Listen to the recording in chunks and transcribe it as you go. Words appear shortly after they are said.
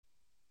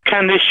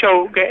Can this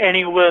show get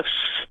any worse?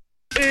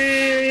 Ian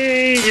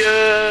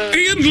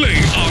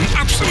Lee on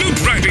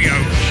Absolute Radio.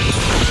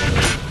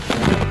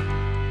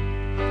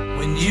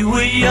 When you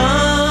were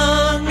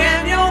young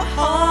and your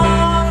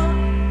heart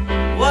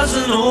was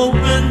an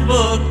open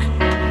book,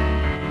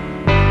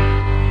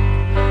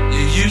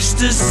 you used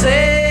to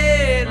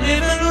say,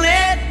 live and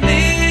let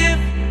live.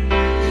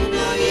 You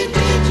know you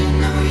did, you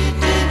know you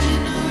did, you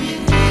know you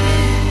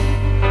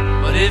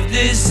did. But if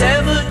this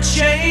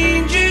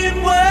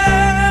ever-changing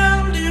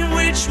world in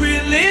which we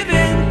live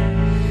in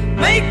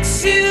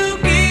makes you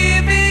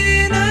give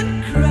in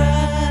and cry,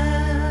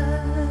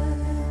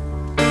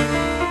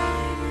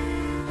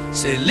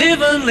 say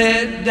live and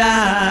let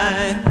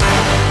die.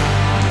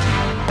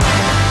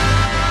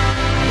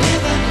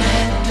 Live and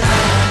let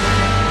die.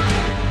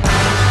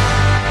 Live and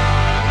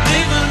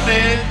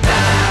let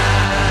die.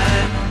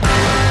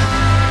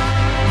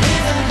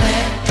 Live and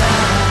let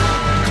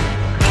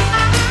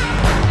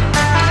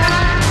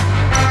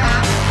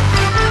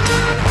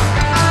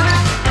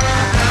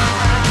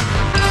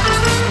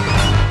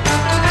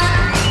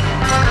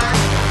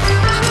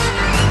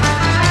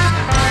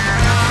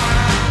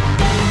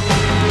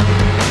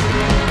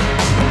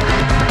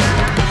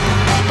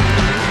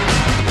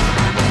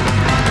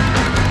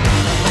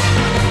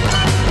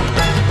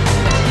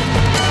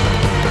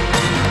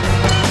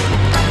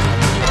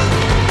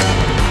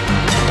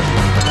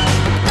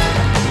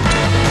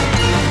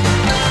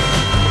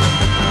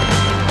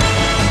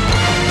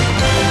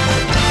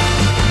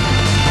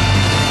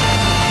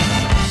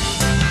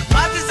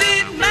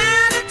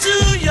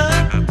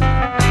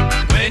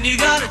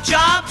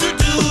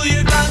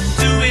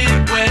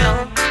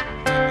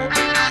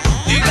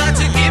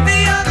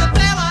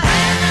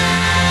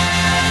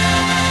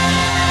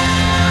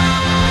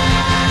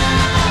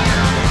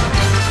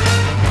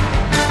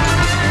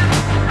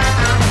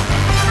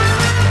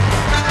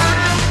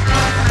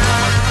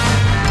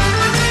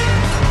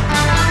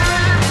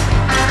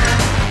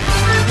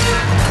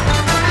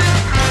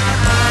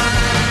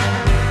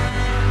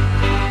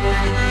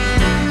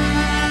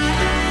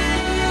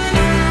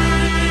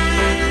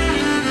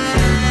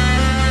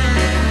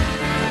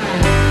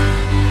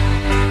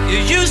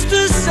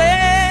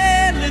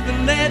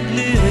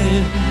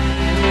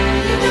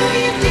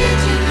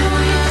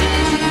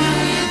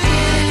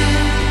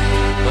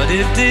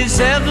if this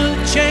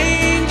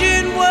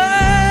ever-changing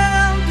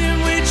world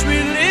in which we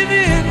live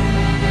in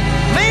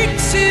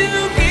makes you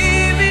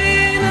give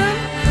in and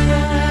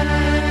cry,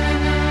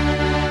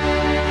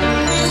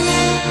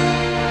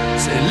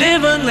 say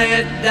live and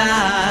let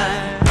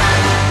die.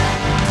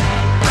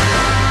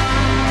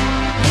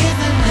 Live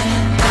and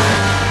let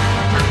die.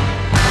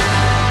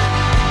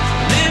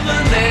 Live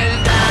and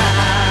let die.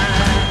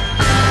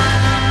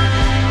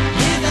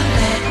 Live and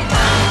let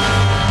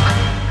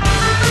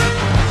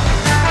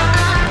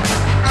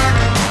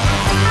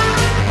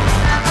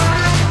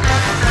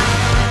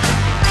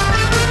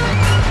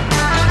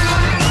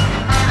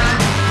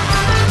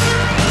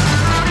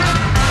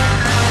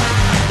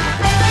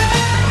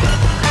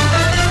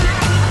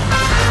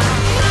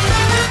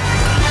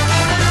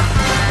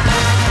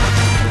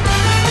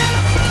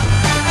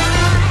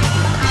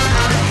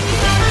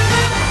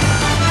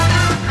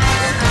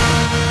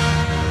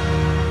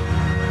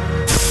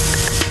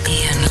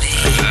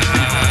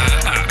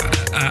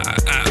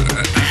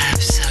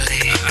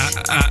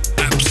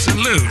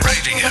Absolute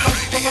Radio.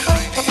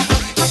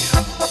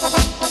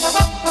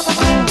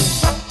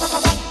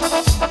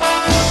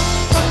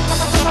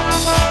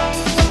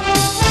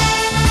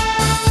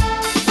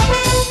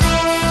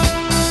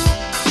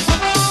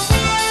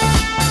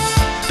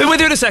 Been with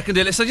you in a second,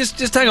 dear listener.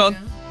 Just hang on.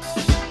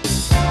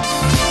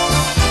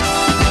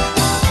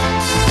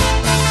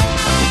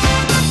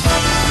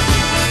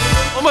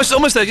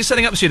 Almost there. Just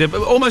setting up the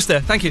studio. Almost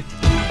there. Thank you.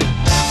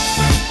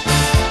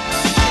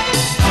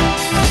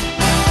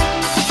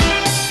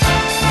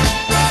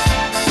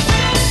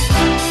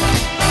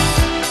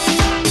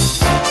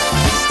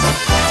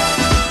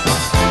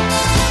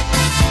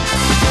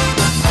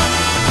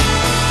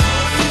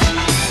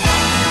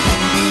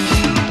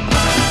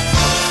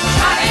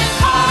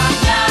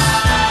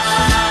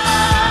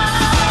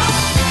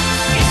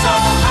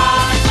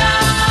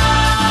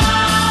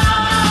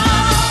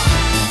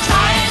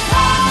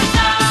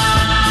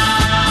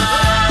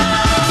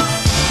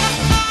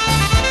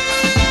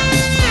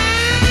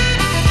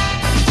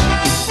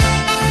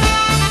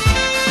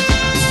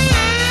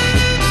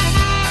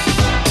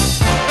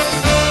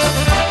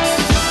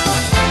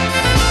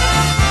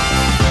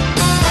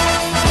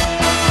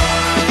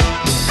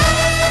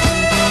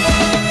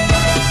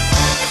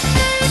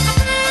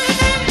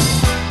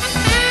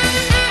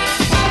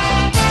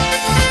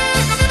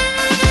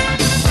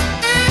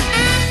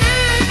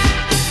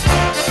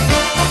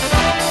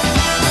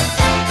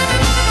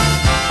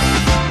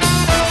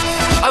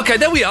 Okay,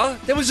 there we are.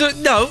 There was a...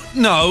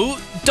 No,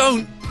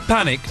 don't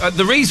panic.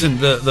 The reason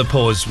the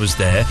pause was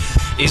there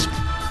is...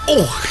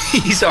 Oh,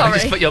 sorry, I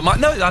just put your mic...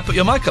 No, I put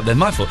your mic up then,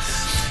 my fault.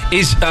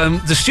 Is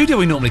the studio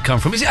we normally come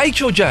from, is it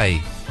H or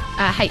J?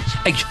 H.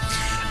 H.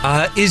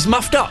 is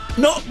muffed up.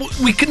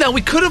 We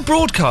could have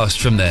broadcast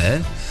from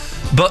there,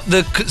 but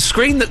the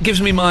screen that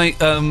gives me my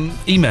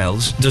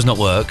emails does not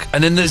work,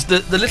 and then there's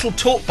the little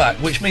talkback,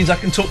 which means I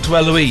can talk to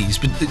Eloise,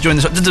 but during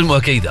the... It doesn't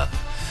work either.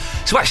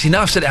 So actually,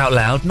 now I've said it out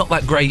loud, not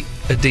that great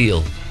a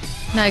deal.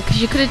 No,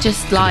 because you could have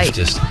just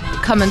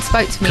come and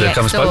spoke to me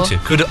next door.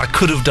 I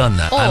could have done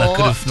that. Or and I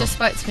could have just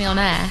spoke to me on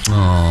air.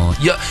 Oh,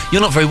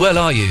 you're not very well,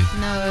 are you?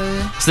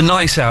 No. It's the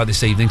nice hour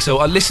this evening,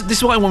 so listen. This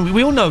is what I want.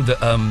 We all know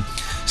that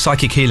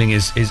psychic healing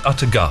is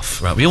utter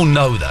guff, right? We all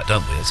know that,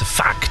 don't we? It's a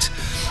fact.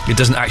 It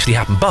doesn't actually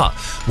happen. But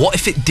what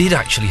if it did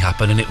actually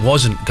happen and it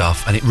wasn't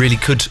guff and it really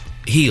could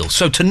heal?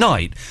 So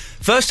tonight,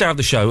 first hour of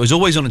the show, as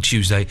always on a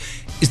Tuesday,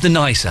 is the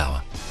nice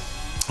hour.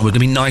 We're going to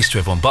be nice to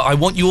everyone, but I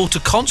want you all to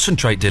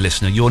concentrate, dear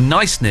listener, your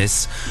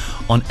niceness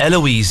on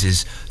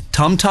Eloise's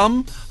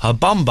tum-tum, her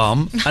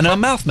bum-bum, and her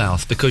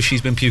mouth-mouth, because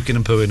she's been puking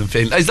and pooing and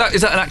feeling... Is that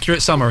an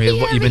accurate summary of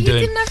what you've been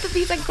doing? You didn't have to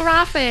be that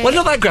graphic. Well,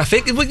 not that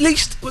graphic. At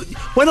least,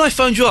 when I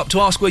phoned you up to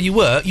ask where you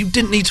were, you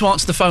didn't need to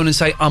answer the phone and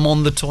say, I'm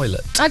on the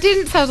toilet. I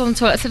didn't say I was on the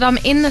toilet. I said I'm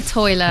in the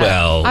toilet.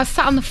 Well... I was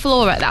sat on the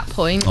floor at that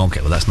point.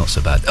 OK, well, that's not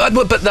so bad.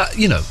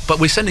 But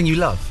we're sending you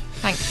love.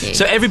 Thank you.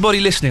 So everybody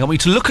listening, I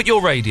want you to look at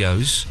your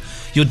radios...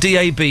 your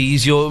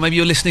DABs, maybe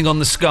you're listening on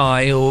the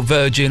Sky or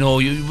Virgin or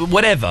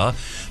whatever.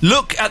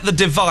 Look at the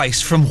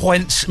device from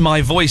whence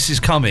my voice is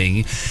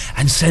coming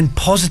and send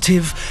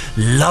positive,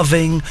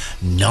 loving,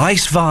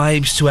 nice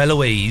vibes to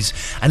Eloise.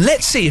 And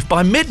let's see if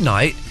by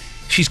midnight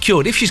she's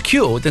cured. If she's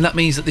cured, then that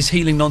means that this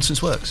healing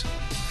nonsense works.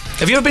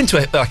 Have you ever been to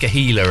a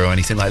healer or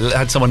anything, like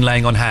had someone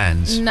laying on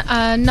hands?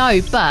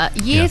 No, but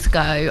years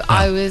ago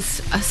I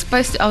was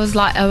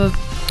like a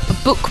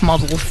book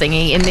model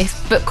thingy in this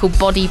book called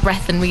Body,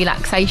 Breath and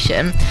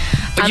Relaxation.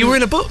 But you were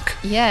in a book?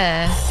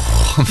 Yeah.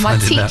 My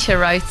teacher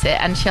wrote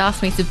it and she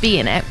asked me to be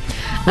in it.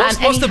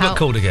 What's the book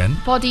called again?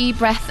 Body,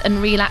 Breath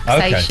and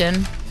Relaxation.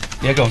 Okay.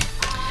 Yeah, go on.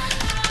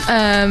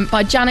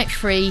 By Janet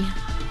Free.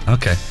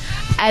 Okay.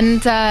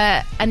 And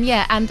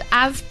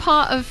as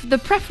part of the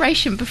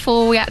preparation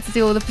before we had to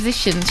do all the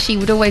positions, she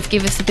would always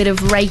give us a bit of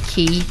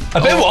Reiki.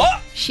 A bit of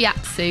what?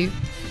 Shiatsu.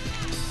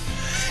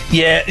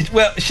 Yeah,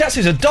 well,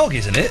 Shiatsu's a dog,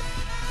 isn't it?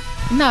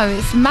 No,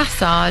 it's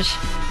massage.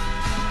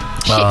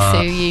 Shih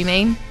Tzu, you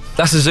mean?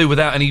 That's a zoo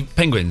without any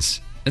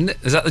penguins, isn't it?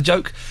 Is that the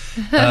joke?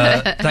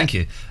 Thank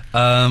you.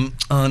 On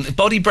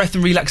Body, Breath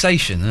and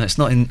Relaxation. It's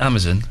not in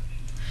Amazon.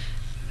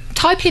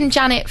 Type in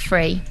Janet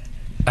Free.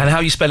 And how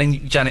are you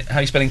spelling Janet? How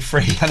are you spelling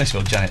free? How do you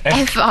spell Janet?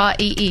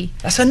 Free.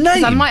 That's her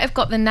name. I might have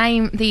got the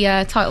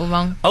title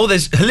wrong. Oh,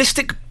 there's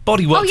Holistic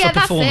Bodywork for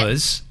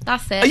Performers.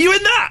 That's it. Are you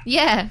in that?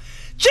 Yeah.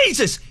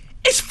 Jesus,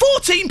 it's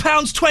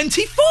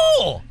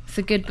 £14.24. It's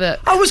a good book.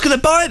 I was going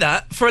to buy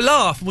that for a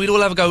laugh, and we'd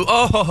all have a go.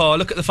 Oh,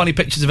 look at the funny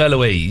pictures of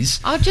Eloise.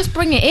 I'll just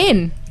bring it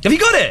in. Have you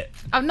got it?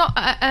 I'm not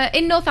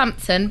in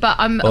Northampton, but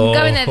I'm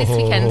going there this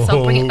weekend, so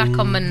I'll bring it back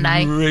on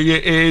Monday. Bring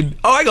it in.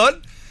 Oh, hang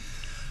on.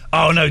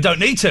 Oh no, don't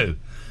need to.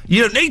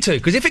 You don't need to,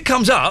 because if it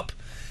comes up,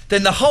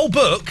 then the whole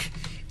book,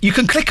 you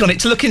can click on it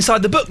to look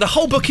inside the book. The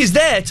whole book is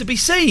there to be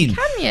seen.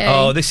 Can you?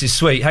 Oh, this is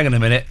sweet. Hang on a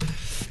minute.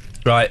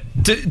 Right.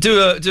 Do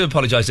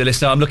apologise to the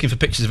listener. I'm looking for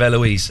pictures of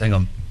Eloise. Hang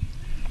on.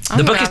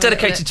 The book is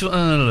dedicated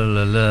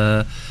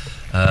to...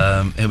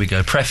 here we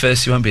go.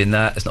 Preface. You won't be in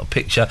that. There's not a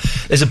picture.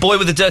 There's a boy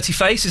with a dirty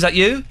face. Is that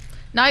you?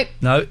 No.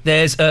 No.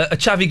 There's a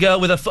chavvy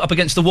girl with her foot up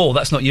against the wall.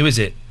 That's not you, is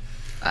it?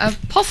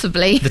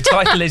 Possibly. The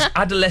title is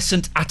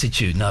Adolescent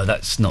Attitude. No,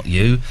 that's not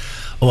you.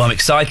 Oh, I'm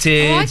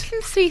excited. Oh, I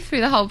can see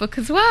through the whole book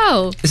as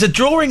well. There's a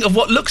drawing of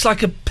what looks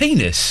like a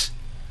penis.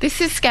 This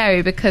is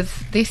scary because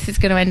this is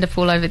going to end up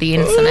all over the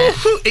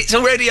internet. Ooh, it's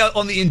already out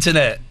on the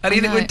internet. How do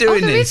you think we're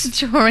doing this? There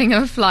is a drawing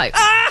of like...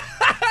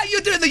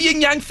 You're doing the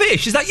yin yang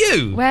fish. Is that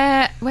you?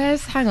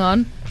 Where's... Hang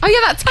on. Oh, yeah,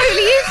 that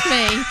totally is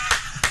me.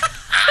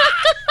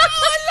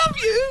 I love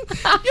you.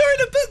 You're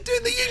in a book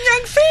doing the yin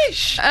yang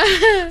fish.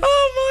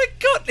 Oh my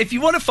God. If you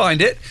want to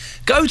find it,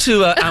 go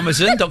to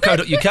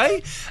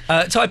amazon.co.uk,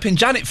 type in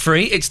Janet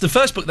Free. It's the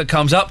first book that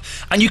comes up,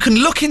 and you can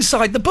look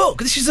inside the book.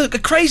 This is a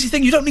crazy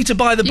thing. You don't need to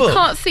buy the book. You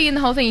can't see in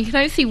the whole thing. You can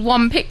only see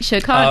one picture,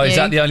 can't you? Oh, is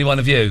that the only one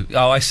of you?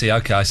 Oh, I see.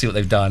 Okay, I see what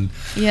they've done.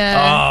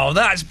 Yeah. Oh,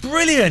 that's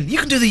brilliant. You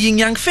can do the yin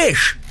yang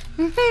fish.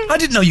 I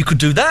didn't know you could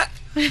do that.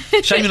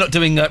 Shame you're not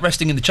doing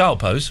resting in the child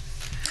pose.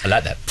 I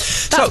like that.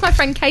 That's my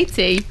friend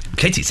Katie.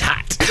 Katie's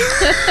hat.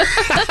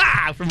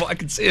 From what I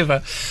can see of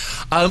her.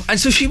 And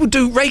so she would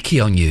do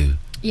Reiki on you.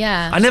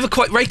 Yeah. I never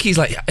quite... Reiki's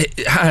like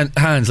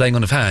hands laying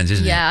on of hands,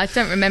 isn't it? Yeah, I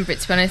don't remember it,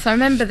 to be honest. I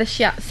remember the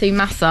shiatsu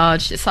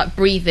massage. It's like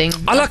breathing.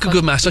 I like a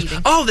good massage.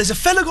 Breathing. Oh, there's a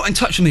fella got in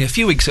touch with me a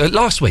few weeks...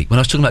 last week, when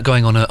I was talking about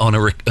going on a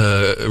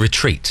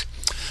retreat.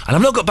 And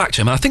I've not got back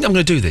to him, and I think I'm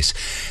going to do this.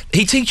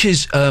 He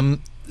teaches...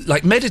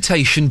 like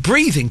meditation,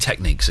 breathing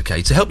techniques,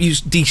 okay, to help you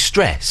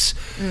de-stress.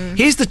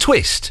 Here's the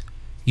twist.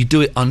 You do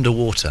it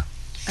underwater.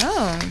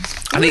 Oh.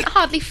 I wouldn't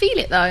hardly feel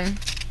it, though.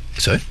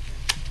 Sorry?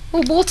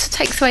 Well, water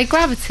takes away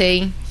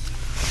gravity.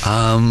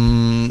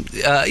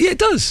 Yeah, it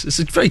does. It's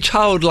a very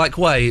childlike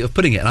way of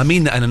putting it, and I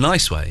mean that in a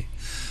nice way.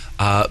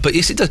 But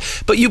yes, it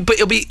does. But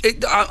it'll be.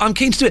 I'm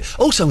keen to do it.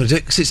 Also, I'm going to do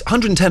it because it's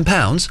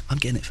 £110. I'm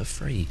getting it for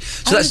free.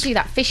 So I want to do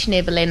that fish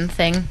nibbling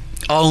thing.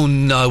 Oh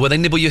no! Where they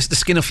nibble the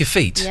skin off your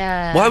feet?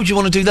 Yeah. Why would you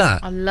want to do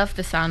that? I love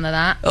the sound of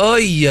that. Oh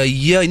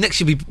yeah. Next,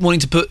 you'll be wanting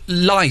to put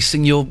lice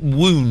in your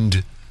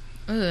wound.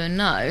 Oh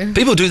no.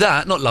 People do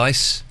that, not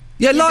lice.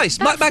 Yeah, lice,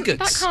 maggots.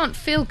 That can't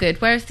feel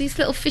good. Whereas these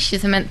little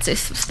fishes are meant to.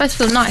 It's supposed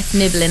to feel nice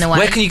nibbling away.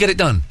 Where can you get it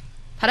done?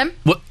 Pardon?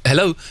 What?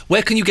 Hello.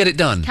 Where can you get it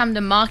done?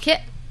 Camden Market.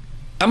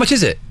 How much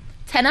is it?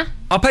 £10.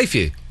 I'll pay for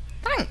you.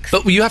 Thanks.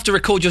 But you have to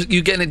record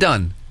you getting it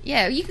done.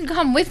 Yeah, you can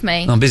come with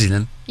me. I'm busy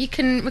then. You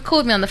can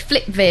record me on the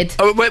Flip vid.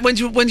 Oh, when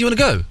do you want to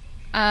go?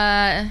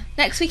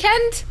 Next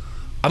weekend.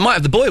 I might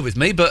have the boy with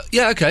me, but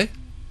yeah, okay.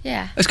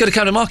 Yeah. Let's go to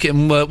Camden Market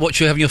and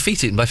watch you having your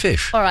feet eaten by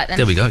fish. All right then.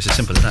 There we go. It's as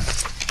simple as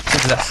that.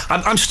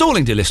 I'm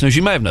stalling, dear listeners.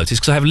 You may have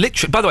noticed because I have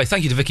literally. By the way,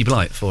 thank you to Vicky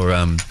Blight for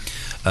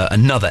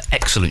another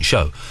excellent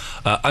show.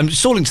 I'm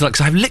stalling tonight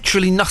because I have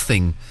literally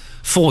nothing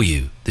for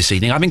you this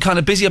evening. I've been kind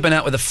of busy. I've been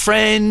out with a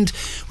friend.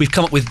 We've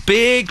come up with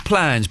big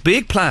plans.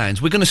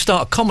 We're going to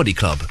start a comedy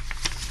club.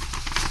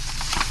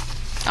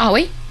 Are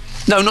we?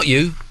 No, not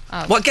you.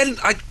 Oh. Well, again,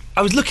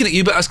 I was looking at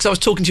you, but because I was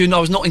talking to you and I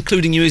was not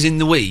including you as in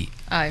the we.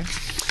 Oh.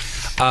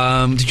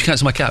 Did you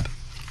cancel my cab?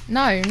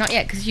 No, not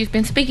yet, because you've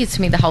been speaking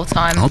to me the whole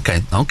time.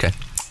 Okay.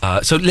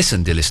 So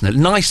listen, dear listener,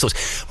 nice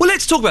thoughts. Well,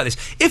 let's talk about this.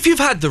 If you've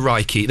had the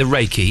Reiki,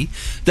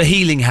 the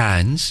healing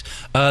hands,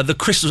 the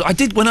crystals. I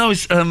did when I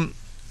was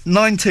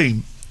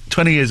 19,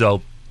 20 years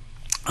old.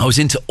 I was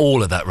into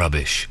all of that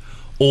rubbish.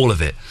 All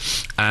of it.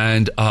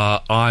 And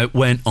I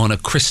went on a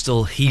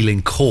crystal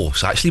healing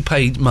course. I actually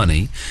paid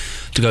money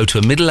to go to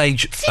a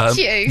middle-aged... Did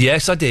you?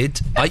 Yes, I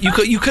did.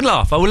 You can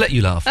laugh. I will let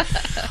you laugh.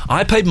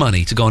 I paid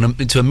money to go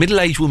into a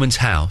middle-aged woman's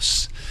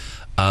house.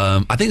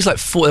 I think it's like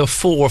 4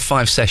 or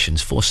 5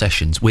 sessions, 4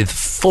 sessions, with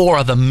 4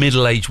 other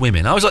middle-aged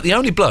women. I was like the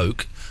only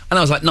bloke, and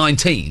I was like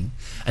 19,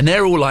 and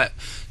they're all like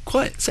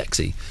quite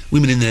sexy.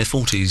 Women in their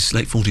 40s,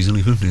 late 40s,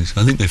 early 50s.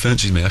 I think they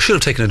fancied me. I should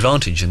have taken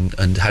advantage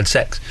and had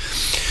sex.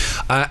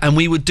 And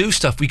we would do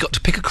stuff. We got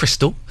to pick a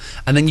crystal,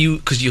 and then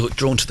because you're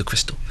drawn to the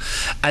crystal,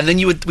 and then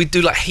we'd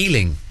do like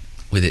healing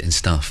with it and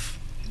stuff.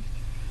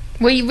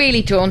 Were you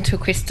really drawn to a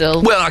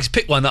crystal? Well, I just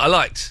picked one that I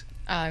liked.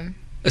 Oh.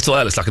 I thought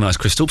that looks like a nice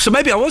crystal. So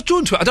maybe I was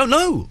drawn to it. I don't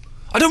know.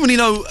 I don't really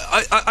know.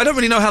 I don't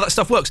really know how that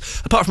stuff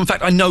works. Apart from the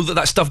fact I know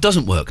that stuff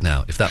doesn't work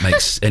now, if that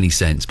makes any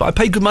sense. But I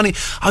paid good money.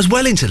 I was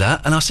well into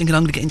that, and I was thinking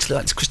I'm going to get into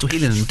this crystal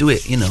healing and do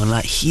it, and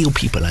like heal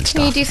people and stuff.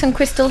 Can you do some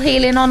crystal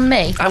healing on me?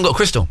 I haven't got a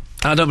crystal,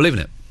 and I don't believe in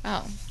it.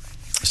 Oh.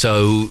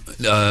 So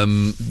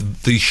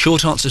the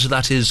short answer to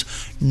that is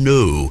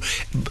no.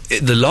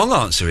 The long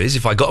answer is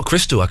if I got a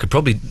crystal, I could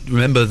probably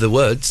remember the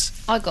words.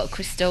 I got a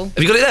crystal.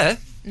 Have you got it there?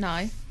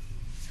 No.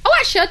 Oh,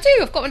 actually, I do.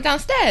 I've got one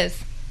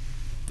downstairs.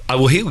 I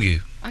will heal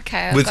you.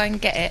 Okay, I'll go and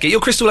get it. Get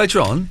your crystal later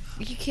on.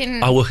 You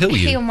can. I will heal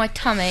you. Heal my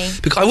tummy.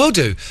 I will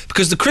do,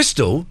 because the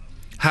crystal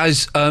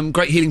has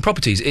great healing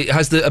properties. It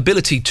has the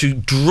ability to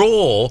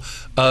draw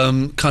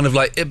kind of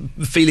like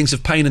feelings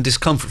of pain and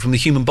discomfort from the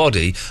human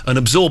body and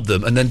absorb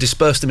them and then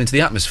disperse them into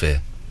the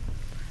atmosphere.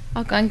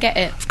 I'll go and get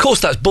it. Of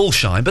course, that's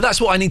bullshine, but that's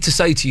what I need to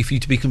say to you for you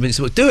to be convinced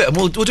that we'll do it, and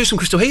we'll do some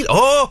crystal healing.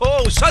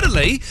 Oh,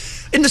 suddenly,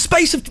 in the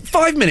space of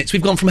 5 minutes,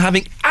 we've gone from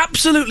having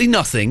absolutely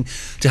nothing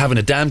to having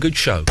a damn good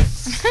show.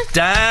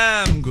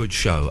 Damn good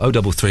show.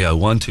 0330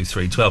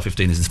 123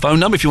 1215 is the phone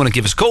number if you want to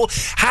give us a call.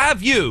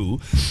 Have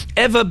you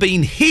ever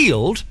been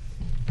healed,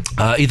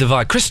 either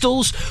via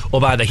crystals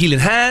or by the healing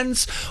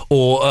hands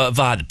or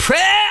via the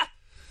prayer?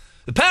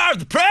 The power of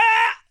the prayer?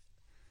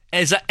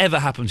 Has that ever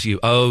happened to you?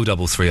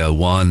 0330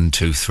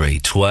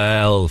 123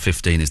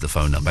 1215 is the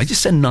phone number. I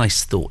just send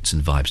nice thoughts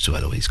and vibes to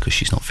Eloise because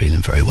she's not feeling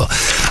very well.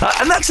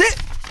 And that's it.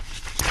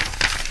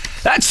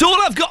 That's all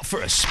I've got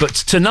for us. But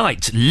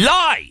tonight,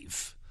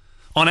 live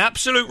on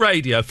Absolute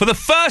Radio, for the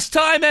first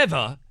time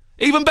ever,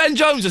 even Ben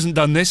Jones hasn't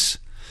done this.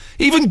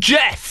 Even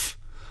Jeff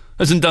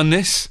hasn't done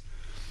this.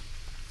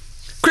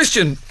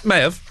 Christian may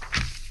have,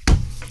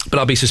 but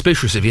I'll be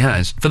suspicious if he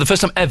has. For the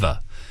first time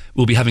ever,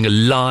 we'll be having a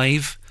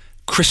live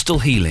crystal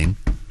healing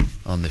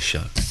on this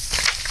show.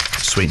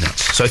 Sweet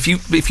nuts. So if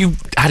you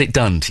had it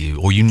done to you,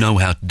 or you know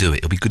how to do it,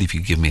 it'll be good if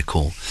you give me a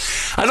call.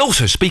 And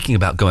also, speaking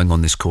about going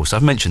on this course,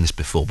 I've mentioned this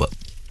before, but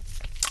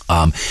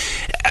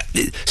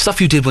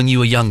stuff you did when you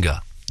were younger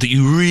that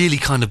you really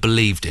kind of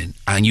believed in,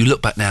 and you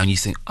look back now and you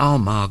think, oh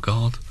my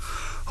God,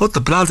 what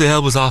the bloody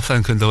hell was I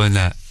thinking doing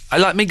that? I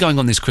like me going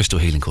on this crystal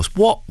healing course.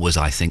 What was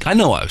I thinking? I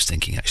know what I was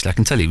thinking, actually. I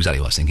can tell you exactly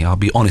what I was thinking. I'll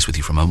be honest with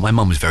you for a moment. My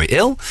mum was very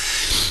ill,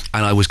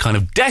 and I was kind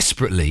of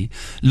desperately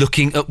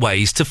looking at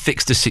ways to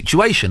fix the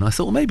situation. I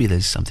thought, well, maybe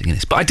there's something in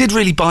this. But I did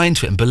really buy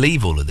into it and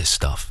believe all of this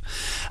stuff.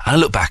 And I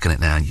look back on it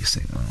now and you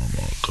think, oh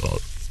my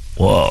God,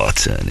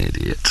 what an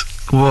idiot.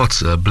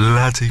 What a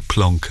bloody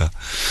plonker.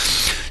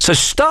 So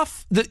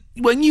stuff that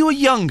when you were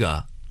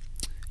younger,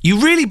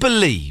 you really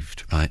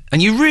believed, right? And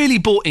you really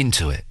bought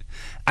into it.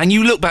 And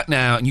you look back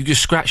now and you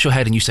just scratch your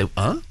head and you say,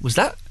 was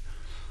that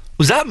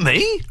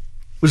me?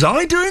 Was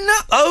I doing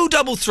that?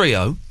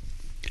 0330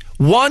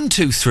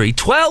 123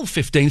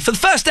 1215. For the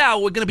first hour,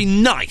 we're going to be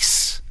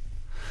nice.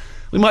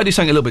 We might do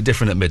something a little bit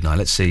different at midnight.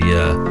 Let's see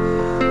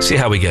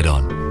how we get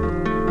on.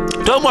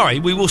 Don't worry,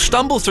 we will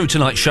stumble through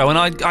tonight's show, and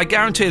I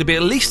guarantee it'll be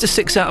at least a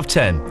 6 out of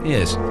 10.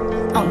 Yes.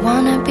 I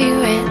wanna be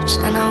rich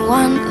and I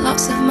want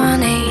lots of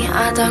money.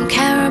 I don't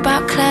care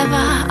about clever,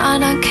 I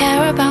don't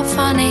care about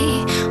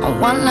funny. I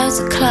want loads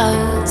of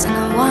clothes and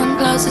I want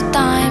loads of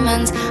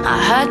diamonds.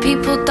 I heard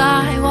people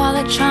die while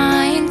they're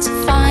trying to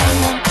find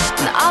them.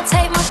 And I'll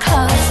take my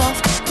clothes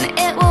off and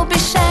it will be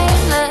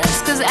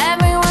shameless, 'cause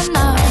everyone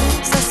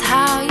knows that's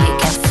how you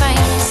get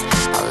famous.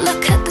 I'll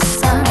look at the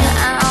sun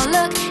and I'll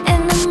look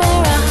in the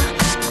mirror.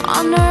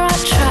 I'm on the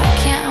right track,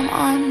 yeah, I'm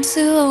on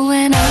to a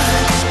winner.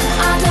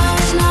 I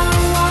don't know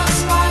what's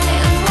right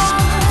and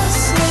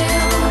what's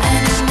real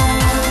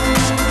anymore.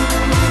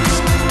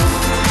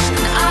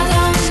 And I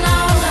don't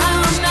know how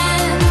I'm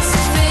meant to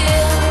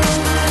feel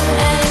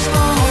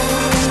anymore.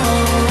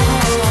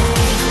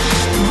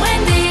 When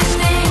do you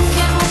think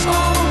it will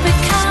all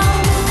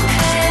become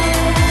clear?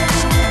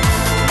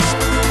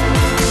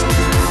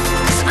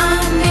 'Cause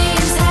I'm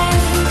being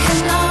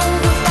taken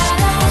over by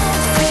that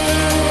fear.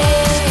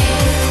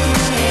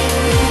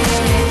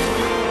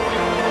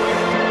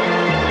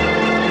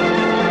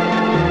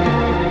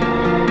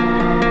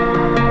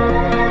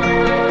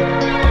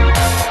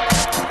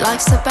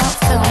 Life's about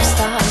film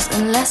stars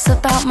and less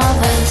about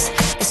mothers.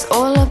 It's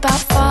all about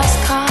fast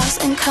cars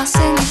and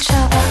cussing each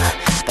other.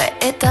 But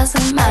it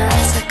doesn't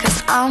matter,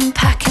 'cause I'm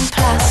packing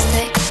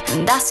plastic,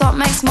 and that's what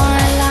makes my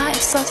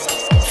life so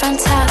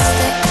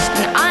fantastic.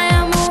 And I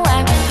am a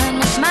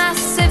weapon of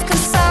massive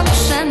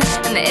consumption,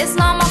 and it's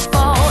not my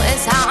fault,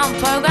 it's how I'm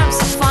programmed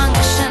to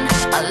function.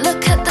 I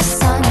look at the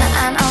sun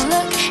and I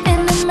look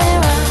in the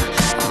mirror.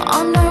 I'm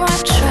on the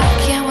right track,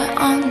 yeah, we're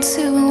on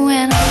to a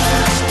winner.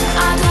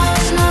 I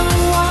don't know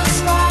what's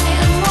right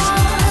and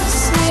what's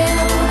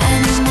real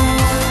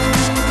anymore.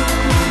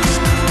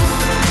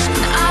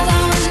 And I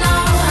don't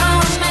know how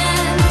I'm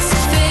meant to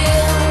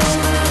feel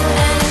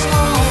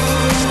anymore.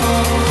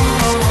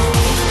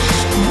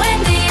 When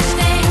do you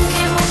think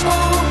it will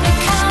all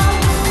become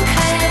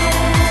clear?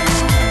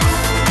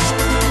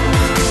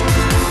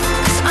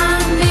 'Cause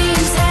I'm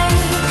being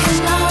taken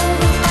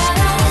over by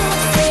that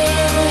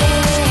fear.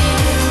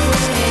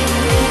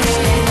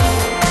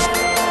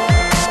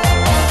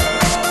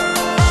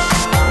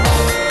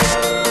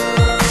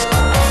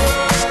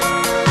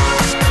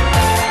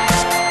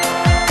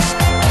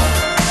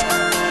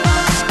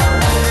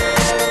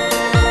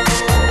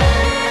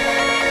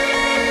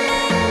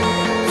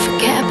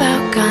 Forget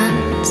about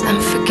guns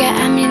and forget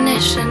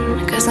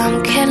ammunition, 'cause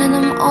I'm killing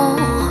them all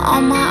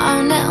on my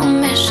own little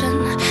mission.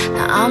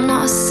 Now I'm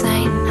not a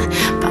saint,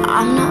 but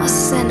I'm not a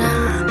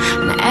sinner,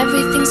 and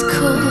everything's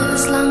cool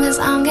as long as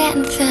I'm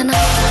getting thinner.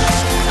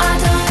 I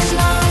don't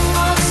know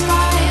what's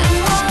right and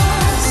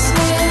what's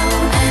real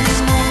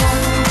anymore.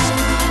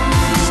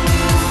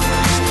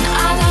 And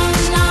I don't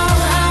know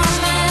how I'm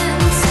meant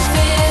to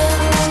feel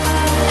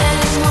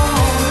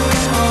anymore.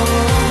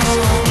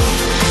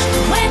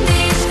 When do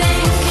you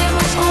think it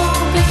will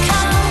all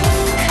become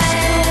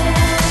clear?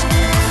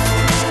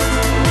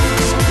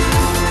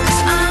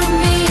 'Cause I'm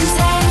being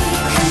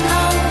taken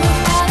over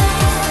by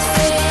that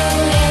fear.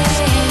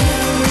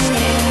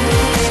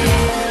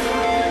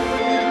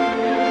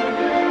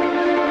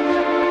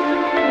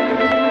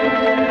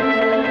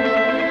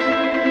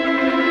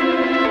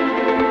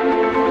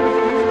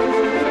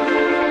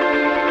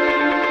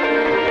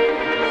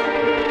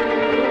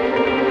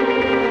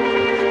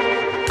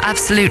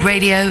 Absolute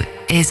Radio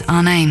is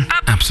our name.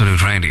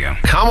 Absolute Radio.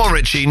 Come on,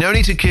 Richie, no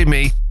need to kid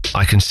me.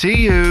 I can see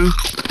you.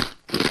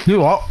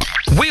 You what?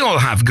 We all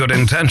have good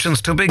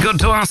intentions to be good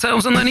to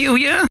ourselves in the new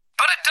year,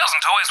 but it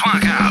doesn't always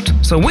work out.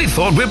 So we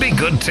thought we'd be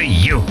good to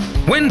you.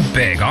 Win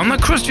big on the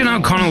Christian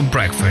O'Connell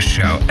Breakfast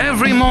Show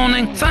every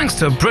morning, thanks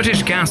to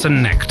British Gas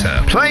and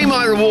Nectar. Play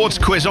my rewards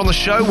quiz on the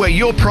show, where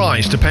your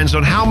prize depends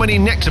on how many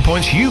Nectar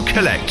points you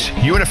collect.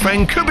 You and a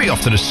friend could be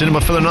off to the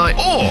cinema for the night,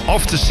 or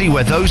off to see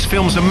where those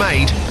films are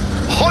made.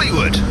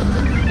 Hollywood.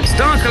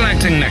 Start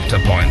collecting Nectar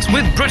points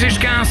with British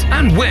Gas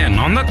and win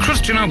on the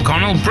Christian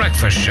O'Connell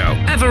Breakfast Show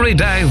every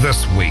day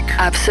this week.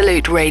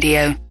 Absolute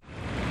Radio.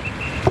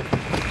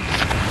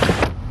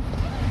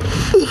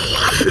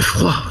 C'est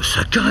froid,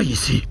 ça caille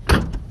ici.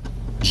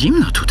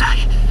 Zimno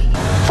tutaj.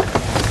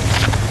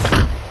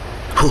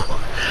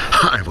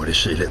 I want to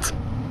feel it.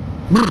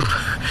 Brr,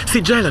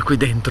 si gela qui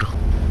dentro.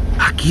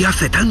 Aquí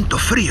hace tanto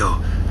frío.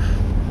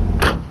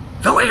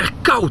 Wel erg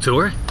koud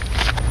hoor.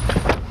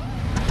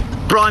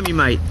 Blimey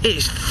mate,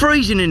 it's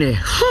freezing in here.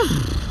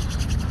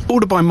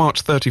 Order by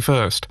March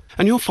 31st,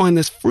 and you'll find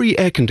there's free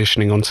air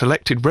conditioning on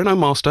selected Renault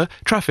Master,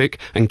 Traffic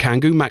and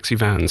Kangoo Maxi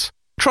vans.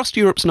 Trust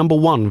Europe's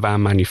 #1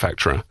 van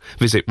manufacturer.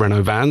 Visit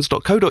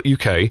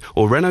renaultvans.co.uk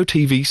or Renault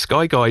TV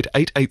Sky Guide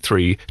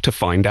 883 to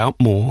find out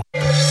more.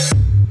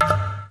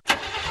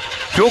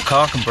 Your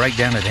car can break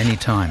down at any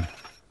time.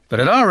 But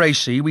at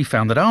RAC, we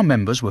found that our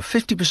members were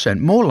 50%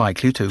 more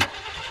likely to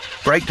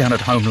break down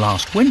at home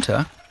last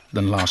winter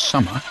than last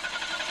summer.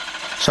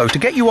 So to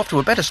get you off to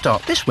a better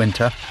start this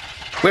winter,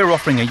 We're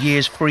offering a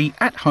year's free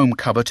at-home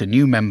cover to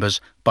new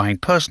members buying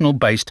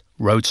personal-based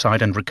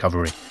roadside and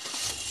recovery.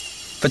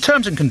 For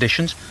terms and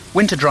conditions,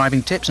 winter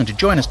driving tips and to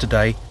join us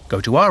today, go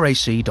to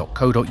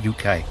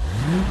rac.co.uk.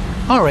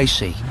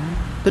 RAC,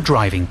 the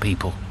driving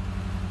people.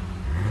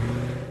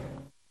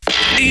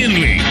 Ian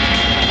Lee.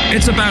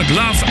 It's about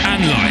love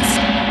and life.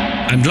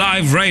 And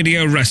live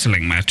radio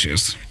wrestling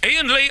matches.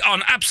 Ian Lee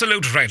on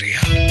Absolute Radio.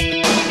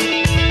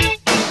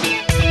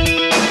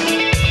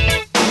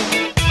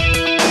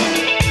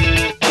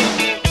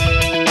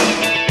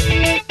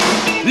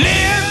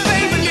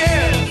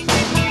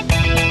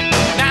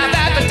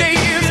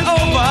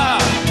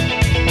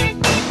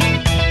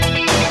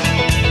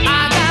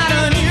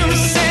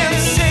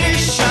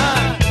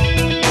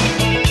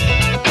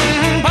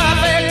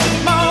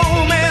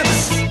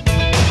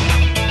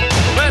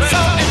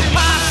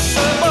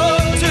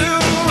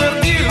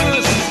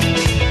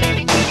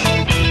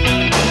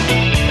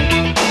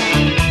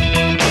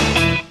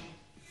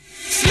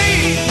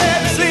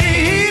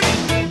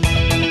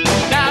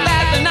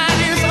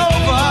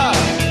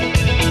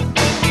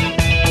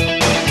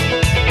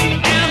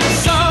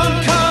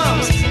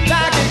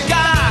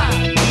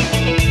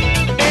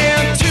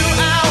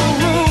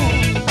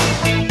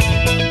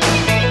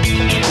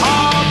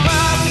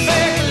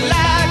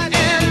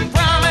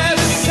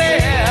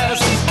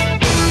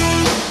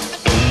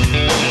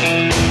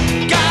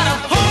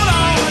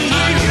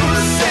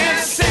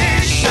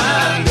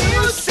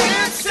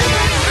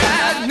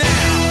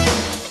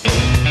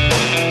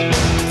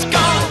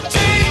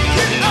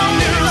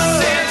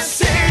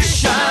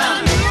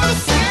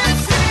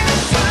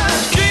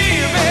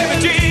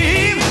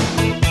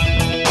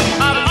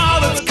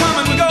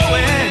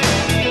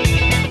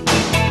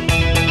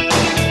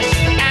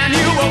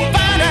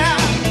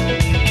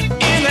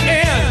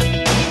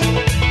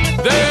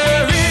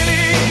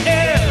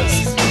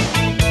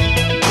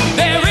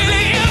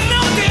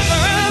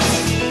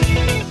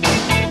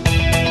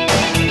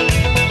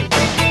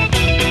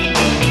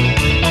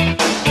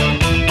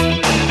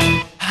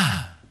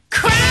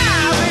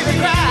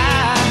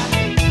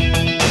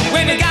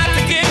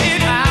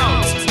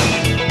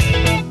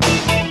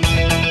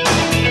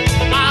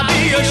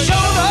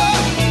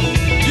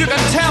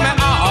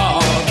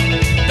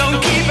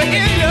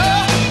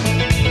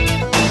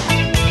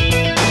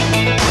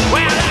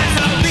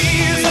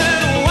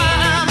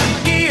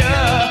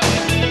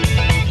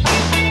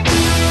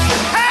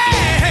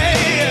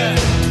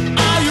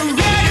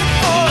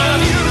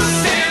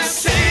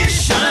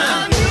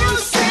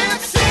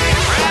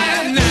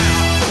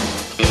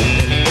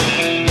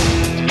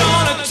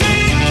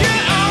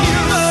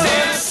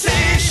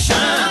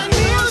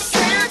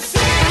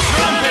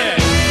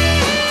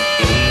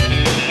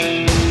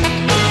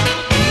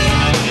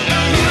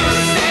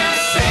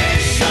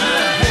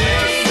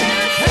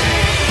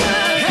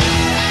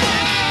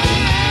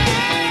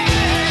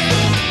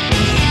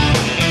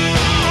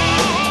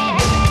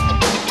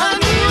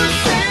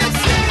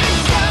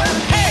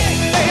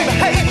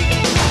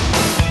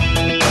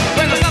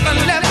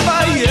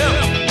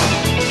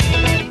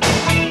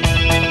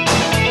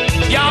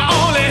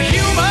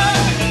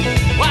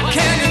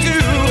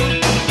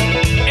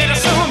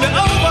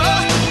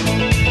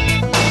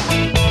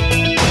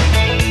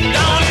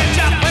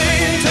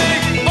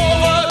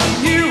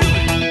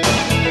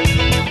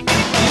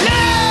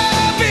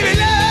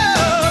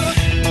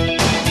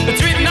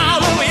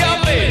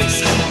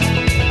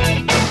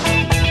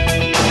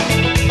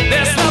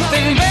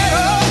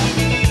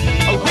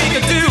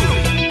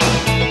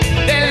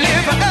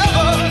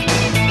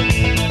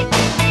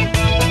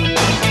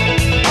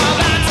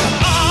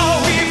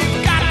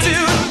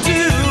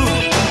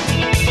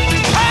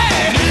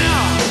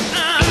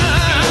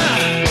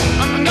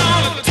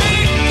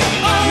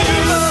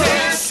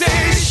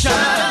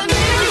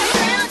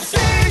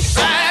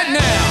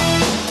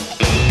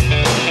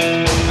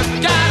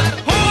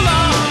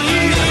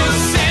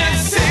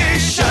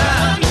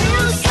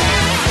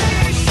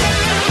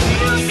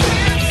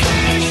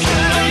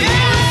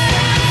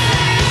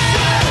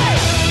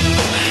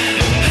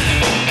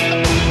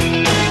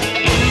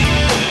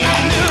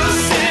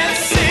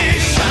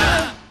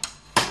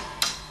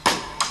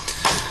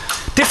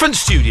 Different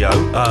studio,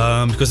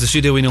 because the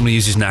studio we normally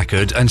use is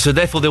knackered, and so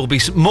therefore there will be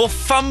some more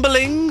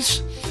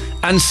fumblings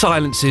and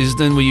silences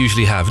than we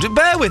usually have.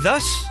 Bear with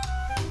us.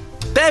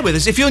 Bear with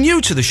us. If you're new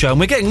to the show, and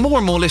we're getting more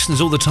and more listeners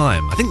all the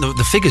time. I think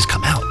the figures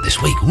come out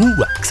this week.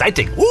 Ooh,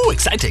 exciting. Ooh,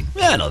 exciting.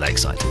 Yeah, not that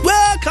exciting.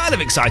 Well, kind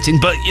of exciting,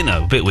 but, you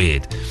know, a bit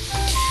weird.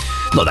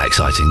 Not that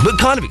exciting, but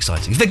kind of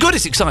exciting. If they're good,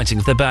 it's exciting.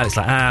 If they're bad, it's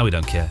like, we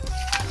don't care.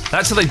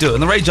 That's how they do it.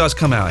 And the Ray Jars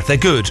come out. If they're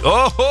good,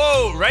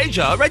 Ray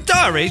Jar, Red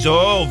Diaries,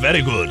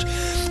 very good.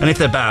 And if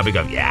they're bad, we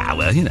go,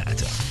 well, you know,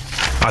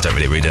 I don't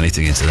really read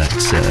anything into that.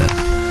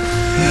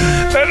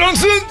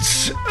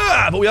 Nonsense!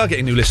 But we are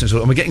getting new listeners,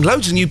 and we're getting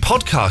loads of new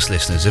podcast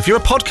listeners. If you're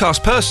a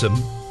podcast person,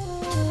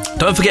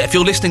 don't forget, if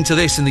you're listening to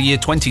this in the year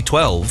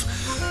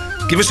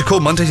 2012, give us a call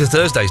Mondays to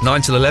Thursdays,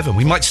 9 till 11.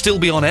 We might still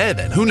be on air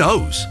then. Who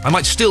knows? I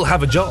might still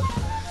have a job.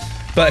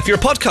 But if you're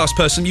a podcast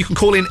person, you can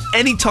call in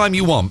any time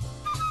you want.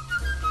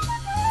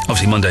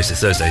 Obviously, Mondays to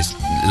Thursdays,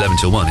 11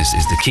 till 1 is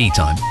the key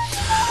time.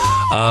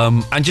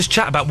 And just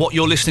chat about what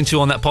you're listening to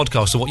on that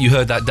podcast or what you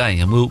heard that day,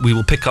 and we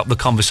will pick up the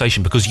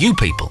conversation, because you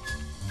people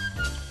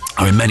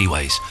are in many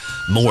ways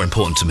more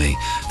important to me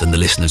than the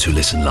listeners who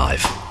listen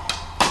live.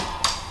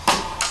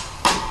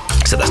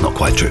 Except that's not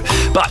quite true.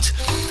 But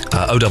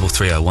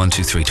 0330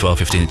 123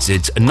 1215.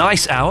 It's a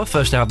nice hour,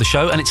 first hour of the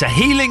show, and it's a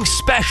healing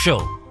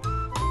special.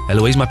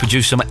 Eloise, my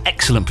producer, my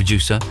excellent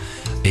producer,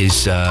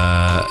 is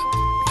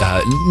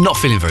not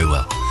feeling very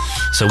well.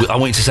 So I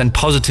want you to send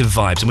positive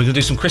vibes, and we're going to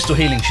do some crystal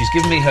healing. She's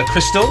given me her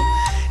crystal.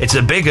 It's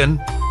a big one.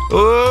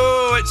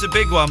 Oh, it's a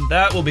big one.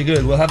 That will be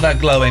good. We'll have that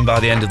glowing by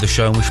the end of the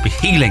show, and we should be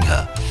healing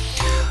her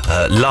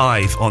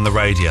live on the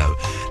radio.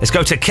 Let's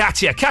go to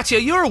Katya. Katya,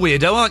 you're a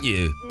weirdo, aren't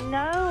you?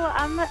 No,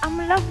 I'm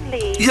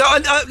lovely. Yeah,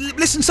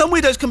 listen, some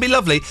weirdos can be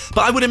lovely,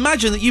 but I would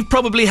imagine that you've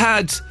probably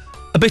had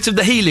a bit of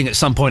the healing at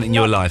some point in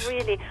your life.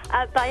 Really,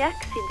 by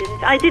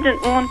accident. I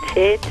didn't want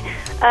it,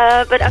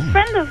 but a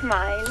friend of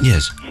mine.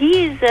 Yes.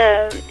 He's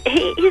a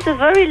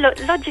very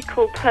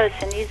logical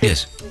person. He's a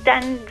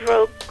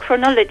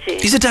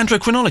dendrochronologist. He's a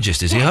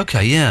dendrochronologist, is he?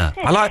 Okay, yeah.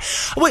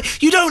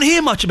 Wait, you don't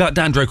hear much about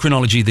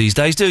dendrochronology these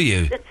days, do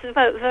you?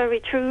 That's very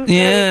true.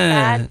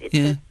 Yeah, very sad. It's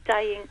a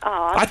dying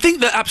art. I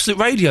think that Absolute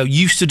Radio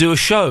used to do a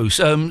show,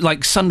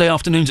 like Sunday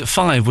afternoons at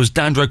 5 was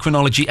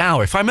Dendrochronology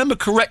Hour. If I remember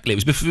correctly,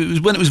 it was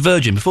when it was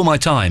Virgin, before my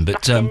time.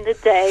 But back in the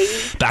day.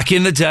 Back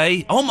in the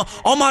day. Oh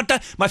my day.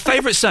 My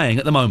favourite saying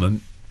at the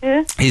moment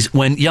is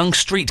when young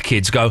street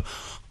kids go,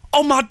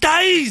 "Oh my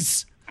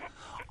days!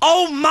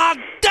 Oh my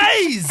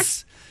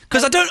days!"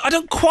 Because I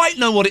don't quite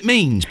know what it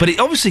means, but it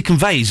obviously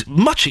conveys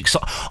much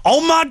excitement.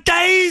 Oh my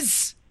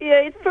days!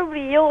 Yeah, it's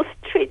probably your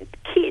street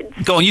kids.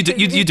 Go on, you do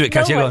it,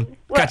 Katya. Go on,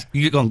 Katya,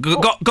 you go on. Go.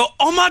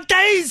 Oh my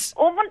days!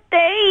 Oh my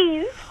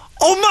days!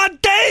 Oh my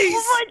days!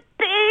 Oh my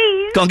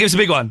days! Go on, give us a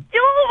big one.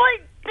 Oh my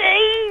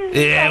days!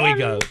 There we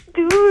go.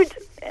 Dude,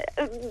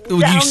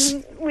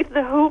 down with the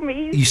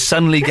homies. You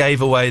suddenly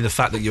gave away the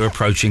fact that you're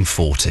approaching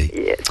 40.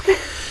 Yes.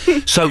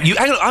 So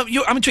hang on,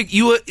 I'm intrigued.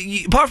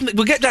 Apart from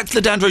we'll get back to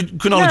the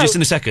dendrochronologist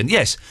in a second.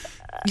 Yes,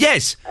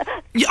 yes.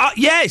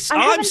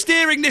 I'm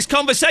steering this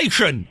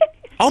conversation.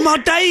 Oh my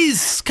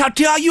days,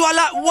 Katya, you are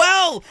like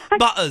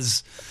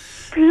Butters.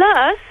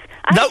 Plus,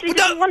 I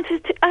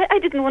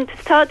didn't want to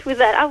start with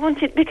that. I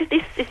wanted, because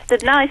this is the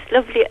nice,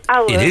 lovely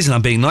hour. It is, and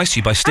I'm being nice to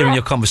you by steering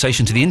your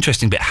conversation to the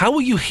interesting bit. How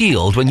were you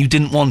healed when you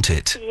didn't want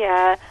it?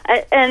 Yeah,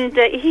 and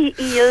he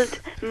healed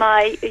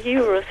my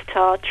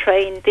Eurostar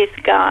train, this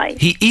guy.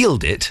 He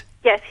healed it?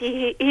 Yes,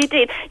 he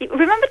did.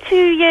 Remember 2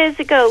 years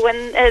ago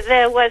when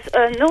there was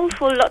an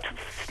awful lot of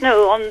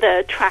snow on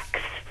the tracks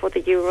for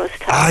the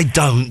Eurostar? I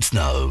don't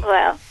know.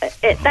 Well,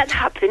 that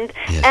happened.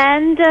 Yes.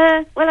 And,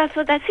 I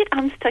thought, that's it,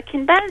 I'm stuck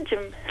in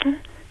Belgium.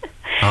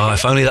 Oh,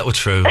 if only that were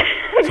true.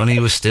 If only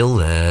you were still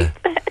there.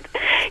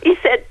 He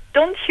said,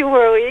 don't you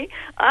worry,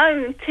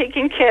 I'm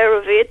taking care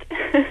of it.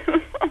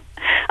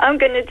 I'm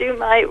going to do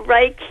my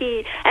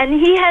Reiki. And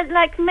he had,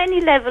 like,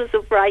 many levels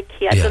of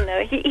Reiki. I don't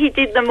know. He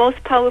did the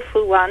most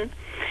powerful one.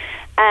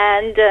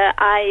 And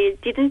I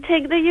didn't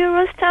take the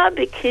Eurostar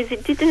because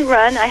it didn't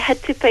run. I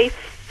had to pay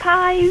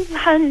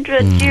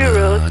 500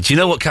 euros. Do you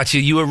know what,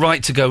 Katya? You were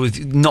right to go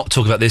with not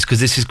talk about this,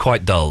 because this is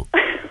quite dull.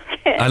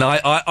 And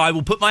I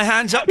will put my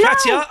hands up,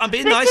 Katya. I'm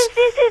being nice.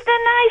 This is the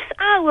nice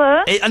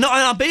hour.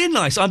 I'm being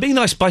nice. I'm being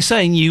nice by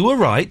saying you were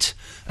right,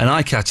 and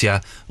I,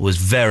 Katya, was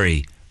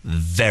very,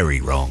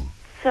 very wrong.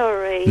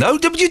 Sorry. No,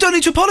 you don't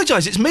need to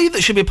apologise. It's me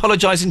that should be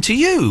apologising to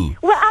you.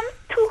 Well, I'm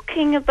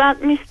talking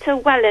about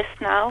Mr. Wallace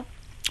now.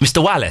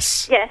 Mr.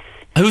 Wallace? Yes.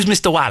 Who's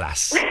Mr.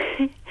 Wallace?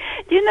 Do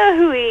you know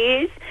who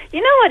he is?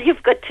 You know what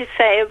you've got to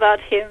say about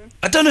him?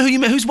 I don't know who you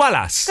mean. Who's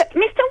Wallace?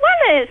 Mr.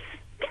 Wallace.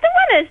 Mr.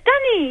 Wallace,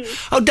 Danny.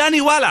 Oh,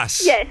 Danny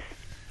Wallace. Yes.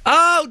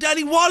 Oh,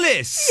 Danny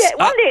Wallace. Yeah,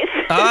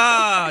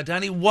 Wallace.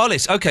 Danny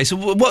Wallace. Okay, so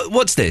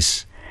what's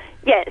this?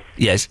 Yes.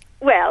 Yes.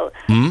 Well,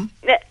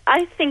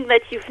 I think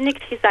that you've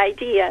nicked his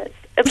ideas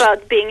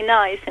about being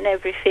nice and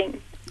everything.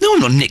 No,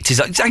 I'm not nicked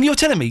his ideas. And you're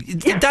telling me,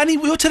 Danny,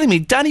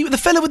 the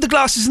fellow with the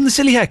glasses and the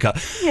silly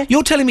haircut,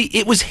 you're telling me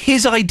it was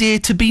his idea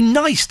to be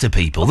nice to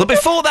people, that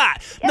before that,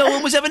 no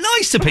one was ever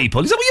nice to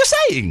people. Is that what you're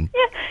saying?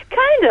 Yeah,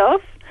 kind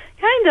of.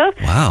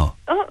 Wow.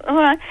 Oh, all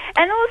right.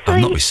 And also... I've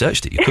not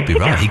researched it. You could be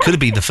right. He could have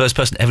been the first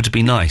person ever to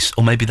be nice.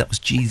 Or maybe that was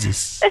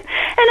Jesus.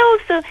 And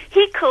also,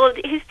 he called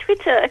his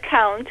Twitter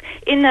account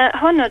in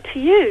honour to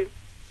you.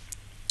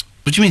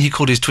 What do you mean he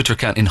called his Twitter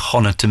account in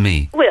honour to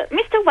me? Well,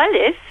 Mr.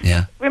 Wallace...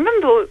 Yeah.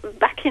 Remember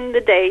back in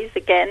the days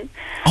again...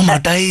 Oh, my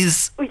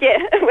days! Yeah,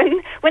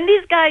 when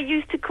this guy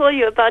used to call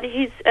you about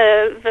his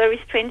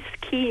very strange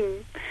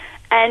scheme...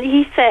 And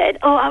he said,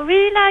 "Oh, I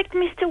really liked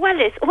Mr.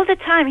 Wallace all the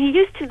time. He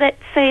used to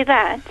say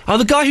that." Oh,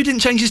 the guy who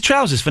didn't change his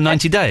trousers for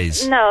 90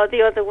 days? No,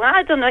 the other one.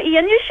 I don't know.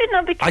 Ian, you should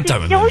know because I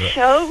don't it's your remember.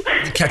 show.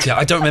 Katia,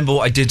 I don't remember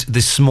what I did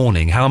this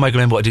morning. How am I going to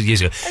remember what I did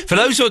years ago? For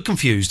those who are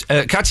confused,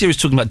 Katia is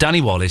talking about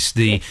Danny Wallace,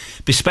 the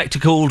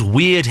bespectacled,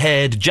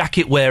 weird-haired,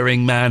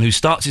 jacket-wearing man who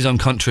starts his own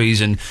countries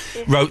and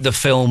wrote the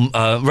film...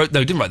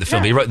 didn't write the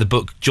film. He wrote the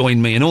book,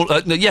 Join Me, and all...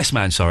 no, Yes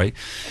Man, sorry.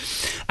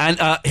 And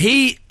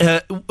he's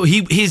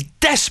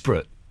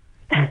desperate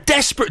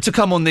to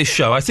come on this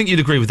show. I think you'd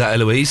agree with that,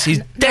 Eloise. He's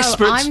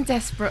desperate. No, I'm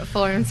desperate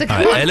for him to come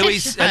All right, on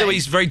Eloise, this show.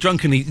 Eloise very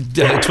drunkenly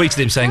tweeted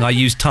him saying, "I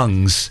use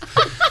tongues."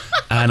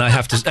 And I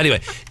have to...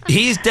 Anyway,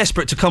 he is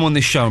desperate to come on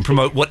this show and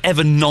promote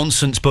whatever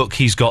nonsense book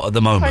he's got at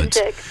the moment.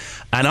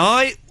 And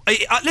I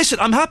listen,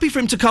 I'm happy for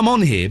him to come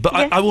on here, but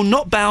I will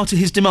not bow to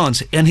his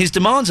demands. And his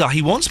demands are,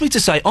 he wants me to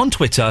say on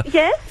Twitter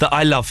that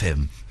I love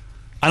him.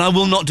 And I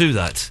will not do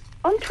that.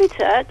 On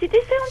Twitter? Did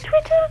you say on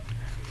Twitter?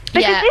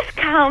 Because this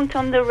count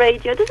on the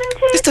radio, doesn't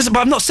it? This doesn't...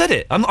 But I've not said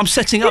it. I'm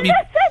setting up... You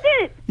just said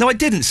it. No, I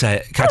didn't say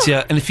it,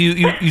 Katia. And if you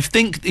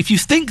think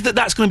that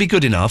that's going to be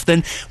good enough,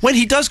 then when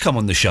he does come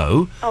on the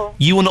show,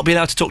 you will not be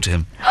allowed to talk to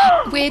him.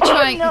 We're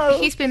trying...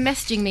 He's been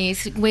messaging me.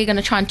 We're going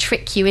to try and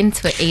trick you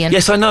into it, Ian.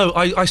 Yes, I know.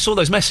 I saw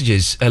those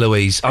messages,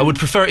 Eloise. I would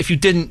prefer it if you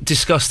didn't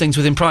discuss things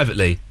with him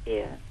privately.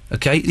 Yeah.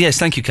 Okay? Yes,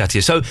 thank you,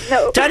 Katia. So,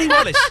 Danny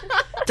Wallace...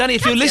 Danny,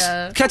 if you're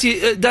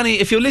Danny,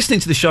 if you're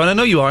listening to the show, and I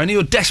know you are, and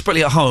you're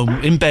desperately at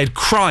home in bed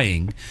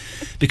crying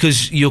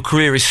because your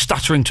career is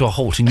stuttering to a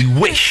halt, and you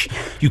wish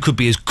you could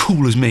be as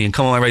cool as me and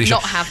come on my radio show.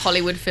 Not have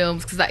Hollywood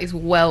films, because that is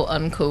well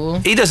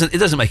uncool. It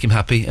doesn't make him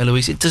happy,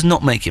 Eloise. It does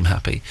not make him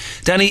happy.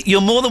 Danny,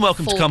 you're more than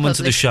welcome to come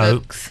onto the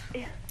show.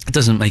 It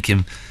doesn't make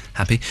him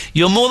happy.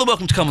 You're more than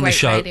welcome to come on the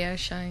show. Radio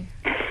show.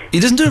 He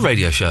doesn't do a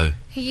radio show.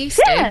 He used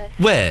to.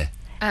 Where?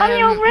 On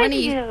your when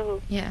he-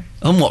 radio. Yeah.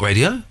 On what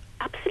radio?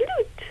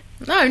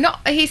 No,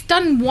 not. He's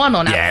done one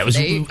on Yeah, it was.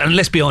 Absolute. And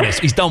let's be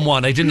honest, he's done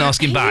one. They didn't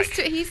ask him back.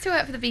 He used to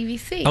work for the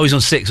BBC. Oh, he's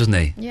on 6, wasn't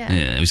he? Yeah.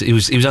 It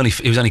was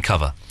only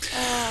cover.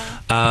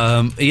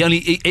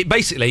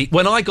 Basically,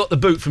 when I got the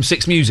boot from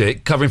 6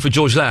 Music covering for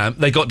George Lamb,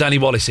 they got Danny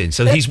Wallace in.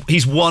 So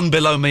he's one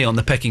below me on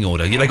the pecking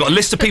order. They got a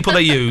list of people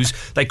they use.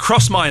 They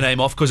crossed my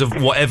name off because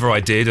of whatever I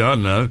did. I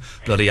don't know,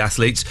 bloody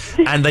athletes,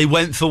 and they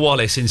went for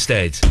Wallace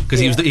instead because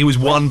he was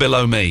one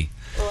below me.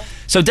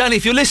 So, Danny,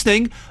 if you're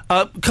listening,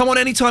 come on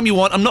any time you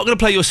want. I'm not going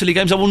to play your silly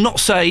games. I will not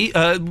say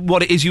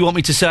what it is you want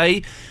me to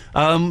say,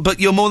 but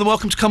you're more than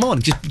welcome to come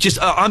on.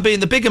 I'm being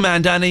the bigger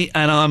man, Danny,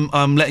 and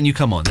I'm letting you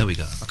come on. There we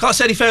go. I can't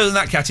say any fairer than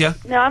that, Katia.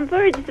 No, I'm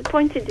very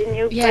disappointed in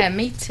you. Yeah,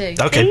 me too.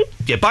 Okay. See?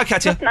 Yeah, bye,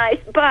 Katia. That's nice.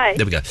 Bye.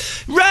 There we go.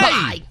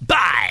 Ray!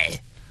 Bye!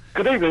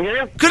 Good evening,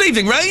 Ian. Good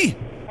evening, Ray.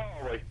 How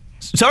are we?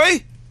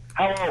 Sorry?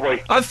 How are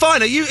we? I'm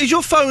fine. Is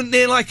your phone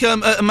near, like,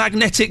 a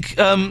magnetic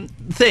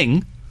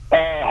thing?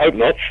 I hope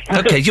not.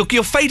 Okay,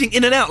 you're fading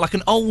in and out like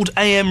an old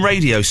AM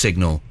radio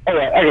signal. All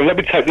right, hang on, let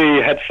me take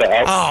the headset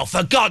out. Oh,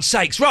 for God's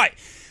sakes, right.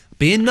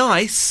 Being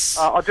nice.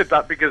 I did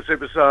that because it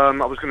was, I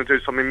was going to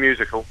do something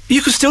musical.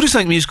 You can still do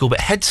something musical,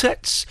 but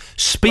headsets,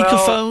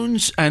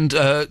 speakerphones, and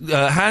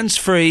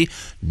hands-free,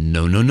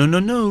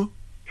 no.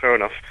 Fair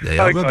enough. They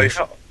are rubbish.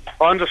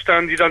 I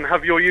understand you don't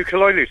have your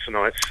ukulele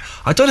tonight.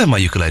 I don't have my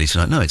ukulele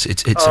tonight, no, it's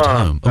at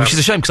home. Which is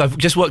a shame, because I've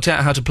just worked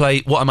out how to play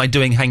What Am I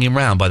Doing Hanging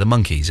Round by the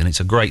Monkees, and it's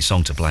a great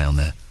song to play on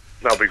there.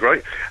 That'll be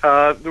great.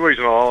 The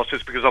reason I asked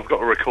is because I've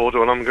got a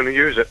recorder and I'm going to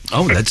use it.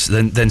 Oh,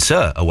 then,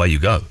 sir, away you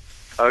go.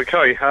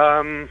 Okay,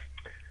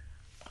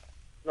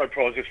 no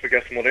prizes for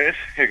guessing what it is.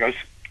 Here goes.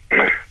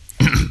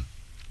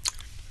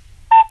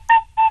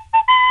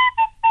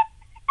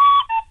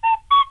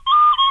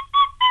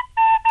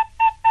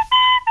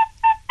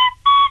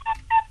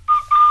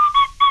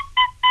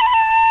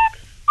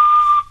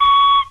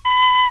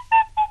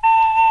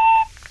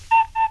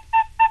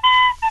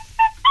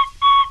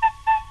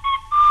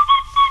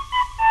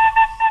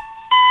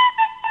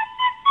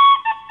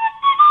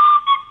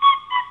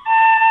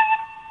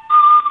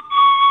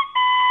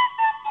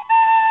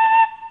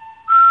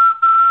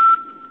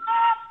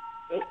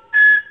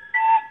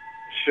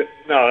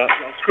 No,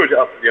 I screwed it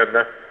up at the end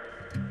there.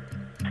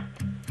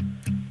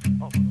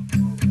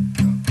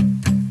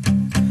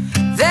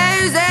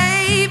 There's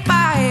a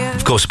fire.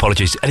 Of course,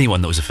 apologies to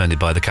anyone that was offended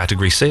by the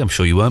category C. I'm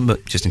sure you weren't,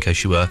 but just in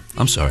case you were,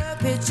 I'm sorry.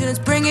 It's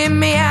bringing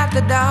me out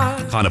the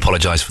dark. Can't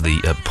apologise for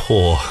the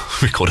poor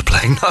recorder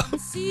playing, no.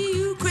 See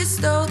you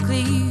crystal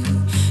clear.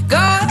 Go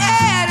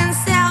ahead and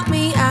sell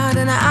me out,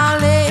 and I'll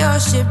lay your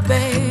ship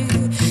bare.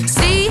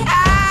 See,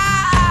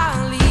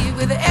 I'll leave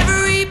with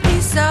every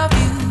piece of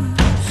you.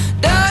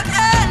 Don't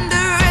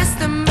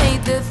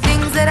underestimate the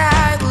things that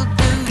I will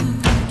do.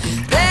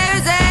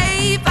 There's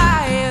a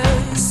fire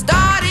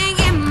starting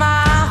in my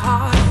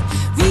heart,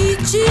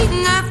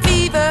 reaching a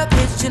fever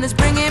pitch, and it's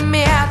bringing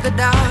me out the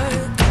dark.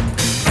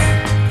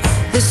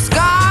 The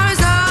scars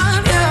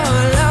of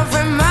your love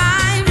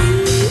remind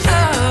me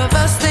of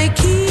us. They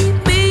keep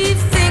me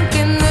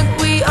thinking that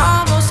we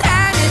almost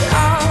had it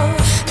all.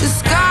 The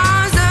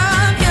scars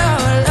of your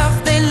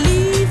love, they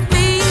leave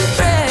me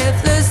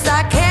breathless.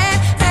 I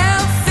can't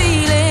help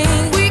feeling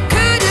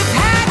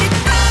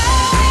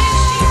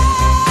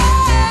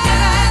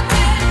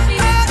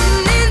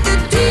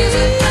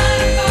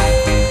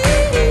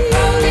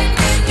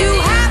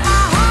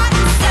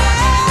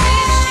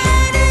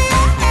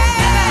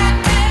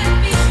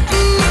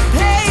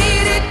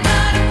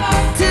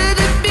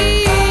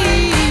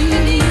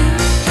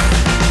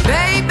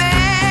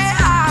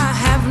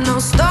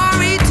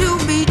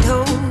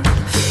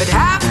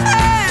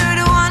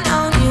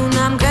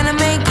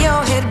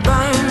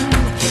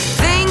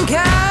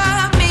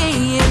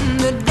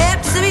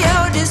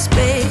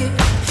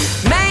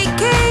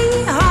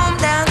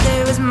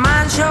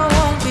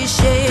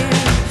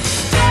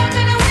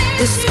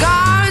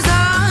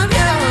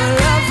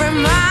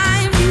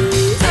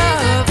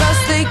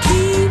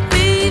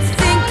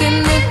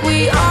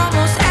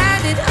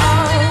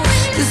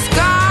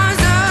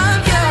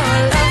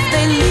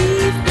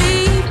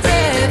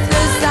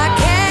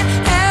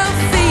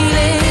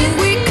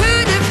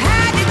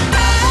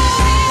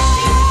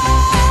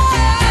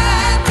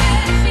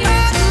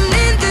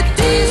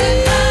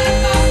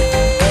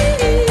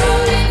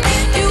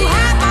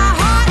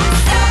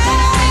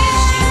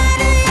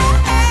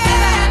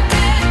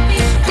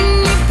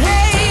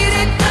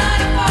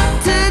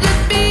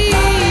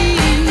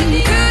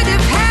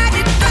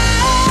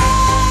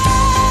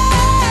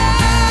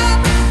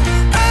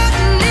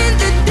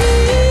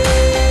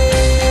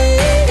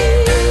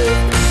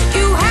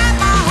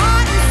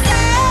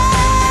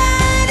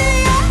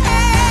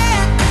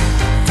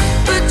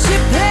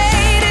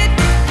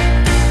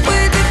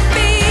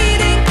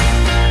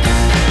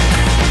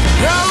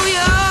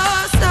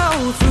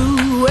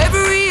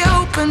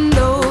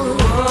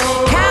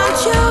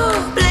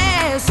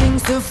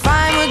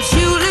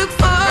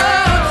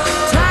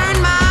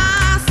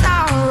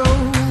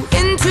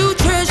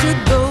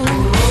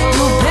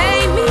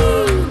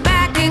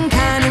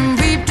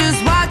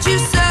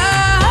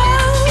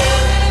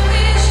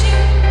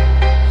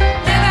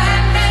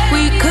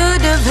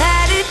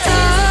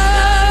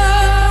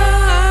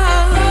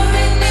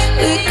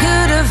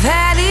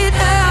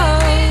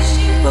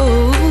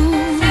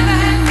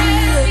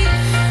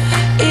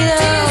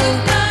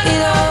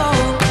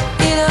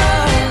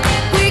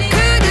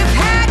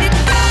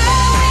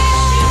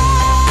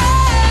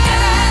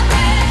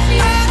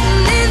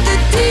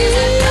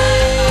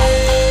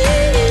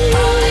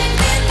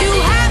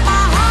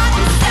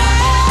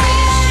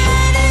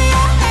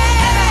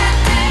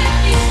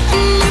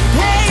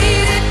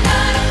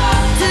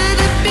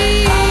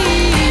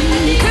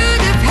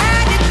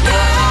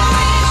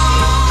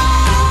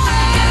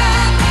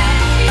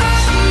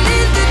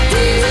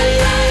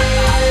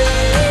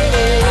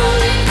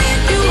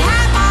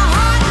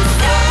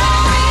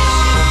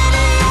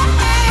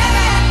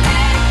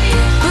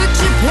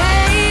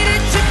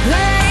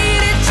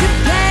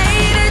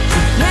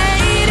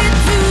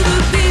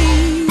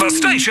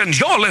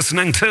station you're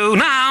listening to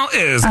now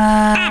is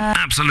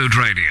Absolute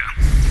Radio.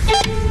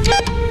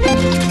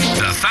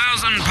 The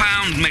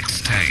 £1,000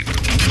 mixtape.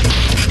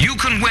 You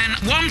can win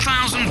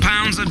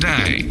 £1,000 a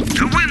day.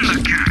 To win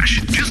the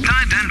cash, just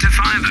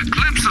identify the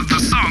clips of the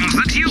songs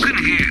that you can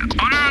hear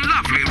on our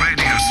lovely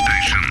radio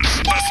stations.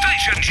 The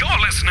station you're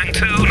listening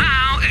to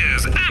now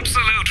is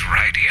Absolute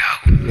Radio.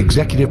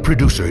 Executive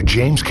producer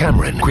James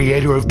Cameron,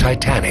 creator of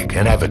Titanic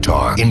and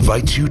Avatar,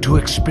 invites you to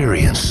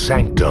experience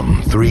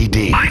Sanctum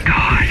 3D. My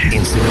God.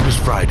 In cinemas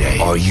Friday.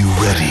 Are you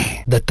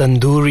ready? The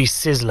Tandoori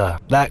Sizzler,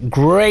 that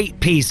great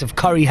piece of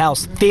Curry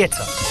House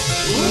theatre.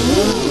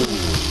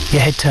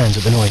 Your head turns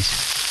at the noise.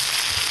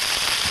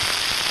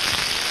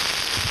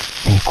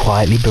 And you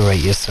quietly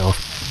berate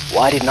yourself.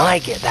 Why didn't I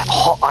get that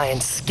hot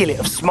iron skillet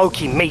of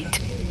smoky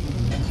meat?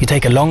 You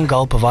take a long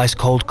gulp of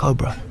ice-cold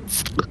Cobra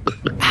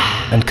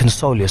and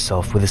console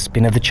yourself with a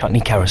spin of the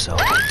chutney carousel.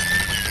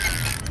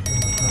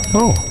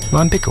 Oh,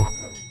 lime pickle.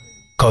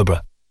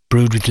 Cobra,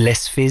 brewed with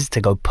less fizz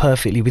to go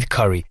perfectly with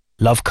curry.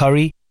 Love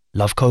curry,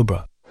 love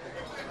Cobra.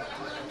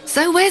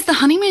 So where's the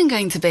honeymoon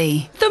going to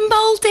be? The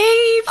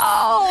Maldives!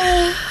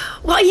 Oh!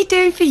 What are you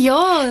doing for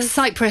yours?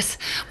 Cyprus.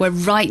 We're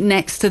right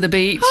next to the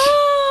beach.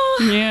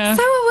 Oh! Yeah.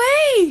 So are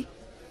we!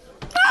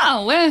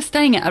 Oh, we're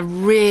staying at a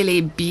really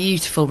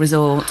beautiful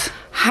resort.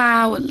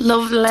 How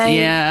lovely.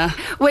 Yeah.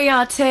 We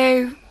are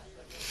too.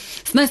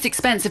 It's the most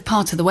expensive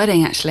part of the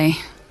wedding, actually.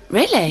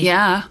 Really?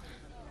 Yeah.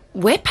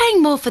 We're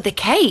paying more for the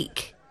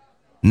cake.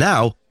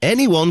 Now,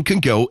 anyone can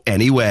go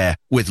anywhere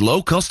with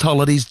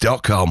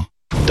lowcostholidays.com.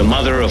 The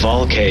mother of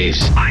all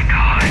caves. My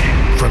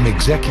God. From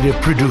executive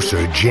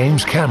producer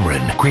James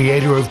Cameron,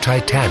 creator of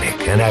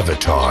Titanic and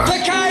Avatar. The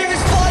cave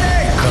is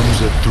flooding!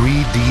 Comes a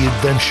 3D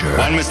adventure.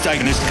 One mistake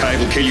in this cave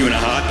will kill you in a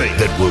heartbeat.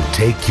 That will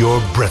take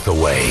your breath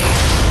away.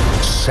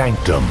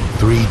 Sanctum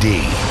 3D.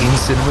 In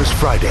cinemas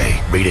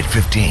Friday. Rated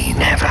 15.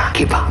 Never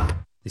give up.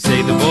 They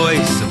say the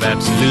voice of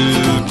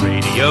Absolute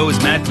Radio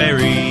is Matt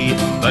Berry,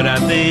 but I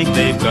think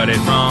they've got it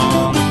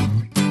wrong.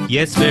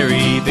 Yes,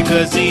 Berry,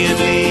 because Ian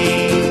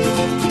Lee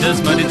does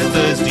Monday to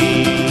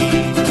Thursday,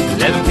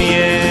 11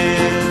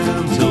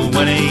 p.m. till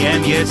 1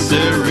 a.m. Yes,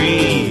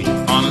 sirree.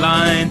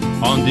 Online,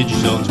 on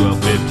digital,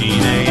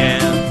 12:15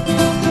 a.m.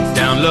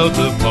 Download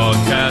the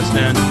podcast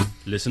and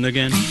listen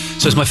again.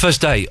 So it's my first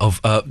day of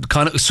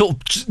kind of sort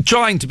of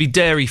trying to be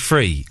dairy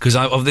free because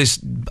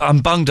I'm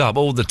bunged up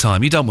all the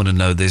time. You don't want to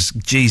know this.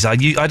 Geez, I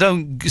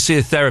don't see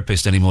a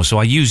therapist anymore, so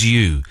I use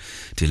you,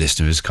 dear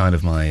listener, as kind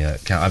of my.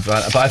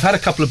 But I've had a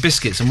couple of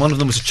biscuits, and one of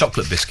them was a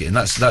chocolate biscuit, and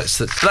that's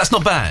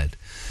not bad.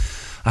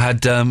 I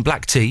had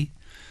black tea.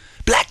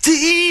 Black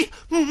tea!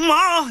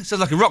 It sounds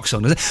like a rock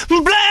song, doesn't it?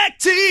 Black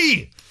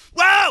tea!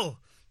 Wow!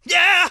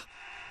 Yeah!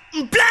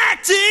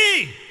 Black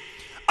tea!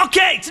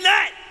 Okay,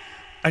 tonight!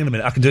 Hang on a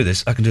minute, I can do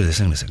this. Hang on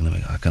a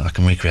second. I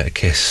can recreate a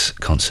Kiss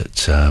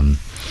concert.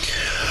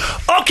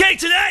 Okay,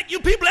 tonight, you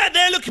people out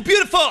there looking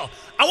beautiful.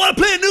 I want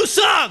to play a new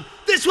song.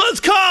 This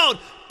one's called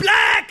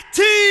Black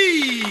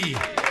Tea!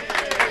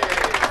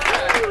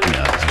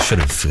 I should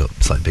have got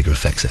slightly bigger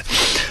effects there.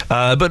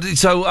 But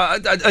so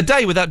a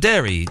day without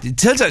dairy, it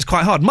turns out it's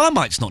quite hard.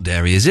 Marmite's not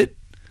dairy, is it?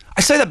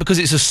 I say that because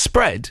it's a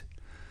spread,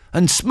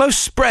 and most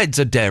spreads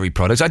are dairy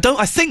products. I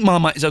think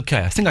Marmite is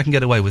okay. I think I can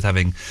get away with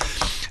having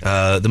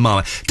the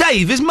Marmite.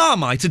 Dave, is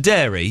Marmite a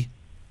dairy?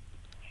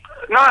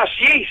 No, it's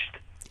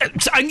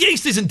yeast. And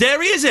yeast isn't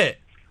dairy, is it?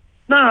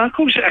 No, of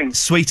course it ain't.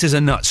 Sweet as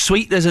a nut.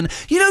 Sweet as an.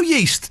 You know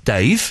yeast,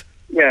 Dave?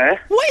 Yeah.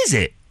 What is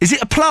it? Is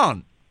it a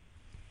plant?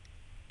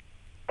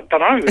 I don't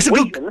know. It's a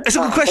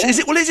good question. Is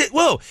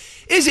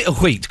it a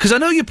wheat? Because I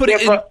know you put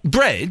it in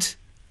bread.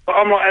 But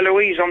I'm like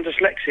Eloise, I'm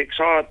dyslexic,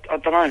 so I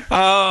don't know.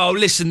 Oh,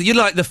 listen, you're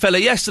like the fella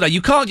yesterday.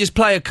 You can't just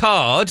play a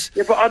card.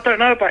 Yeah, but I don't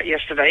know about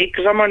yesterday,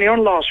 because I'm only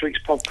on last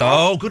week's podcast.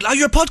 Oh, good. Oh,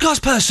 you're a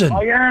podcast person.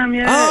 I am,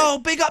 yeah. Oh,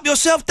 big up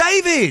yourself,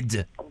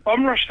 David.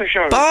 Bum Rush the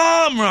Show.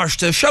 Bum Rush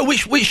the Show.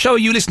 Which show are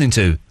you listening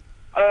to?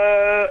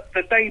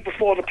 The day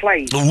before the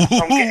play. I'm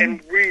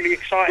getting really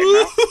excited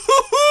now.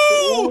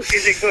 Ooh,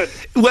 is it good?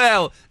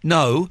 Well,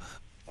 no.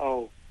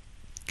 Oh.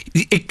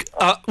 It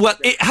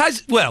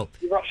has... Well...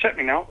 You've upset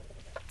me now.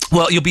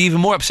 Well, you'll be even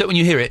more upset when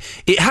you hear it.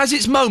 It has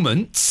its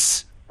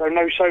moments. So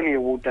no Sony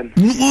Award then?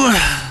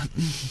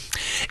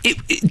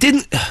 It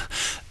didn't...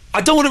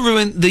 I don't want to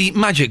ruin the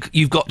magic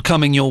you've got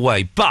coming your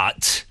way,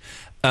 but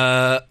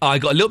I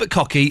got a little bit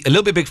cocky, a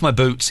little bit big for my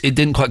boots. It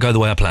didn't quite go the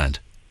way I planned.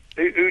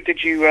 Who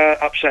did you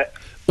upset?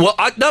 Well,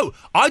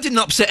 I didn't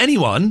upset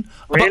anyone.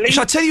 Really? But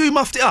shall I tell you who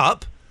muffed it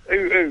up?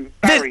 Who?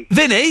 Barry?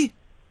 Vinny?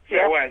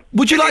 Yeah, well.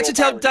 Would you like to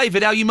tell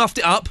David how you muffed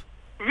it up?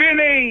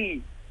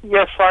 Vinny!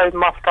 Yes, I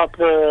muffed up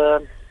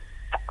the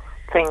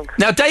thing.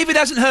 Now, David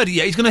hasn't heard it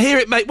yet. He's going to hear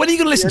it, mate. When are you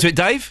going to listen to it,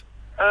 Dave?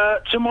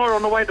 Tomorrow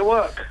on the way to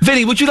work.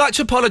 Vinny, would you like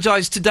to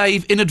apologise to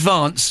Dave in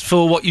advance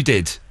for what you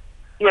did?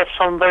 Yes,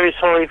 I'm very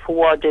sorry for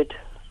what I did.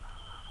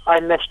 I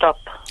messed up.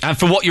 And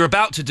for what you're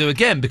about to do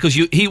again, because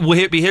he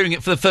will be hearing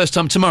it for the first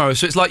time tomorrow,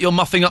 so it's like you're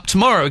muffing up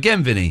tomorrow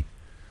again, Vinny.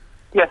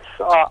 Yes,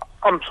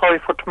 I'm sorry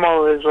for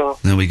tomorrow as well.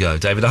 There we go,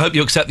 David. I hope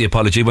you accept the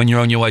apology when you're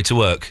on your way to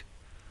work.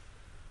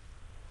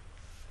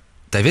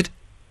 David?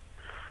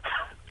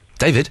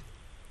 David?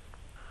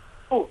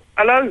 Oh,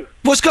 hello.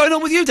 What's going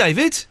on with you,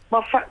 David?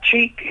 My fat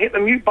cheek hit the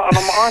mute button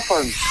on my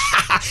iPhone.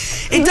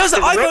 It does.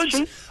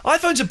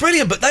 iPhones are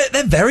brilliant, but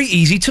they're very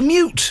easy to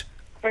mute.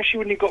 Especially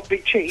when you've got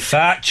big cheeks.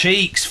 Fat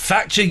cheeks.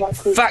 Fat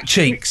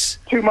cheeks.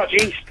 Too much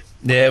yeast.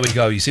 There we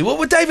go, you see. Well,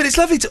 David, it's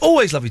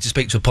always lovely to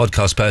speak to a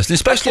podcast person,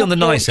 especially on the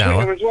nice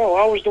hour. As well.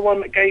 I was the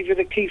one that gave you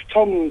the Keith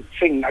Tong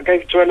thing. I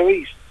gave it to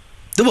Eloise.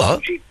 The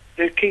what?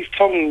 The Keith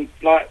Tong,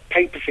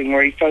 paper thing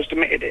where he first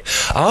admitted it.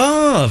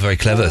 Ah, very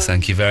clever.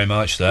 Thank you very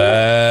much.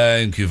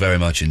 Thank you very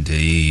much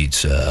indeed,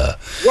 sir.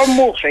 One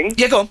more thing.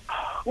 Yeah, go on.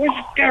 Where's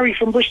Gary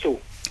from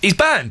Bristol? He's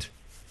banned.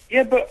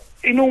 Yeah, but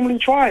he normally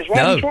tries.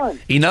 Why is he trying?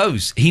 He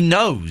knows. He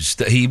knows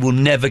that he will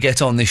never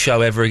get on this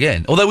show ever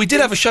again. Although we did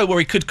have a show where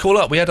he could call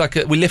up. We had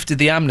we lifted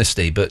the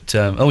amnesty, but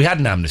we had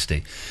an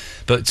amnesty,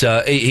 but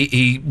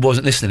he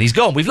wasn't listening. He's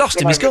gone. We've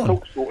lost him. He's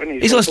gone.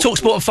 He's on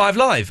TalkSport and 5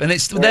 Live, and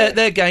it's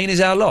their gain is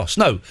our loss.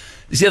 No,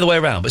 it's the other way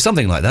around, but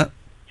something like that.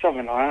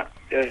 Something like that.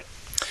 Yeah.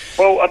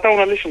 Well, I don't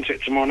want to listen to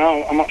it tomorrow.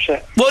 Now I'm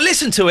upset. Well,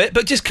 listen to it,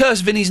 but just curse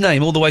Vinny's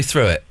name all the way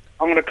through it.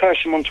 I'm going to curse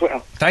him on Twitter.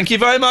 Thank you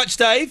very much,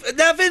 Dave.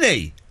 Now,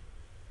 Vinny.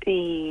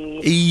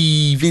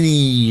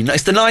 Vinny. No,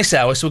 it's the nice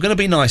hour, so we're going to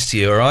be nice to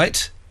you, all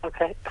right?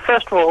 Okay.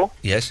 First of all...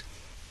 Yes?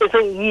 Is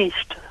it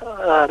yeast,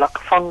 like a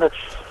fungus?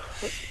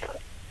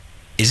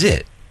 Is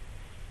it?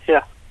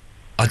 Yeah.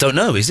 I don't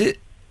know, is it?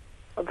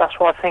 That's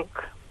what I think.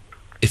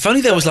 If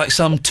only there was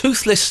some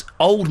toothless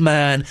old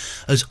man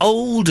as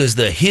old as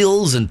the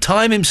hills and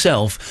time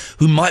himself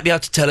who might be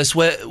able to tell us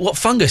what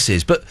fungus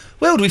is. But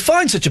where would we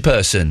find such a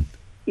person?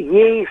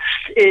 Yeast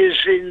is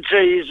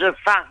indeed a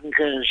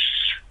fungus.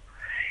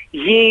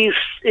 Yeast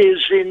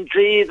is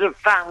indeed a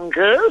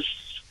fungus.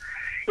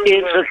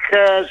 It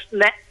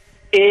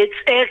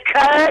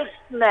occurs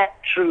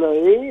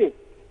naturally.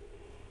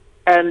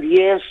 And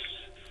yes,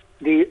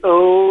 the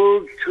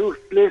old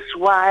toothless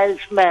wise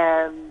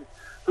man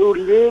who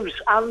lives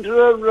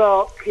under a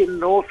rock in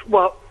North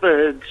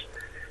Watford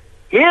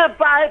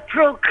hereby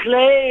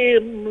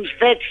proclaims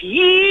that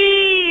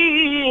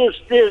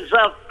yeast is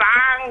a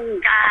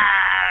fungus.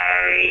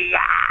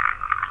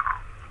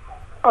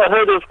 I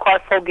heard it was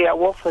quite foggy at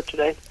Watford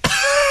today.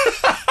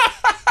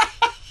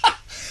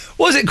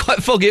 Was it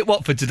quite foggy at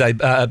Watford today,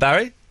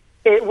 Barry?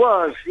 It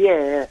was,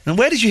 yeah. And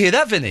where did you hear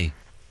that, Vinny?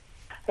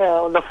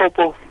 On the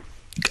football.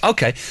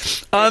 Okay.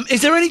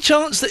 Is there any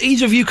chance that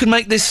either of you can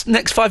make this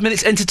next 5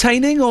 minutes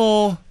entertaining,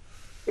 or...?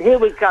 Here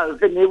we go,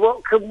 Vinny.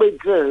 What can we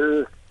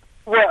do?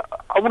 Well,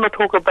 I want to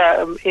talk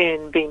about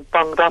Ian being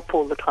bunged up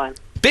all the time.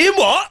 Being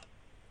what?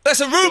 That's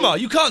a rumour.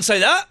 You can't say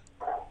that.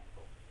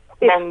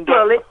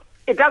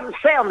 It doesn't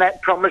sound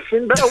that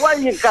promising, but away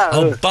you go.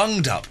 Oh,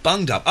 bunged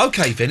up.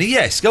 Okay, Vinny,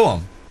 yes, go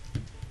on.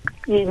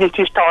 You need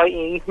to start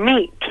eating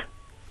meat.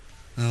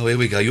 Oh, here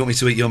we go. You want me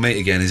to eat your meat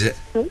again, is it?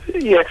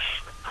 Yes.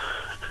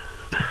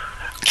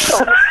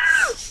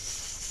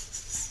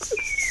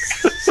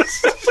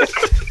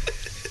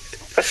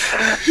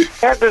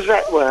 How does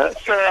that work?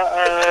 So,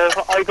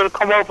 are you going to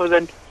come over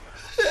then?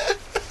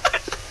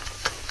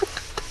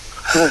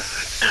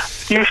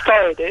 You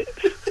started it.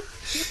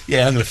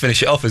 Yeah, I'm going to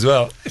finish it off as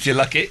well, if you're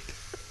lucky.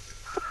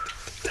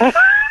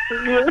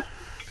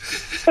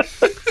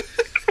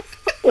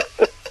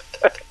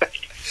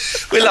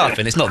 We're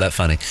laughing. It's not that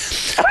funny.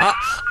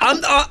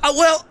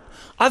 Well,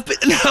 I've been...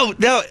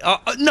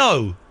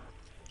 No.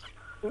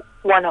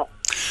 Why not?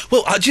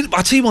 Well, I'll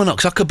tell you why not,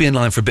 because I could be in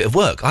line for a bit of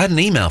work. I had an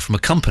email from a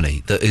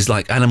company that is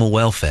like animal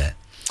welfare.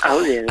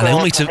 Oh, yeah. And they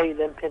want me to... hate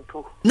them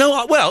people.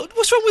 No, well,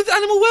 what's wrong with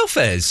animal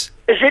welfares?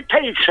 Is it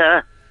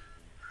Peter?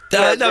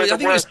 No, I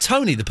think it was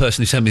Tony, the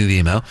person who sent me the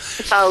email.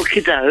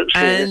 Okie dokes.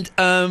 And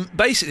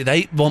basically,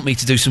 they want me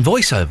to do some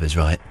voiceovers,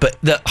 right? But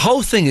the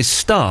whole thing is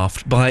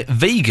staffed by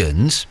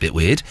vegans, bit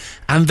weird,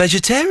 and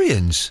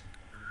vegetarians.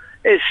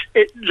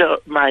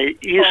 Look, mate,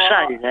 you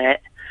say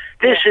that.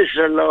 This is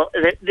a lot.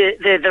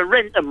 They're the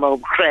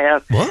rent-a-mob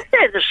crowd. What?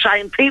 They're the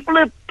same people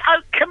who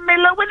poke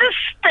Camilla with a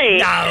stick.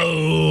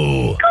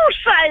 No. Of course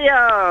they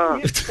are.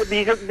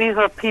 These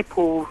are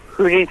people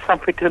who need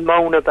something to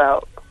moan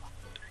about.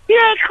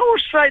 Yeah, of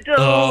course they do.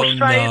 Oh, Save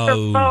no.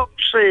 the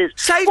foxes.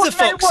 Save the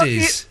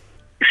foxes.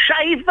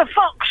 Save the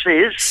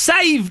foxes?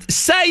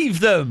 Save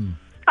them.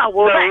 Oh,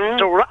 well,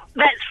 that's all right.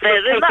 That's fair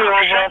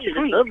enough.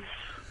 Save them.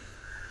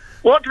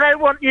 What do they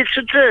want you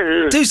to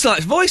do? Do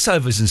like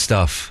voiceovers and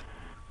stuff.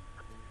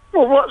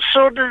 Well, what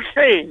sort of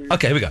thing?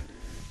 Okay, here we go.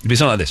 It'll be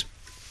something like this.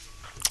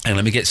 And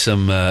let me get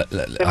some...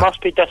 They must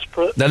be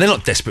desperate. No, they're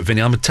not desperate,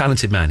 Vinny. I'm a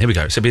talented man. Here we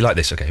go. So it'll be like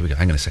this. Okay, here we go.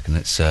 Hang on a second.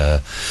 Let's... okay,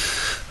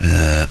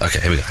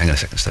 here we go. Hang on a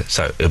second.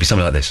 So it'll be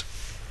something like this.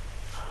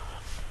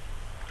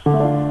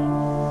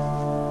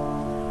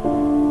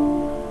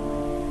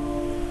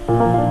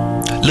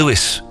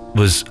 Lewis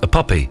was a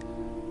puppy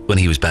when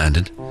he was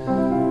abandoned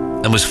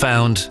and was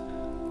found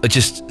at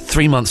just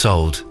 3 months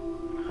old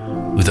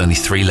with only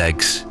 3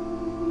 legs,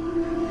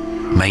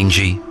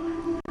 mangy,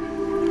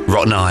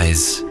 rotten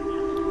eyes.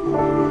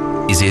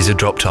 His ears had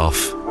dropped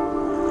off,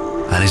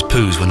 and his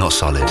poos were not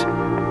solid.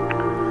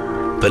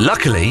 But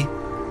luckily,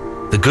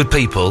 the good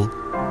people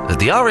at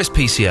the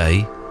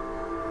RSPCA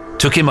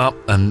took him up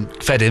and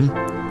fed him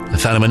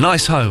and found him a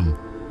nice home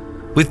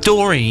with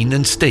Doreen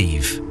and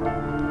Steve.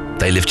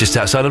 They live just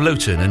outside of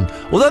Luton, and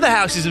although the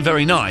house isn't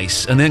very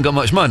nice and they ain't got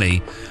much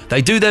money,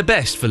 they do their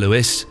best for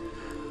Lewis.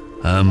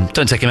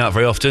 Don't take him out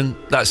very often.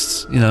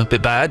 That's, a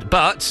bit bad,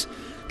 but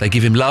they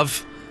give him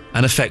love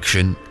and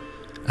affection,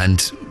 and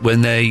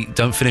when they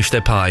don't finish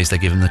their pies, they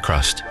give him the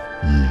crust.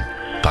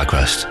 Pie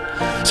crust.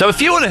 So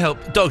if you want to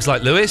help dogs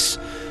like Lewis,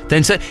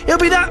 then say, it'll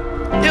be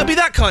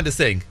that kind of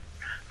thing.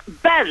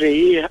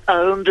 Barry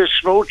owned a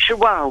small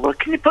chihuahua.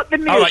 Can you put the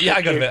music All right, yeah,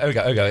 I got it. Here we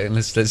go.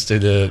 Let's do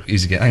the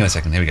music again. Hang on a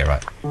second. Here we go,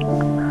 right.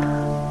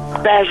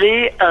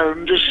 Barry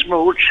owned a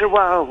small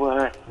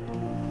chihuahua.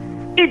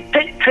 He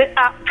picked it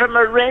up from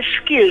a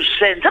rescue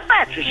centre,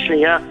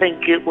 Battersea, I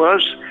think it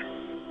was.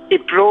 He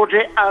brought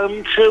it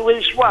home to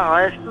his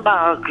wife,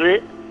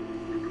 Margaret,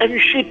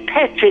 and she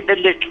petted the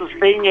little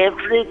thing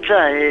every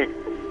day.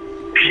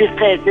 She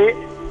fed it,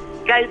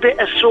 gave it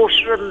a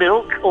saucer of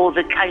milk, or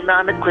the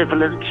canine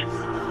equivalent,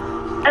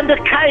 and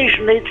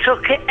occasionally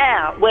took it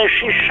out where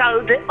she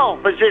showed it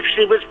off as if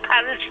she was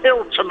Paris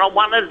Hilton or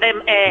one of them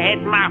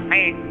airhead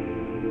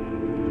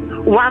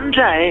muffins. One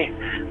day,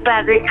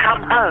 Barry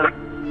come home.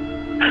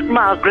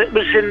 Margaret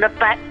was in the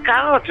back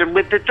garden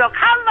with the dog.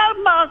 "Hello,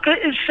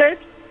 Margaret," he said.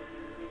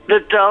 The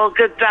dog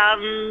had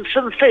done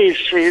some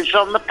feces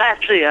on the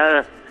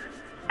patio.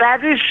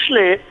 Barry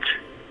slipped,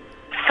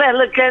 fell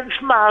against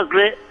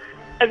Margaret,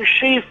 and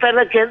she fell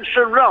against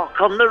a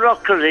rock on the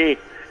rockery,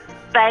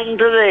 banged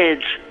her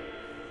head.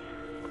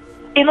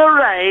 In a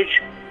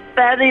rage,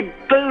 Barry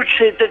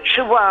booted the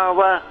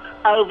chihuahua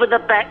over the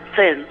back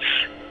fence.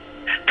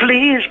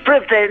 Please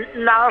prevent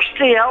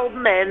nasty old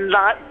men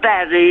like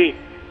Barry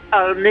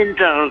owning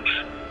dogs.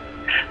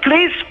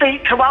 Please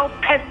speak to old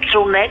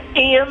pencil neck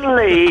Ian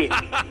Lee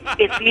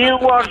if you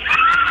want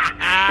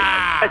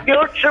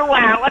your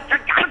chihuahua to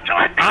go to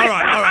a... All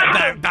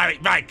right, Barry,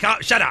 right,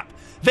 shut up.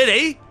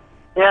 Vinny?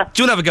 Yeah? Do you want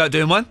to have a go at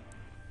doing one?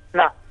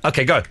 No.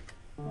 Okay, go.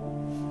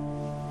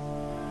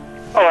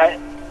 All right.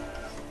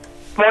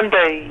 One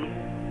day,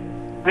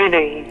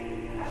 Vinny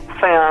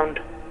found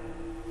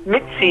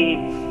Mitzi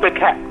the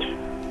cat.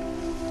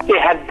 It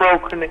had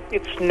broken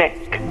its neck.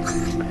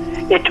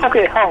 It took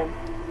it home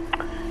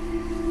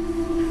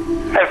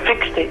and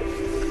fixed it.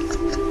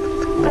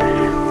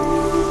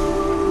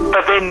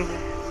 But then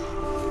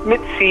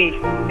Mitzi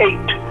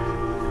ate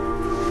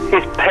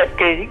his pet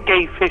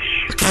gay fish.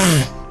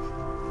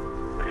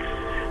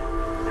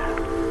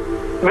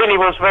 Vinny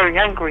was very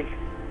angry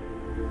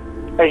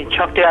and he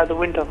chucked it out the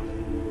window.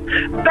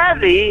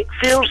 Barry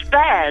feels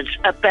bad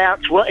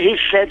about what he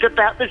said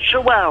about the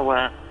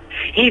chihuahua.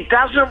 He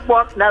doesn't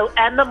want no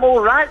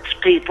animal rights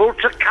people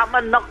to come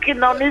and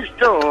knocking on his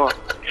door.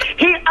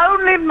 He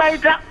only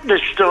made up the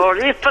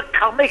story for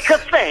comic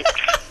effect.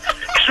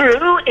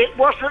 True, it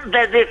wasn't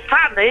very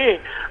funny,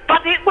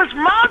 but it was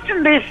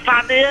marginally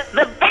funnier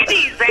than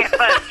Benny's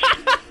efforts.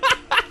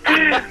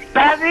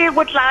 Barry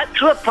would like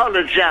to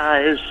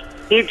apologise.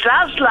 He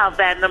does love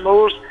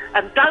animals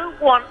and don't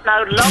want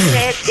no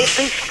long-haired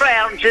hippie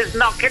scroungers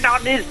knocking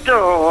on his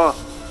door.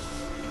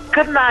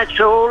 Good night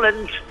all,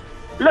 and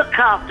look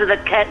after the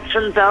cats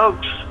and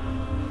dogs.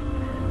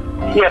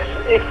 Yes,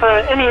 if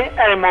any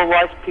animal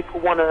rights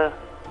people want to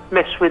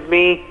mess with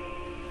me,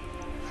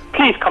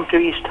 please come to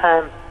East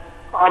Ham.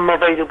 I'm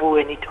available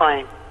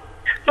anytime.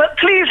 But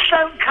please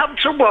don't come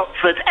to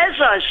Watford. As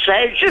I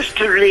say, just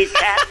to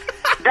recap,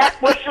 that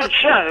was a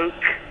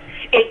joke.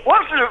 It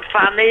wasn't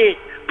funny.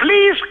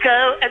 Please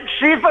go and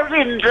see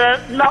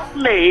Verinda, not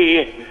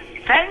me.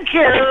 Thank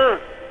you.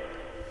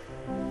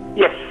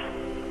 Yes.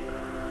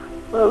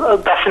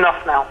 That's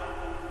enough now.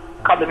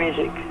 Cut the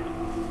music.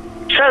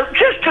 So,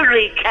 just to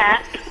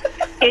recap,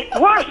 it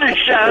was a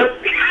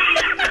joke.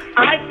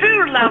 I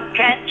do love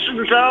cats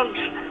and dogs,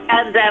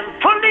 and am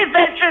fully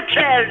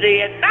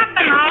vegetarian.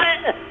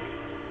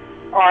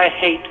 I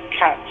hate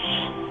cats.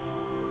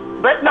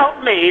 But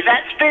not me.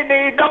 That's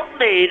Vinny, not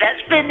me.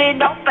 That's Vinny,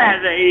 not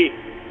Barry.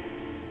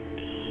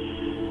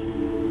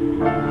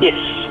 Yes.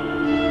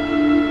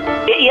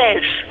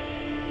 Yes.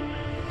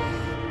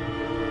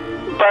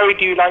 Barry,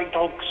 do you like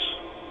dogs?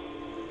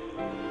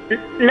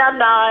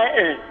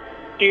 No.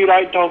 Do you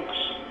like dogs?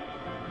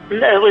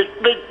 No, we've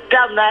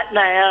done that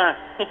now.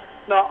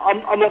 No,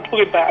 I'm not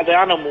talking about the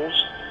animals.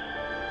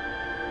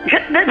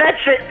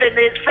 That's it,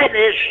 Vinny. It's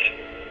finished.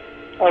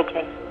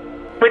 Okay.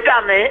 We've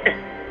done it.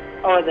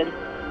 All right, then.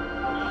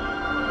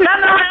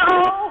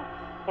 No.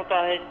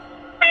 Bye-bye.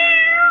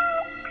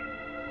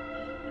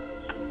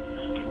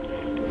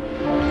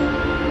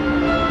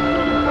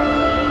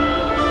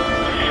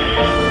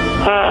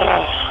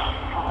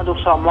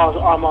 Looks like I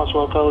might as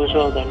well go as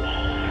well then.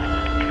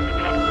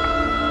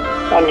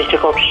 I need to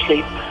go to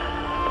sleep.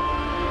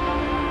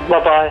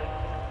 Bye-bye.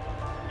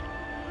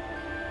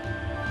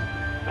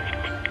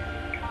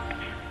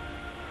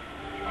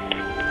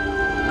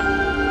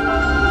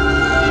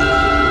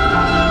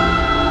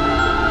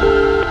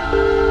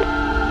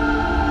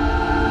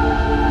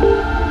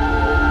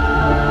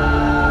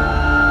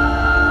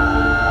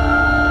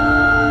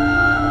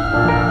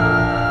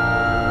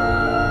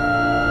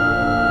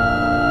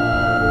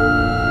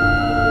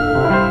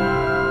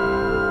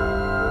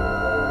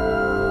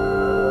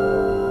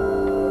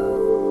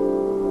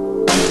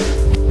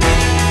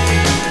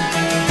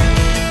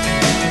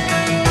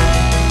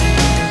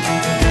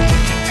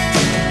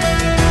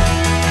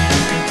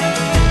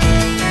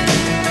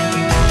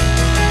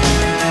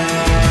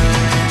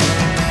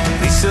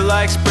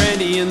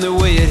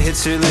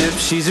 hits her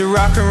lips. She's a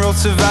rock and roll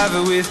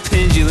survivor with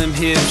pendulum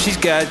hips. She's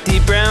got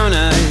deep brown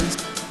eyes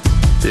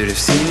that have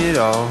seen it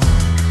all.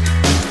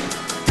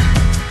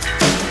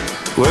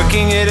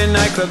 Working at a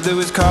nightclub that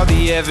was called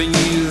the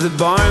Avenue. The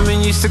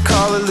barman used to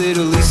call her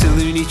Little Lisa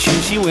Looney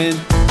Tunes. She went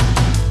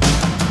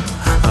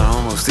on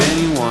almost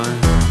anyone.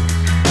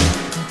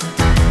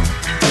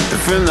 But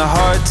from the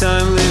hard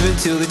time living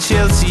till the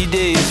Chelsea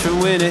days,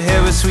 from when her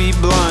hair was sweet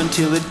blonde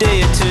till the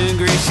day it turned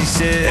gray, she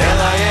said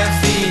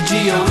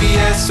Lifegoeson.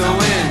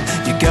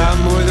 You got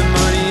more than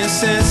money and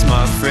sense,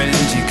 my friend.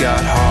 You got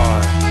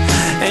heart,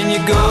 and you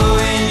go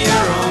in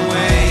your own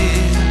way.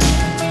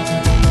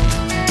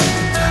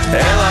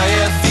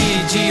 Lifegoeson.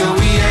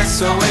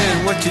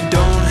 What you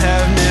don't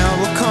have now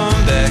will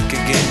come back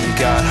again. You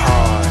got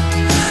heart,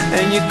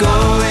 and you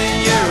go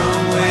in your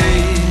own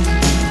way.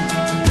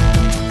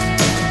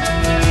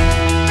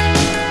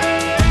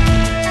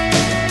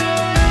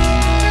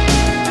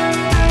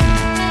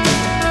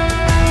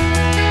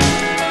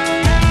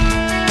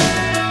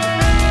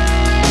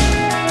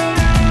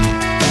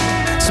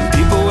 Some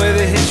people wear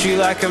the history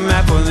like a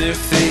map on their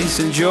face,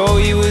 and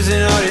Joey was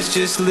an artist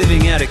just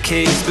living out a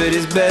case, but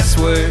his best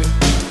work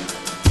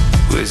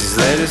was his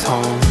letters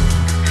home.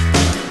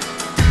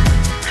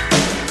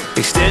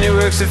 Extended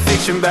works of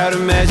fiction about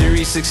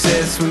imaginary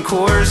success, when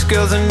chorus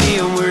girls and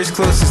neon were his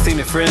closest thing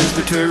to friends.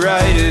 But to a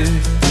writer,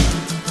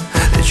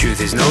 the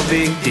truth is no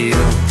big deal.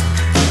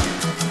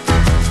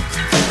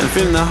 And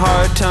from the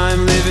hard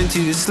time living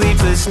to the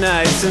sleepless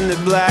nights, and the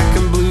black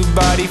and blue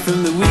body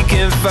from the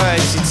weekend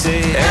fights, you'd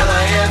say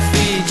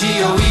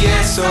Lifegoeson.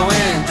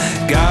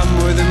 Got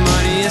more than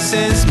money and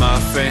sense, my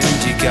friend.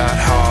 You got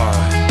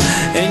heart,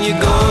 and you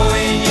go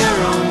in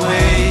your own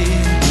way.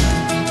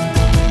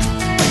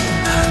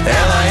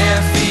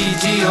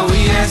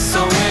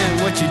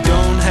 Lifegoeson. What you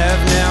don't have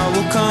now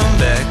will come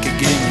back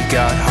again. You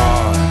got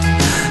heart,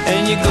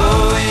 and you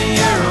go in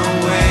your own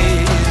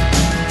way.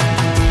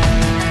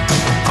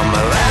 On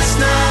my last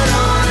night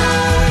on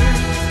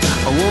earth,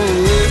 I won't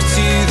look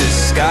to the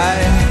sky,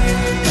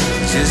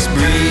 just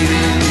breathe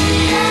in the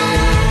air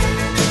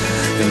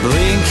and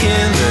blink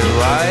in the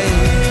light.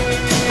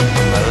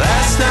 On my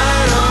last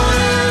night on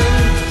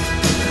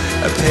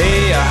earth, I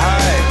pay a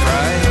high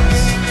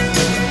price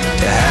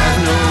to have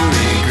no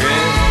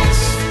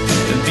regrets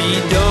and be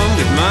done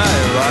with my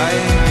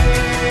life.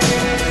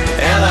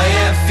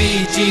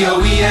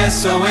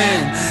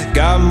 Lifegoeson.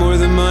 Got more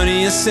than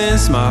money and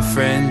sense, my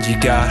friend. You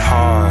got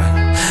heart,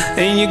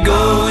 and you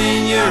go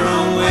in your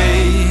own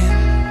way.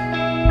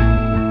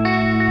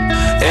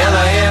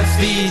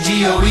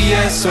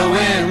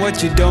 Lifegoeson.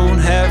 What you don't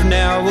have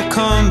now will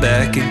come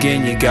back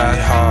again. You got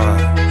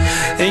heart,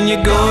 and you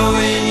go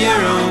in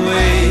your own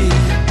way.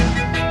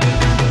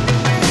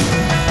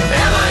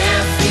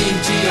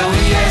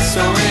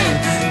 Lifegoeson.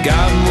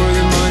 Got more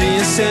than money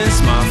and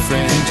sense, my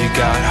friend. You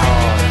got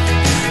heart,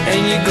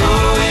 and you go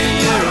in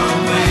your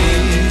own way.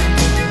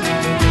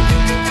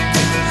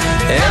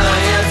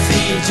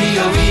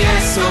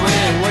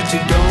 Lifegoeson. What you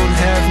don't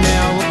have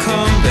now will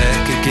come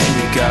back again.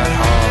 You got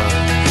heart,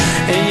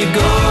 and you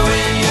go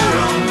in your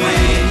own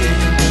way.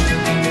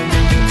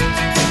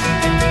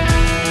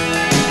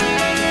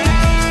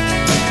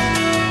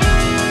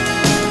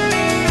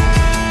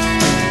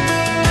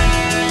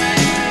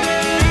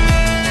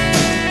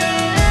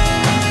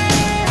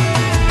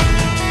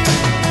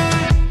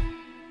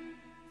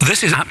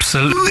 This is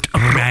Absolute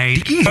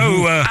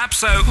Radio.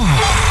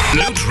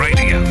 Absolute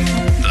Radio.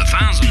 The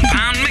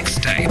 £1,000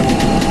 mixtape.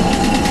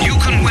 You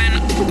can win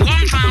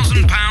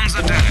 £1,000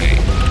 a day.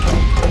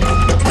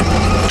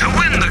 To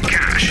win the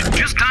cash,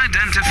 just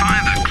identify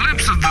the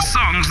clips of the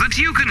songs that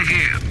you can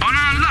hear on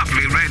our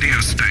lovely radio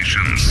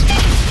stations.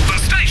 The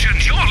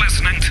stations you're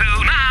listening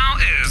to now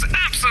is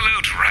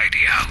Absolute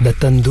Radio. The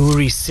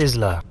Tandoori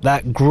Sizzler,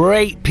 that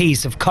great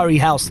piece of Curry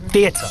House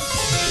theatre.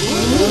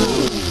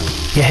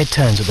 Your head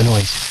turns with the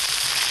noise,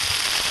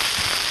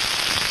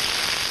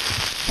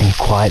 and you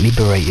quietly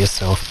berate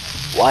yourself.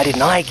 Why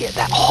didn't I get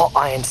that hot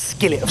iron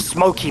skillet of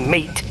smoky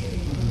meat?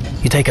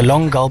 You take a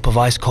long gulp of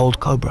ice-cold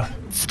Cobra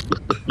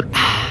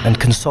and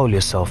console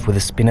yourself with a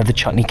spin of the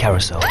chutney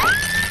carousel.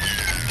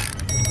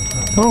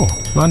 Oh,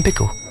 lime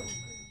pickle.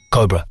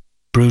 Cobra,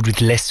 brewed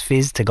with less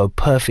fizz to go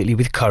perfectly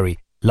with curry.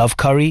 Love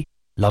curry,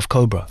 love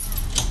Cobra.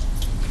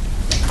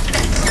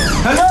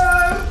 Hello,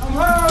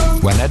 I'm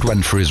home. When Ed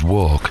went for his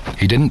walk,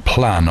 he didn't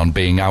plan on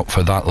being out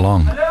for that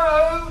long.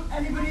 Hello,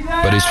 anybody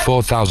there? But his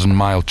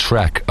 4,000-mile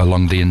trek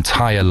along the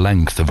entire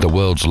length of the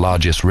world's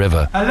largest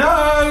river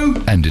Hello,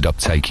 ended up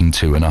taking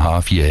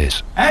 2.5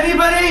 years.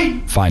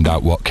 anybody? Find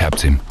out what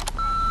kept him.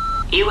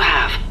 You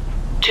have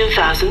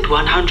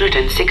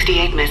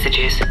 2,168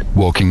 messages.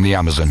 Walking the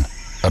Amazon,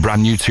 a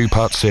brand new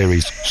 2-part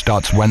series,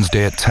 starts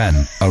Wednesday at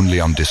 10, only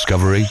on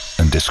Discovery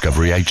and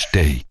Discovery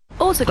HD.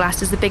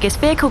 Autoglass is the biggest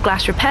vehicle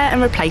glass repair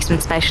and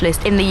replacement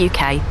specialist in the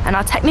UK, and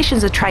our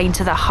technicians are trained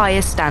to the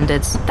highest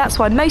standards. That's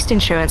why most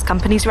insurance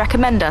companies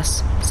recommend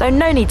us. So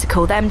no need to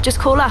call them, just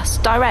call us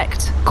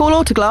direct. Call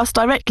Autoglass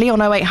directly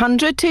on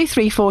 0800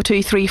 234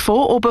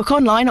 234 or book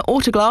online at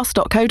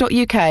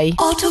autoglass.co.uk.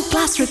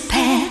 Autoglass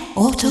repair,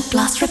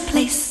 Autoglass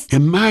replace.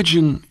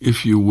 Imagine,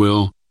 if you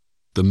will,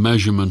 the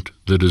measurement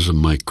that is a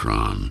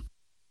micron.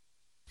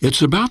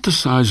 It's about the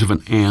size of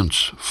an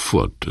ant's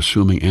foot,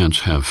 assuming ants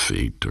have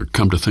feet, or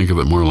come to think of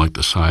it more like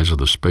the size of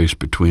the space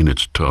between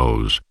its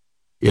toes.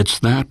 It's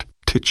that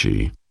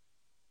titchy.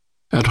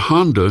 At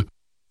Honda,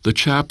 the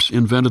chaps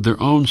invented their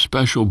own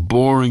special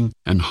boring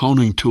and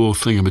honing tool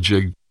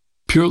thingamajig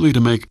purely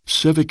to make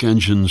Civic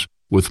engines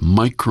with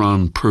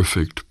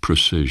micron-perfect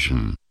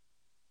precision.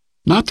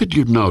 Not that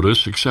you'd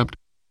notice, except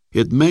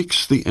it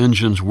makes the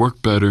engines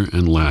work better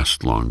and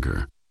last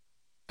longer.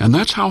 And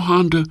that's how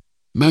Honda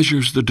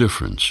measures the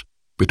difference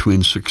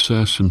between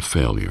success and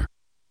failure,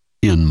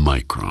 in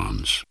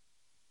microns.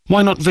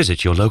 Why not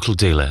visit your local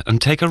dealer and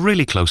take a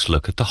really close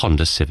look at the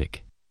Honda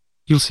Civic?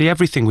 You'll see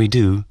everything we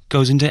do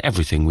goes into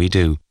everything we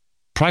do.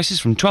 Prices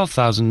from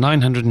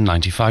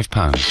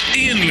 £12,995.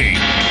 Ian Lee.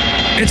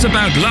 It's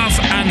about love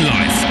and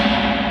life.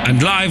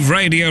 And live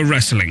radio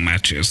wrestling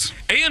matches.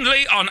 Ian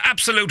Lee on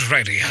Absolute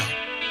Radio.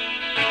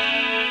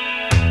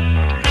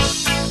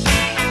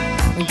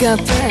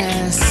 Got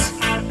this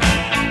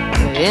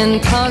in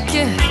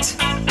pocket,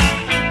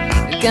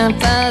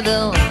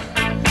 gunpowder,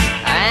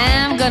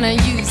 I'm gonna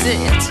use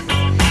it.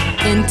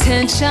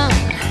 Intention,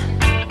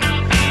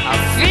 I'm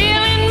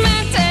feeling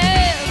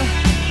mental,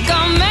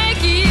 gonna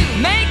make you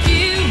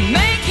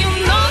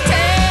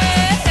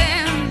notice.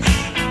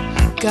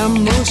 Got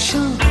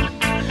motion,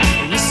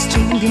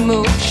 restrained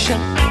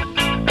emotion,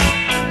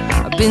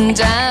 I've been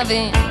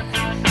diving,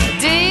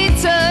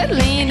 detour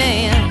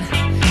leaning,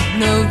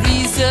 no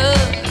reason,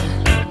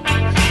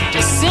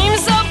 just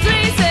seems so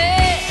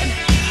pleasing.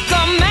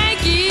 Gonna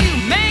make you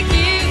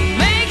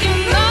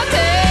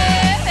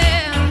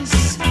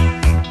notice.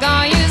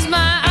 Gonna use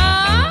my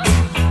arms,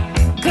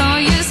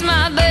 gonna use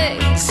my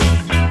legs,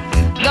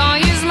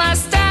 gonna use my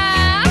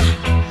style,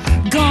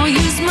 gonna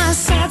use my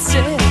side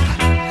step,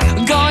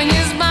 gonna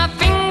use my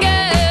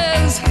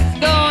fingers,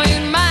 gonna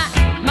use my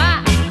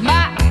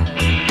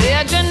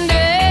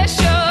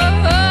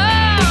imagination.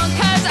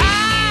 'Cause I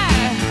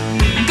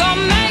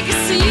gonna make you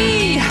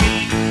see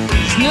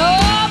there's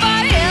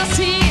nobody else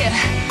here,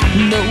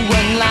 no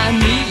one like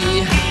me.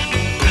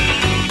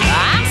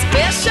 I'm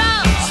special,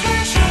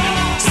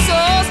 so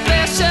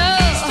special.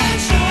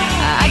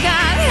 I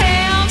gotta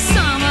have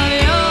some of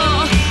your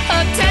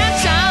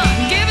attention.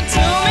 Give it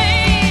to me.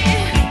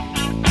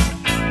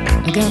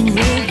 I got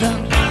rhythm,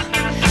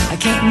 I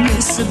can't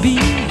miss a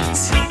beat. I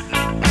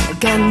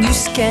got new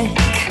skank,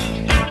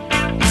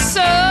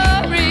 so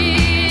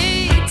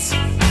read.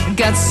 I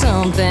got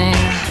something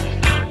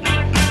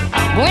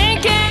I'm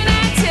winking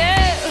at you.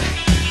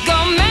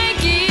 Gonna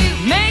make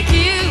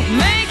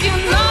you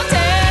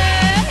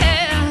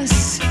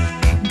notice.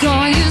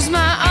 Gonna use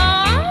my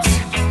arms,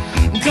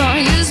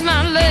 gonna use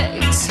my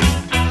legs,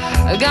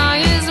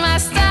 gonna use my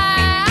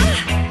style,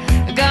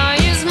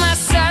 gonna use my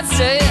side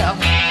step,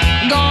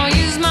 gonna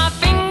use my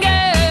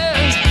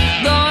fingers,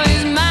 gonna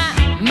use my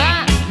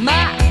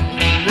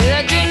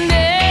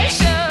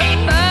imagination.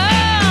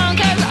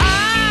 'Cause I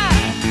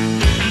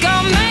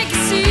gonna make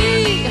you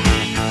see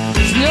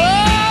there's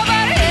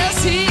nobody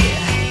else here,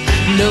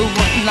 no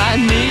one like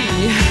me.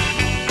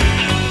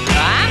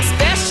 I'm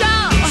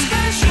special,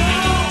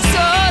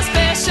 so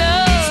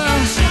special.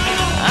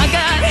 I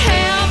gotta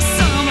have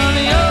some of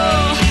your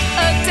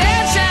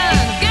attention.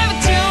 Give it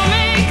to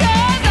me,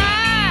 'cause I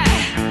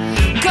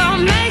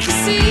gonna make you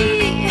see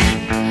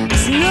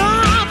there's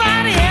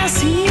nobody else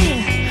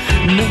here,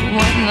 no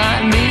one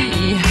like me.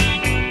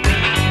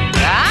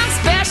 I'm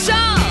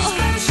special,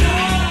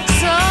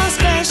 so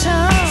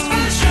special.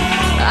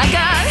 I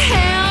gotta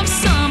have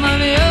some of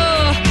your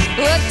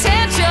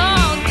attention.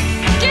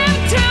 Give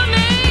it to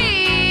me.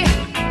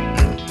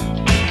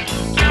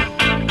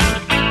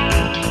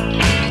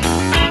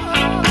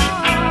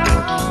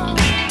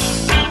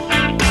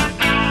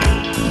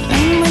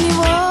 And when you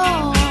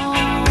walk,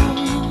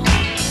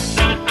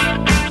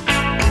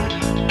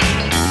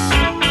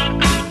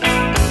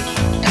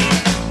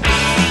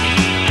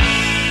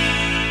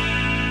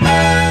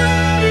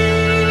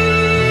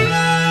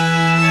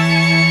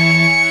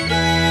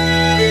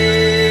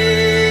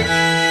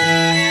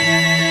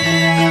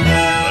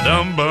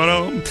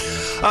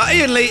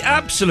 Ian Lee,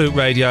 Absolute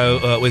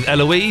Radio with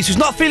Eloise, who's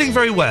not feeling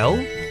very well.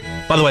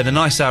 By the way, the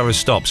nice hour has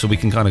stopped, so we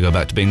can kind of go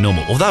back to being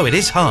normal. Although it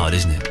is hard,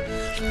 isn't it?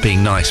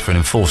 Being nice for an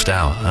enforced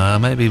hour.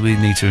 Maybe we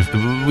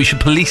should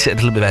police it a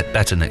little bit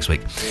better next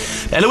week.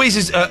 Eloise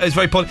is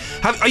very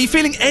are you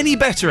feeling any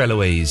better,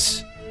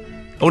 Eloise?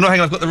 Oh no, hang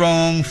on, I've got the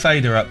wrong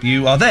fader up.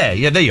 You are there.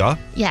 Yeah, there you are.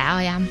 Yeah,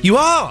 I am. You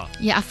are?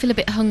 Yeah, I feel a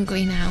bit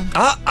hungry now.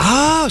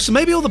 So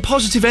maybe all the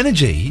positive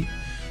energy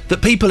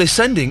that people are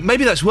sending,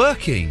 maybe that's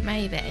working.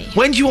 Maybe.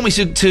 When do you want me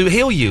to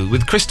heal you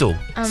with Crystal?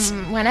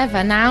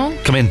 Whenever now.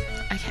 Come in.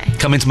 Okay.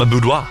 Come into my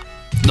boudoir.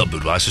 Not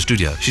Boudoir, it's a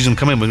studio. She's going to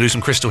come in, we're going to do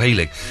some crystal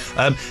healing.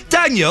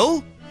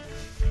 Daniel?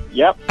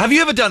 Yep. Have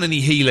you ever done any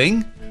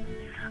healing?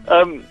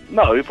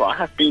 No, but I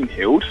have been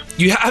healed.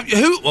 You have?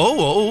 Who?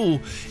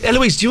 Oh.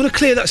 Eloise, do you want to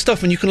clear that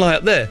stuff and you can lie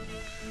up there?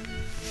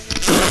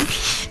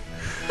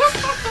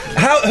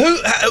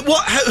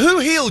 Who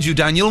healed you,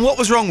 Daniel, and what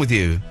was wrong with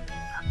you?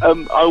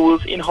 I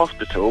was in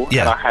hospital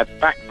and I had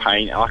back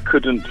pain and I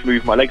couldn't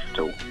move my legs at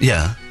all.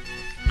 Yeah.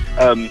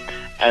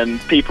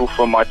 And people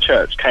from my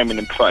church came in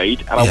and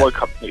prayed, and I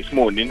woke up next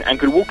morning and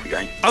could walk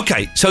again.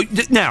 Okay, so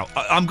now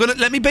I'm gonna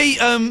let me be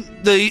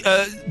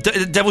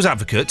the devil's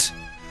advocate.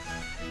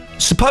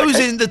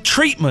 Supposing the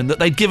treatment that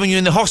they'd given you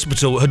in the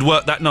hospital had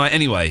worked that night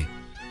anyway.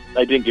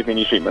 They didn't give me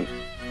any treatment.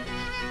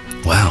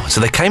 Wow. So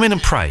they came in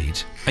and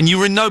prayed, and you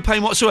were in no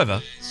pain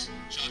whatsoever.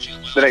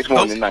 The next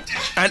morning, no.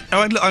 And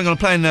I'm going to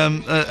play.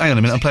 Hang on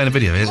a minute. I'm playing a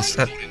video here.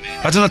 I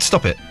don't know how to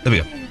stop it. There we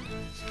go.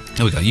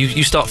 There we go.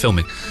 You start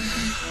filming.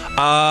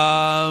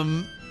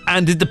 And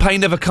did the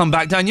pain ever come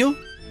back, Daniel?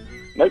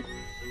 Nope.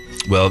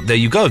 Well, there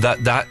you go.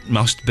 That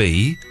must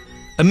be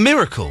a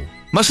miracle,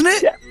 mustn't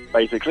it? Yeah,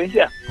 basically,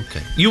 yeah.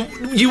 Okay.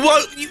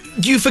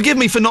 You forgive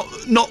me for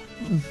not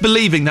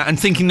believing that and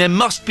thinking there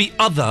must be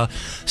other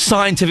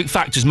scientific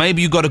factors.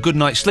 Maybe you got a good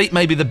night's sleep.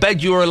 Maybe the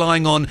bed you were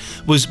lying on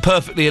was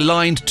perfectly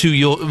aligned to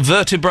your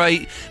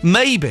vertebrae.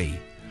 Maybe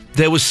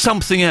there was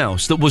something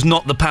else that was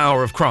not the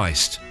power of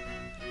Christ.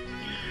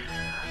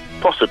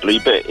 Possibly,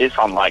 but it's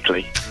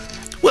unlikely.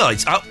 Well,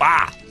 it's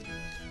I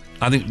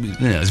think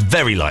it's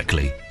very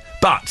likely.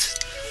 But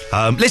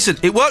listen,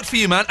 it worked for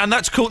you, man, and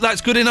that's cool.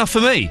 That's good enough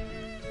for me.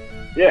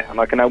 Yeah, and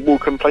I can now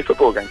walk and play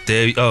football again.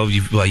 You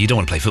don't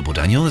want to play football,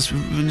 Daniel. That's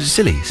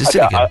silly. It's a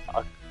silly game.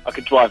 I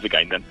could drive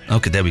again then.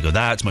 Okay, there we go.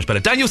 That's much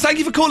better. Daniel, thank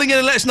you for calling in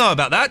and let us know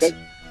about that. Okay.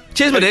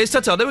 Cheers, my dears.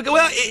 Ta-ta. There we go.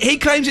 Well, he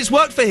claims it's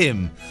worked for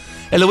him.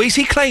 Eloise,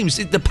 he claims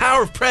the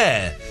power of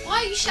prayer.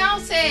 Why are you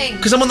shouting?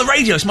 Because I'm on the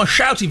radio. It's my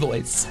shouty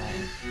voice.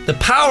 The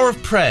power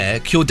of prayer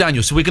cured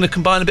Daniel, so we're going to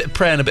combine a bit of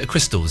prayer and a bit of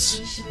crystals.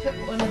 You should put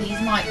one of these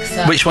mics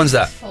up. Which one's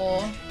that? 4,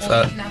 or you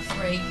can have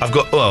 3. I've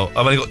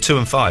only got 2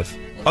 and 5.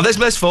 Oh, there's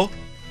 4.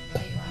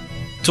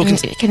 Talking.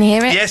 Can you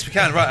hear it? Yes, we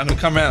can. Right, I'm going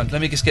to come round.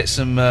 Let me just get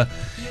some.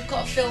 You've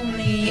got to film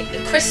the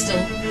crystal.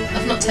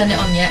 I've not turned it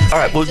on yet. All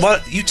right. Well,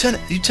 why you turn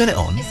it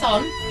on? It's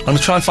on. I'm going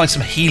to try and find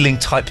some healing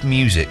type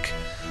music.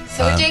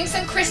 So we're doing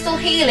some crystal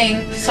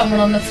healing for someone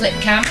on the flip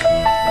cam.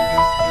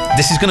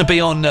 This is going to be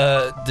on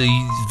the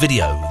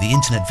video, the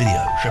internet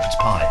video, Shepherd's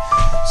Pie.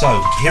 So,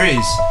 here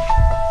is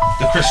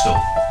the crystal.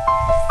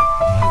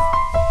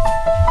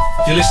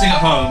 If you're listening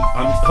at home,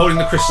 I'm holding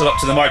the crystal up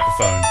to the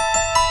microphone.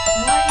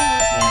 Why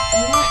is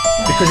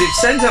it? Because it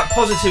sends out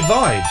positive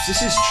vibes. This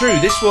is true.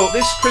 This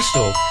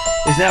crystal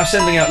is now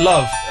sending out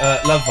love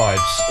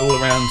vibes all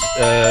around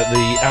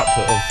the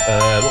output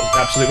of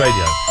Absolute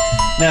Radio.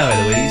 Now,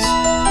 Eloise,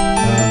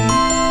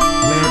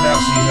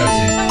 whereabouts are you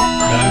hurting?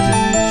 No,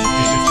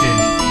 just your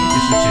chin.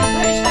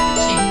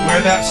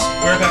 Whereabouts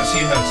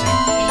are you hurting?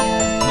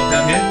 Not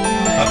down here?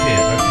 Up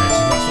here, okay.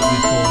 So that's what we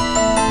call,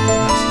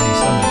 that's the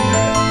stomach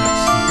area, and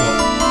that's, you've got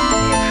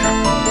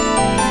chakra,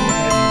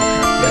 forehead,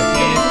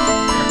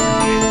 chakra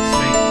here,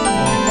 straight,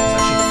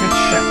 that's your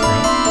 5th chakra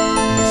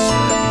is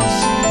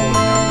falling.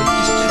 Now I'm going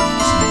to just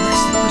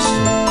rest the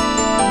crystal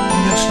on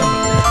your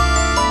stomach there.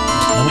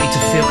 I want you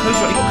to feel,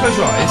 you've got to close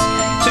your eyes.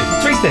 So,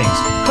 3 things.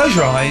 Close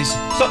your eyes,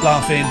 stop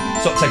laughing,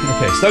 stop taking the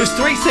piss. Those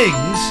 3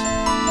 things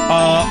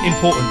are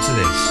important to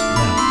this.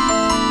 Now,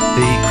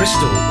 the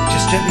crystal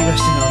just gently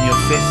resting on your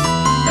 5th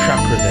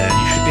chakra there, and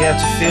you should be able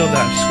to feel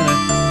that. I'm just going to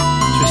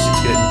twist it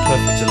to get it in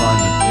perfect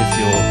alignment with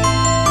your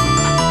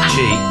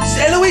chi.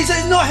 Eloise,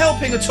 it's not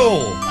helping at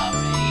all.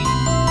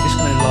 Just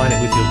going to align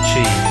it with your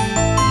chi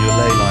and your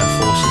ley line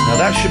forces.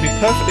 Now that should be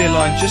perfectly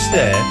aligned just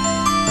there,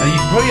 and you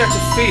probably have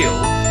to feel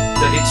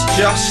that it's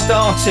just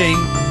starting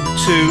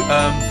to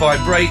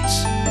vibrate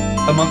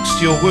amongst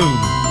your womb.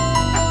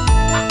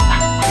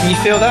 Can you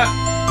feel that?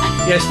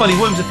 Yeah, it's funny.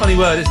 Womb's a funny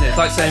word, isn't it?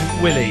 It's like saying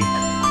willy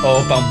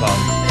or bum bum.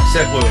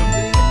 Except womb.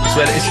 It's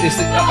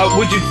the,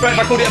 would you? If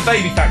I called it a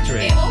baby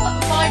factory. It will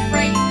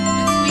vibrate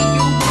between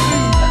your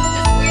womb. That's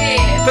just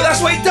weird. But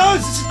that's what it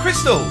does. It's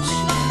crystals. It's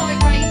not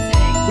vibrating.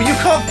 Well, you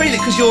can't feel it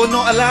because you're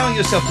not allowing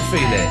yourself to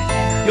feel it.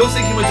 You're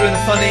thinking we're doing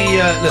a funny.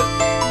 Look,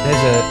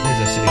 there's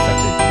a silly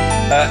tattoo.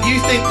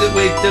 You think that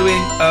we're doing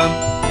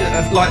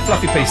like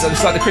fluffy piece.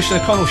 It's like the Christian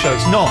O'Connell show.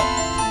 It's not.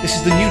 This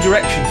is the new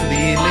direction for the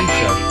Ian Lee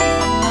show.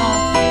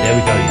 There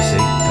we go, you see,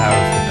 the power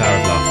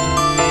of laughter.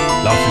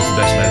 Laughter is the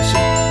best medicine,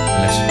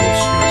 unless of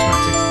course you're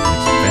asthmatic and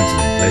it's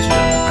Ventolin, ladies and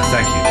gentlemen, and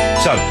thank you.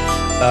 So,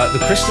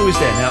 the crystal is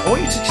there. Now, I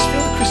want you to just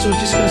feel the crystal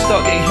is just going to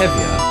start getting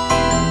heavier.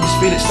 Just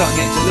feel it starting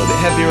getting a little bit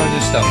heavier under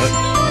the stomach.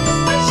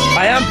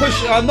 I am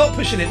pushing, I'm not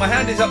pushing it, my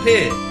hand is up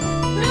here.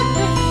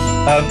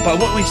 But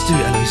what I want you to do,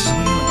 Eloise, is I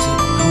want you to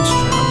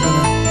concentrate. I'm going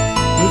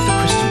to move the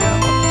crystal now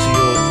up to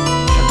your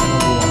chakra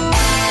number 1.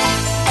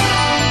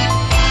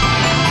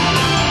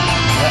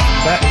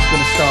 That is going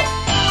to start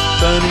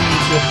burning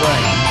into your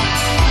brain,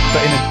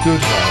 but in a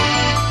good way,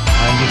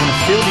 and you're going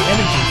to feel the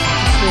energy.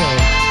 Just feel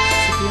it.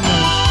 Tip of your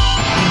nose,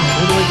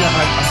 All the way down.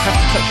 I have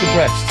to touch your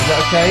breast. Is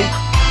that okay?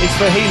 It's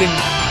for healing.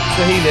 It's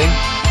for healing.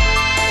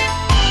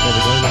 There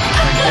we go.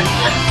 Thank you.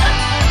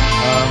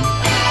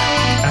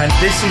 And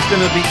this is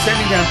going to be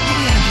sending down all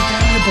the energy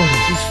down your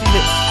body. Just feel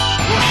it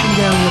washing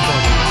down your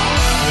body.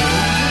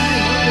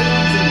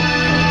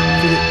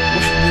 Feel it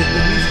washing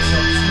the music. So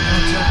I'm just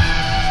going to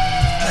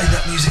play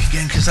that music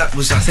again because that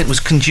was, I think,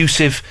 was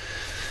conducive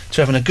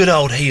to having a good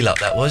old heal up.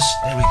 That was.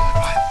 There we go.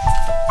 Right.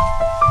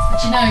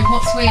 Do you know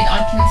what's weird?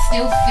 I can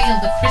still feel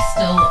the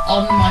crystal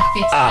on my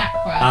fifth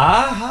chakra.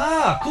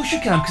 Aha! Of course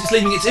you can, because it's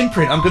leaving its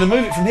imprint. I'm going to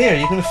move it from here.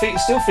 You're going to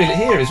still feel it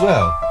here as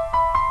well.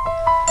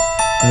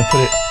 I'm going to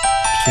put it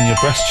between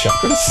your breast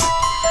chakras.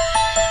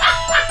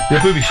 Your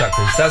booby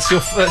chakras. That's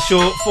your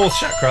fourth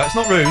chakra. It's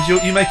not rude.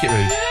 You make it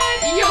rude.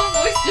 Your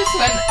voice just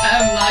went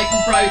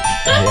broke.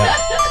 Yeah.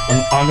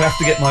 I'm going to have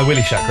to get my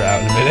willy chakra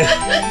out in a minute.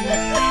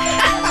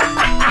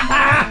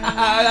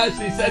 I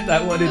actually said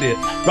that. What an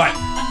idiot. Right.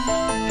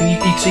 So you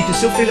can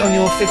still feel it on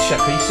your fifth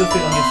chakra, you still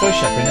feel it on your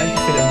first chakra, now you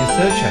can feel it on your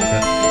third chakra,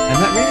 and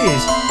that really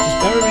is just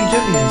burrowing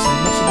gently and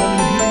sending lots of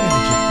loving and healing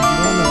energy, because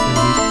you are love,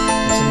 Eloise.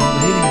 It's sending all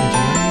the healing energy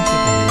running into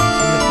your body, and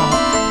through your heart,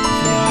 and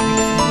through your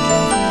heartbeat, through your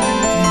love,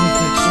 feeling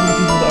with so many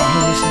people that are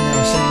home listening now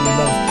are sending you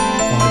love,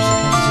 vibes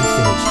and positive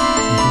thoughts.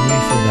 You can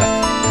really feel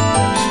that,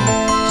 and just want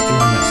to still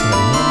on that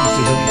slightly. What I want you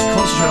to do is I want you to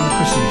concentrate on the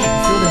crystal, which you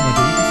can feel there, my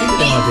dear. You can feel it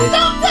there, my dear.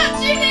 Stop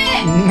touching it!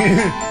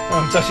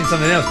 I'm touching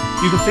something else.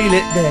 You can feel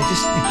it there.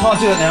 Just you can't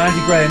do that now,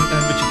 Andy Gray and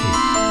Richard Keith.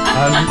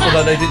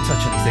 Although they didn't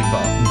touch anything, but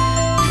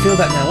you feel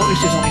that now. What we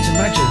do is I want you to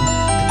imagine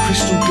the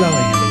crystal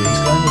glowing, Eloise,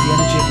 glowing with the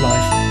energy of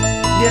life,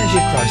 the energy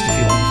of Christ, if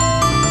you want.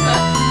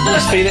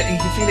 Just feel it, and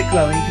you can feel it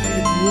glowing. You can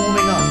feel it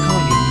warming up,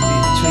 can't you?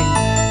 Between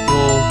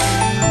your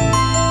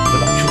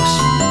voluptuous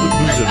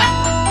bosom.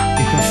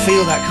 You can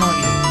feel that, can't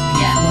you?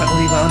 Yeah. You might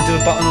want to even undo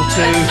a button or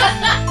two.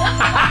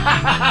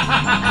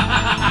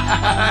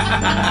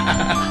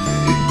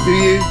 Do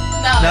you?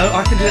 No,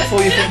 I can do it for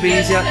you if it'll be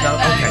easier. No,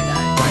 okay.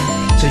 Right.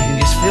 So you can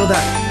just feel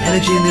that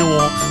energy in the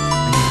warmth,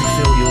 and you can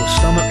feel your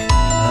stomach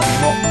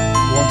not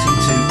wanting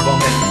to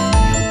vomit,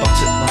 and your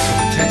buttock muscles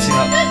are tensing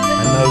up,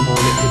 and no more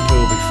liquid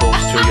poo will be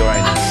forced through your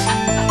anus.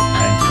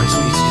 And I just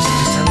want you to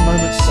just have a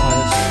moment's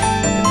silence.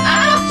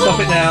 Stop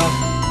it now.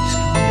 Just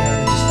calm down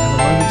and just have a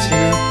moment's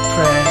inner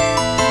prayer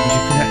as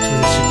you connect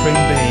with a supreme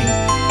being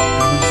that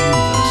governs the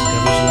universe, and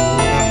governs all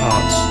our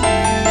hearts.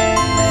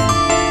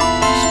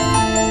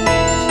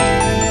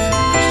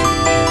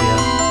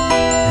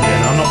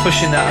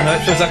 Pushing that. I know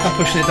it feels like I'm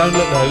pushing it. Don't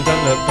look though,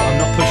 don't look, but I'm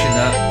not pushing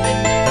that.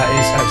 That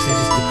is actually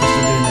just the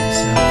crystal doing that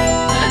itself.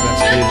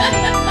 That's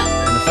beautiful.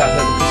 And the fact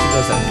that the crystal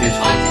does that is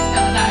beautiful.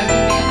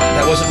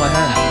 That wasn't my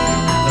hand.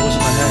 That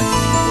wasn't my hand.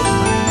 It wasn't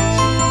my hand.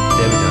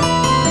 There we go.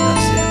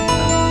 That's it.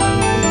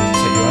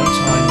 Take your own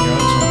time, your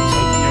own time. Just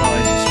open your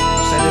eyes. Just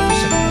stay there for a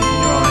second. Open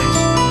your eyes.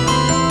 And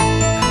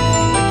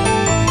then you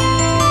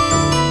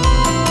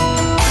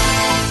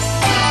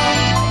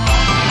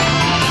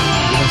wake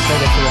up. You're going to stay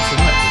there for the rest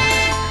of the night.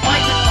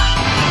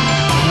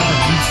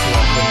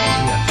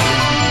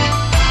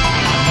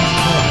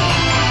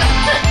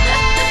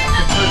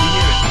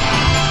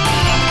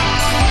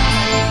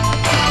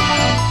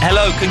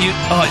 Hello, can you?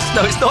 Oh,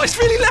 it's not. It's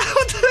really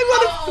loud.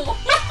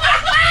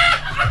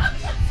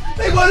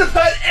 They won't have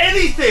heard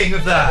anything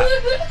of that.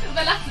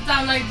 They'll have to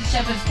download the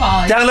Shepherd's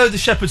Pie. Download the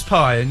Shepherd's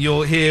Pie, and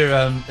you'll hear.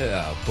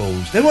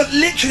 Balls. They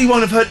literally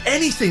won't have heard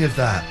anything of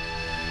that.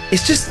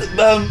 It's just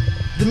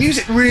the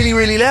music really,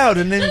 really loud,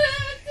 and then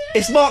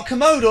it's Mark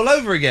Commode all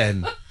over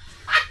again.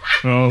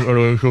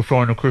 You'll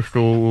find a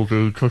crystal will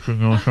be touching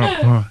your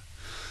chakra.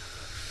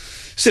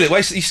 Still,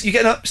 you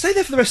getting up? Stay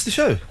there for the rest of the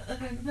show.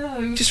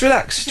 No. Just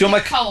relax. Do you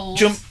want my cold?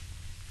 Jump.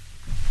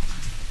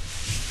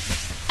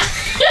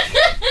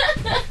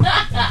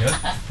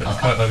 Put the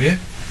coat over you.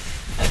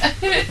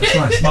 That's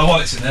nice. My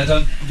wallet's in there.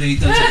 Don't take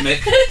the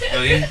mic.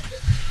 Will you?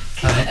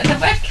 The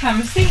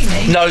webcam see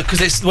me. No, because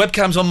the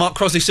webcam's on Mark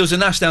Crosley Stills and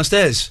Nash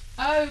downstairs.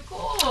 Oh,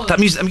 God. That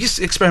music. I'm just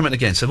experimenting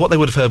again. So what they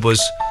would have heard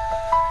was,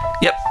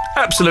 yep,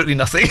 absolutely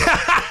nothing. What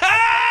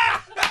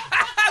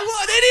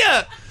an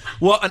idiot!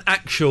 What an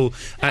actual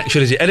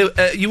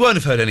idiot. You won't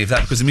have heard any of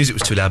that because the music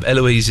was too loud.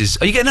 Eloise is...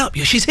 Are you getting up?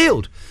 Yeah, she's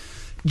healed.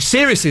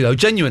 Seriously, though,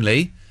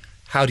 genuinely,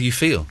 how do you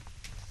feel?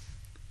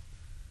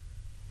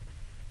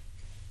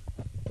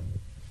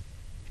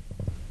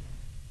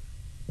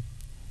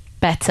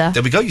 Better.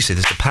 There we go, you see,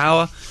 there's the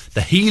power,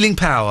 the healing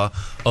power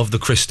of the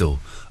crystal.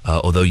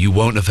 Although you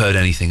won't have heard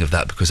anything of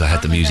that because I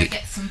had the music. Go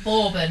get some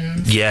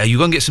bourbons. Yeah, you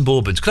go and get some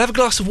bourbons. Could I have a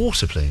glass of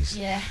water, please?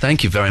 Yeah.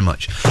 Thank you very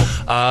much.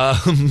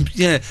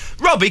 Yeah.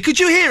 Robbie, could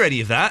you hear any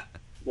of that?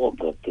 What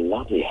the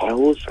bloody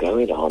hell's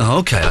going on?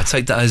 Okay, I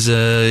take that as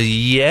a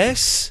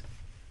yes?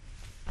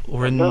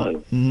 Or a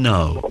no?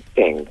 No. Not a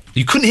thing.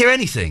 You couldn't hear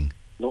anything?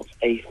 Not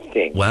a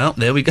thing. Well,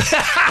 there we go.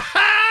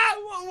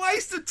 What a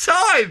waste of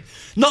time!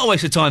 Not a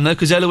waste of time, though,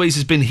 because Eloise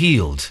has been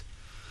healed.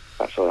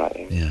 That's all right,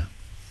 then. Yeah.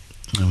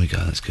 There we go,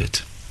 that's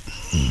good.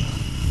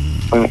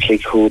 I actually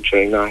called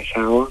during night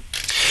hour.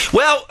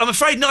 Well, I'm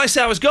afraid nice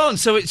hour's gone,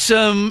 so it's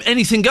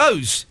anything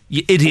goes,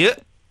 you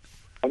idiot.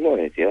 I'm not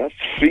an idiot.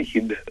 That's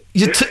mean.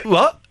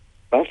 What?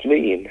 That's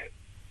mean.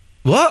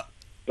 What?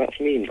 That's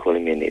mean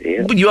calling me an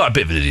idiot. But you are a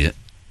bit of an idiot.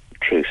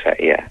 True, sir,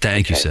 yeah.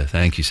 Thank you, sir.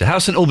 Thank you, sir.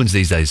 How's St Albans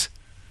these days?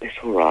 It's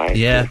all right.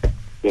 Yeah.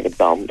 With a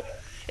bump.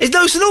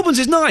 No, St Albans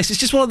is nice. It's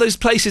just one of those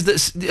places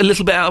that's a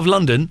little bit out of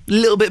London, a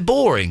little bit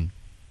boring.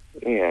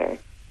 Yeah.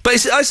 But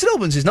St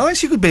Albans is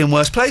nice. You could be in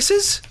worse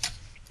places.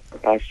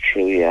 That's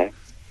true, yeah.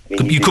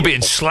 You could be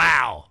in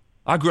Slough.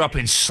 I grew up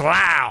in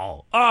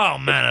Slough. Oh,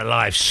 man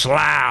alive,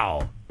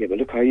 Slough. Yeah, but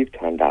look how you've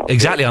turned out.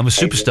 Exactly, I'm a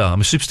superstar.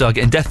 I'm a superstar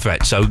getting death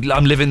threats, so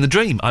I'm living the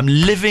dream. I'm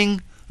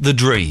living the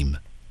dream.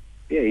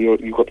 Yeah,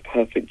 you've got the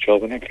perfect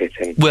job and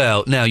everything.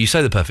 Well, now, you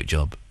say the perfect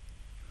job.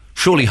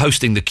 Surely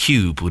hosting the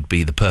Cube would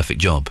be the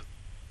perfect job.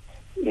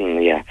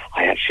 Yeah,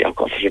 I've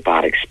got such a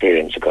bad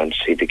experience of going to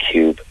see the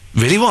Cube.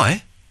 Really,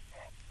 why?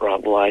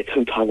 Right, well, I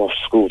took time off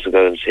school to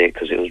go and see it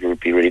because it would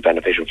be really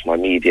beneficial for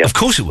my media. Of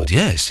course it would,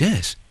 yes.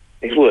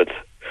 It would.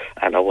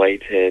 And I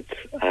waited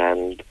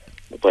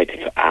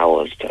for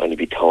hours to only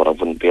be told I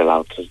wouldn't be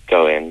allowed to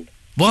go in.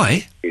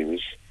 Why? They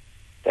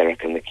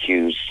reckon the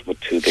queues were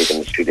too big in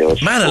the studio.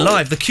 Man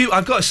alive, the Cube,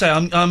 I've got to say,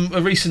 I'm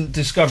a recent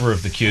discoverer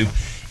of the Cube.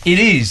 It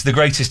is the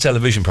greatest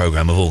television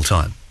programme of all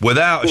time,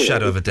 without a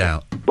shadow of a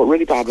doubt. But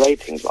really bad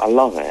ratings, but I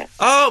love it.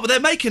 Oh, but they're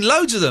making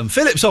loads of them.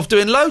 Philip's off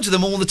doing loads of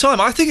them all the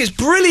time. I think it's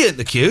brilliant,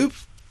 the Cube.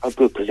 Oh,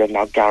 good, because they're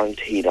now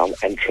guaranteed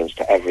entrance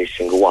to every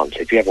single one. So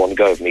if you ever want to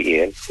go with me,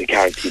 Ian, we're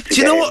guaranteed to Do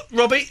you know what,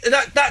 Robbie?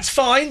 That's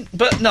fine,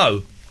 but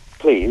no.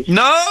 Please?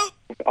 No!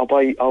 I'll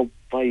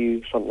buy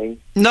you something.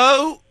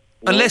 No,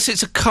 unless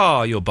it's a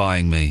car you're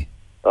buying me.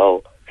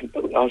 Oh, I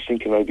was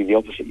thinking maybe the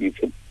opposite. You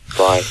could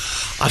buy.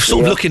 I've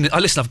sort of looking.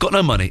 Listen, I've got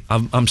no money.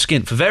 I'm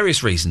skint for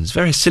various reasons,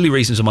 various silly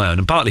reasons of my own,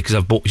 and partly because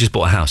I've just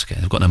bought a house again.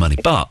 I've got no money,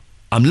 but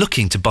I'm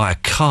looking to buy a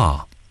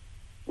car.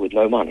 With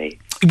no money?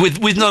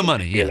 With no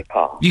money, yeah. A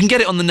car. You can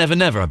get it on the Never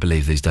Never, I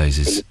believe, these days.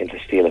 You're looking to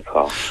steal a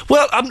car?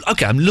 Well,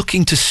 I'm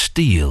looking to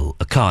steal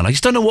a car, and I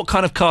just don't know what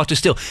kind of car to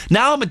steal.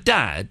 Now I'm a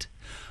dad.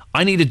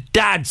 I need a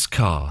dad's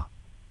car.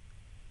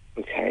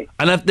 Okay.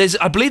 And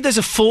I believe there's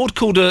a Ford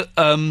called a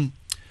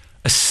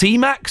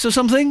C-Max or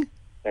something?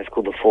 That's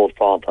called the Ford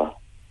Father.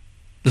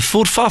 The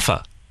Ford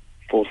Fafa?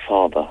 Ford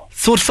Father.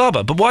 Ford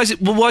Faber, but why is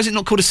it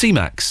not called a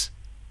C-Max?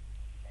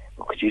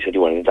 Well, because you said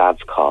you wanted a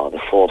dad's car, the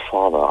Ford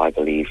Father, I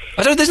believe.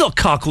 There's not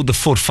a car called the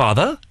Ford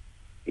Father.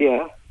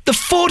 Yeah. The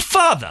Ford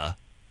Father?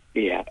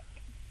 Yeah.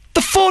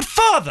 The Ford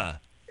Father?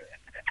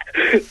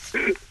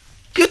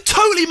 You're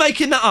totally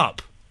making that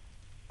up.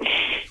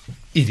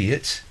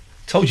 Idiot.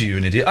 Told you you're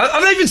an idiot.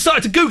 I've not even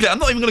started to Google it. I'm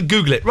not even going to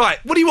Google it. Right,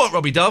 what do you want,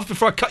 Robbie Dove,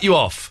 before I cut you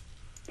off?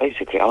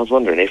 Basically, I was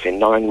wondering if in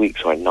 9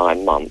 weeks or in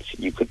 9 months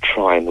you could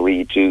try and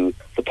redo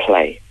the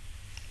play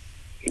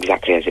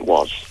exactly as it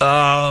was.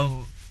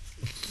 No.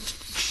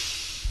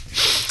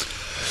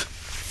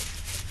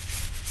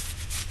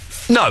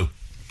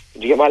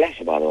 Did you get my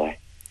letter, by the way?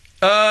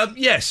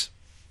 Yes.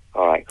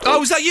 All right, cool. Oh,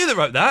 was that you that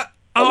wrote that?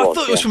 I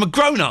thought it was from a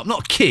grown-up,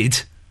 not a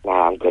kid.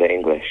 Nah, I'm good at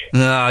English.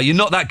 No, you're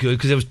not that good,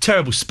 because there was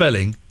terrible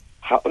spelling.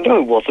 No,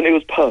 it wasn't. It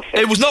was perfect.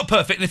 It was not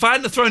perfect, and if I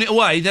hadn't have thrown it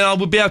away, then I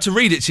would be able to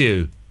read it to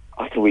you.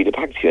 I can read it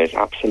back to you. It's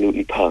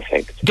absolutely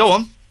perfect. Go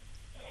on.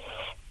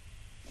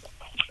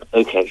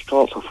 Okay, it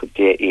starts off with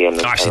Dear Ian.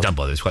 Actually, don't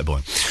bother. It's quite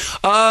boring.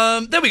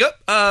 There we go.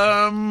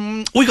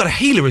 We got a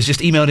healer has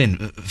just emailed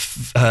in.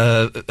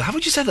 How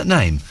would you say that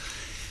name?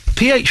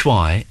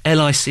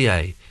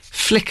 P-H-Y-L-I-C-A.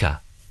 Flicker.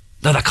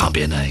 No, that can't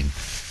be a name.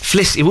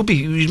 Felicia. It would be.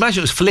 You imagine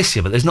it was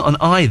Felicia, but there's not an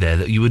I there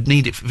that you would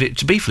need it for it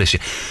to be Felicia.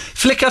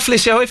 Flicker,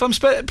 Felicia. If I'm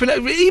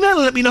email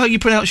and let me know how you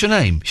pronounce your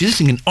name. She's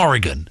listening in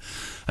Oregon,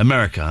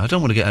 America. I don't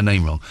want to get her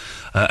name wrong.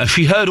 And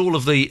she heard all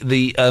of the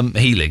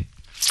healing,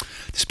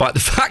 despite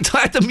the fact I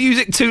had the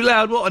music too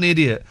loud. What an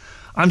idiot!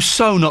 I'm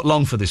so not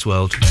long for this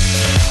world.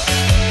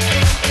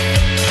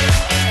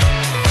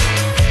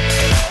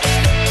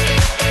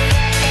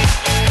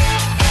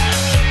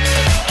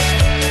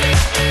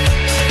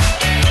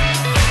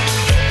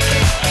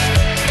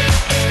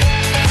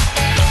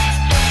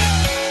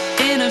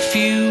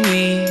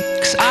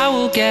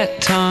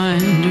 Get time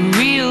to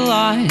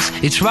realize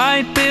it's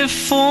right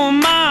before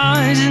my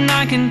eyes, and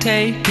I can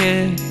take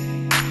it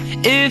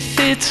if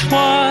it's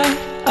what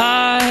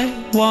I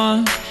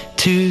want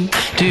to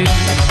do.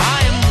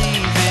 I am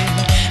leaving,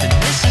 and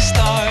this is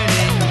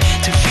starting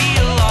to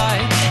feel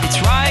like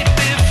it's right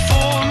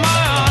before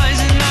my eyes,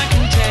 and I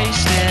can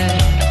taste it.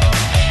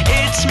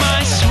 It's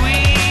my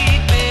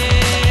sweet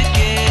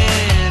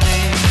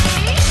beginning,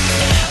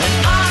 and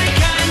I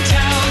can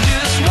tell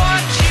just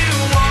what you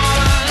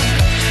want.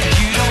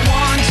 You don't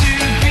want to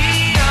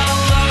be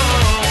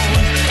alone.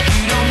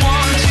 You don't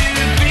want to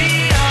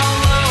be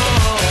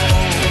alone.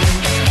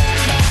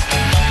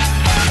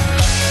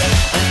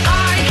 And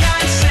I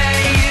can say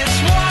it's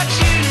what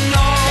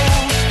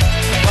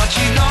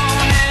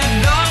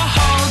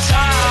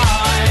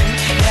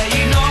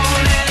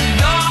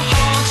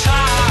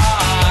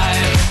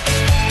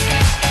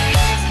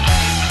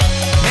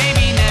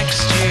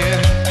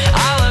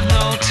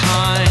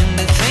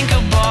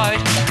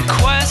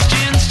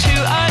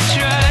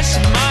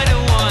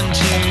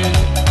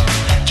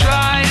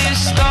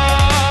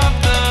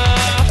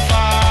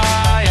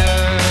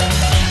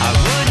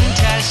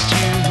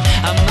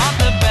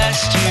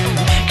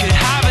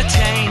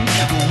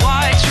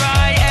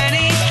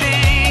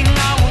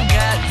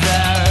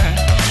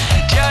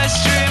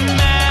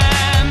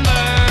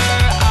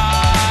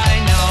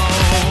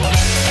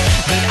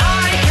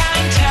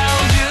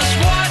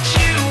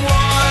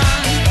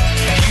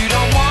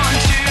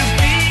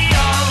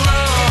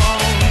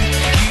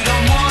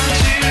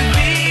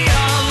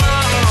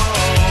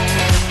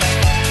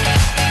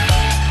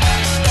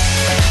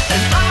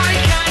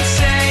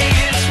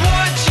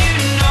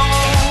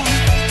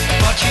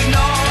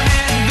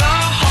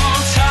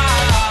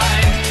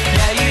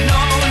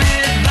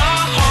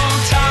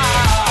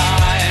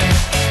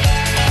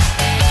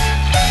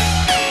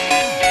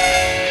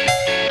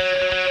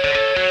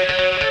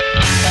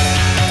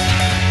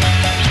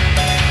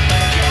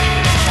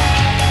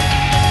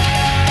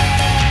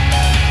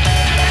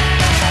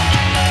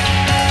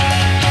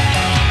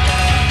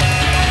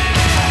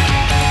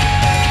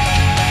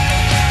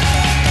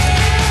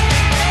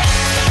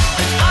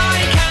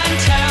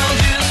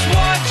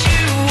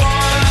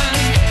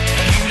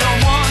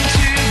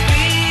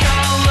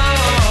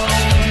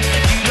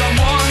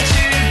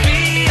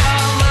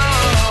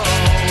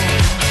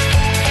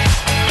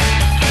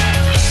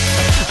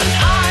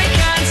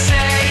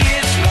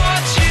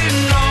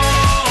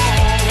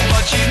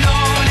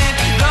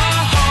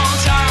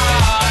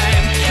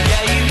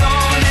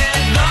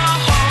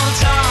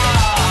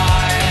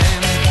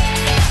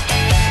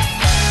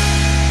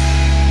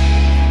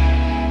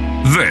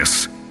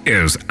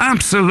is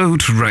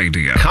Absolute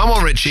Radio. Come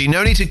on, Richie,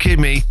 no need to kid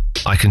me.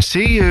 I can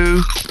see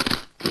you.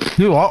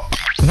 You what?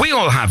 We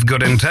all have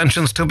good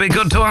intentions to be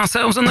good to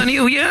ourselves in the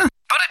new year,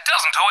 but it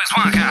doesn't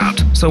always work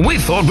out. So we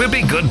thought we'd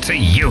be good to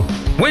you.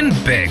 Win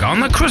big on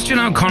the Christian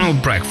O'Connell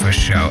Breakfast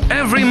Show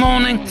every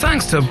morning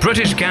thanks to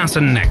British Gas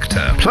and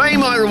Nectar. Play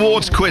my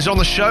rewards quiz on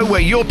the show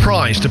where your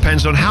prize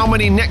depends on how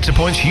many Nectar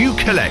points you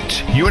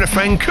collect. You and a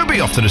friend could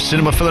be off to the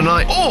cinema for the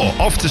night or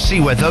off to see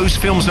where those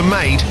films are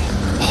made.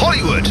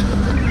 Hollywood.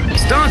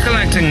 Start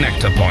collecting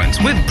Nectar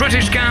points with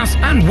British Gas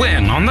and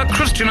win on the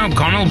Christian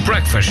O'Connell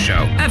Breakfast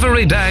Show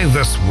every day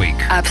this week.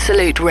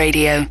 Absolute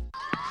Radio.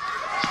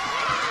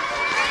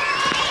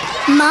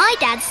 My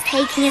dad's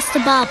taking us to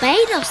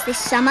Barbados this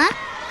summer.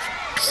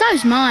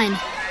 So's mine.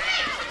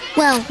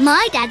 Well,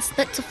 my dad's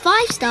booked a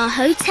 5-star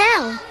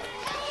hotel.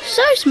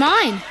 So's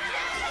mine.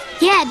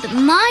 Yeah, but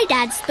my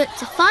dad's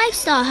booked a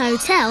 5-star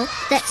hotel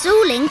that's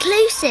all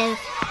inclusive.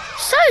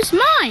 So's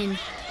mine.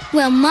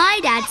 Well, my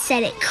dad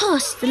said it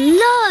cost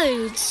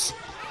loads.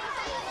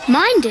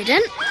 Mine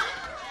didn't.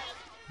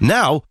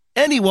 Now,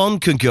 anyone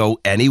can go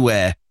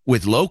anywhere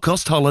with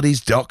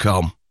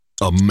lowcostholidays.com.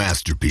 A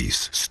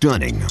masterpiece.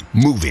 Stunning,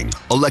 moving,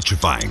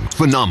 electrifying,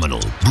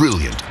 phenomenal,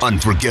 brilliant,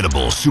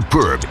 unforgettable,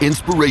 superb,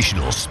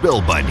 inspirational,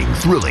 spellbinding,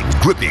 thrilling,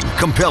 gripping,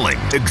 compelling,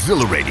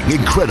 exhilarating,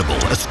 incredible,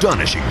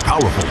 astonishing,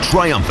 powerful,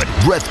 triumphant,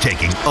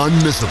 breathtaking,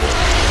 unmissable.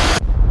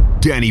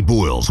 Danny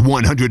Boyle's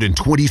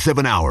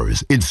 127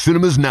 Hours in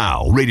cinemas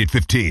now, rated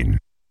 15.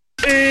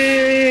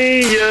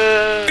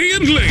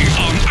 Ian Lee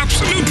on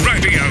Absolute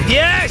Radio.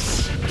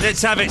 Yes!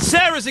 Let's have it.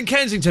 Sarah's in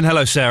Kensington.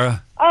 Hello,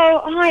 Sarah.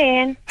 Oh, hi,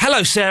 Ian.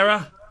 Hello,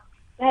 Sarah.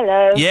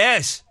 Hello.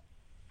 Yes.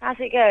 How's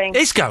it going?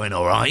 It's going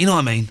all right, you know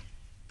what I mean?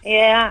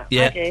 Yeah,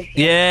 Yeah. I do.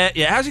 Yeah.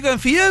 How's it going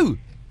for you?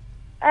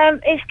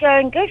 It's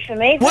going good for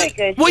me. Very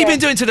good. What have you been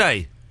doing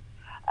today?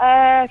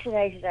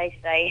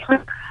 Today.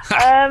 What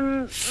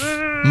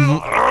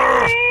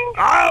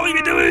are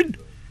you doing?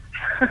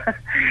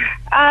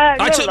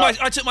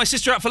 I took my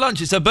sister out for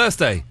lunch. It's her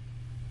birthday.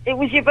 It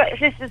was your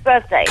sister's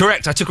birthday?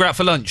 Correct. I took her out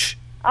for lunch.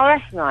 Oh,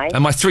 that's nice.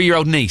 And my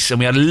 3-year-old niece, and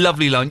we had a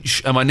lovely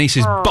lunch. And my niece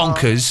is Aw.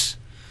 bonkers,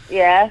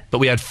 Yeah. but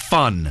we had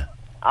fun.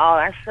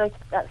 Oh,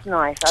 that's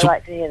nice. I So-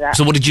 like to hear that.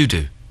 So what did you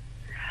do?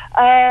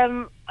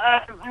 Hang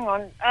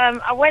on.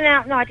 I went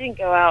out. No, I didn't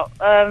go out.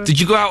 Did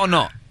you go out or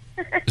not?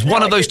 'Cause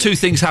one of those two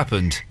things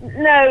happened.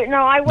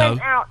 No, I went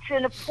No. out to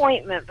an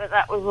appointment, but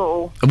that was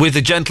all. With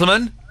a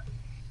gentleman?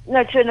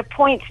 No, to an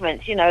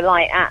appointment. You know,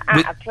 like at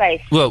With- a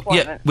place. Well,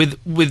 yeah, appointment.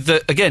 with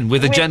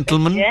a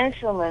gentleman,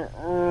 Gentleman.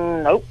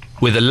 Nope.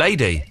 with a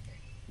lady.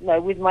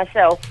 No, with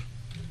myself.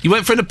 You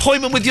went for an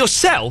appointment with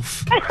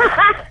yourself?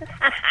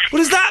 What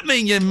does that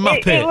mean, you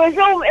muppet?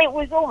 It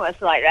was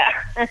almost like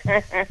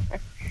that.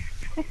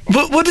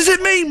 What does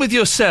it mean with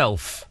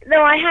yourself?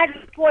 No, I had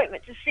an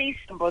appointment to see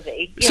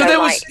somebody. So there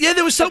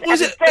was some. Was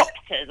it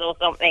doctors or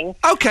something?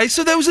 Okay,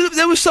 so there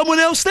was someone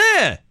else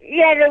there.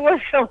 Yeah, there was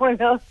someone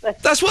else there.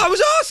 That's what I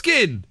was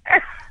asking.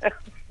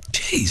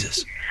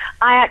 Jesus.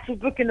 I had to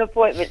book an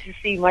appointment to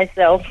see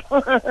myself.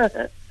 No,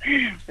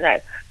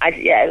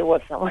 there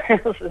was someone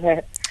else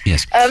there.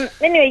 Yes.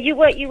 Anyway,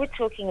 you were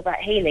talking about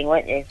healing,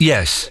 weren't you?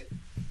 Yes.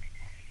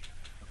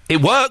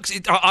 It works.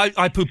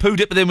 I poo-pooed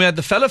it, but then we had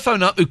the fella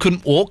phone up who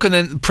couldn't walk, and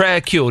then prayer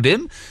cured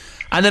him,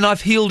 and then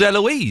I've healed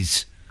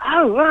Eloise.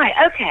 Oh, right,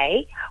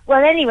 okay.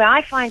 Well, anyway,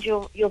 I find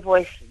your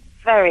voice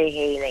very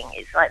healing.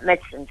 It's like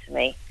medicine to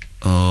me.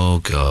 Oh,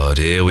 God,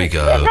 here we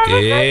go.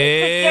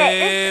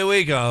 Here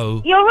we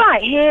go. You're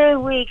right, here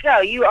we go.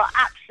 You are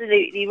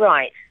absolutely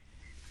right.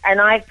 And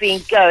I've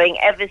been going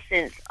ever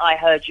since I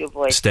heard your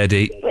voice.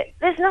 Steady. But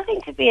there's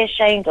nothing to be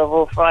ashamed of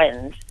or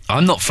frightened.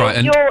 I'm not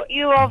frightened.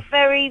 You are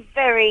very,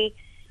 very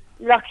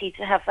lucky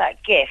to have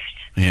that gift.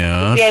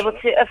 Yeah. To be able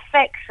to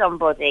affect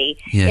somebody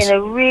Yes. in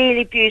a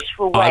really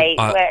beautiful way.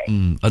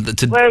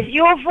 Whereas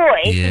your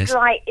voice Yes.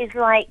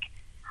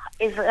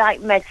 is like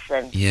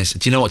medicine. Yes.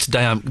 Do you know what?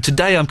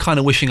 Today I'm kind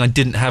of wishing I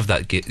didn't have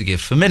that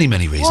gift for many,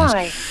 many reasons.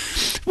 Why?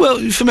 Well,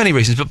 for many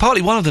reasons, but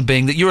partly one of them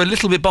being that you're a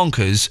little bit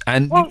bonkers,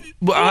 and But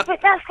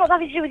that's got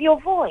nothing to do with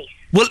your voice.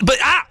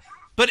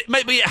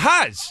 maybe it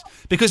has,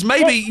 because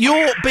maybe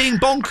your being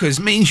bonkers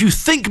means you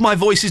think my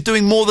voice is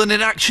doing more than it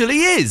actually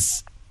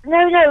is. No,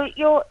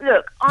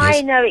 I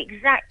Yes. know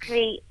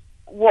exactly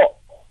what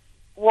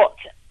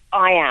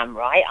I am,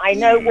 right? I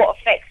know what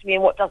affects me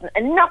and what doesn't,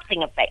 and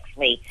nothing affects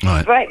me,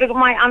 Right. Because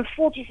I'm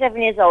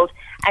 47 years old,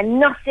 and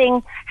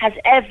nothing has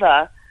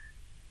ever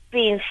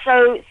been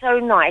so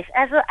nice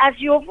as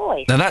your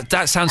voice. Now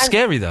that sounds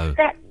scary, though.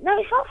 No,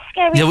 it's not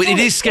scary. No, at it all.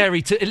 is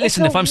scary to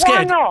listen. It's If I'm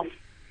scared, one-off.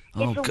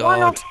 Oh, It's a God.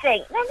 one-off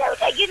thing. No,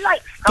 you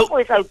like stop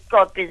with oh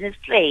God business,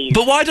 please.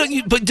 but why don't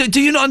you? But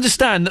do you not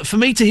understand that for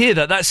me to hear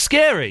that's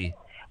scary?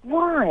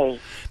 Why?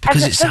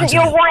 Because it Doesn't sounds.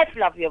 your wife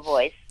love your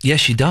voice? Yes,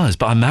 she does,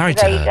 but I'm married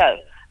There to you her. go.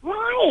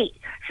 Right.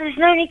 So there's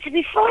no need to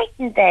be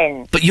frightened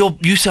then. But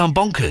you sound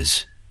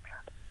bonkers.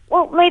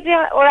 Well,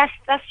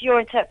 that's your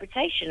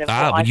interpretation of what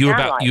I But you're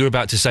sound about like. you're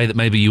about to say that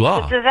maybe you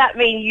But are. does that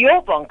mean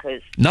you're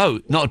bonkers? No,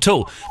 not at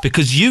all.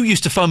 Because you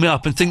used to phone me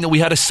up and think that we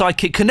had a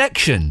psychic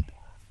connection.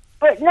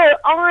 But no,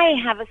 I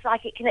have a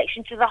psychic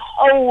connection to the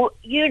whole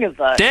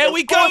universe. There Of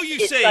we go, course you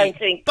it's see. going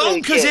to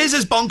include Bonkers you. is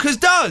as bonkers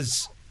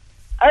does.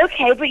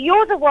 Okay, but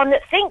you're the one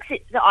that thinks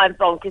that I'm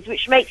bonkers,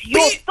 which makes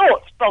your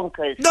thoughts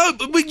bonkers. No,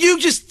 but you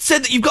just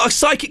said that you've got a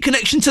psychic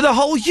connection to the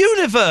whole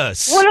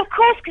universe. Well, of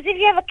course, because if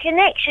you have a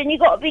connection,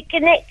 you've got to be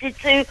connected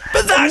to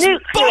But that's the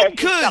nucleus. and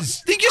bonkers!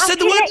 stuff. You just I'm said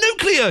the word connect-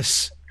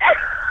 nucleus.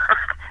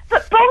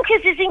 But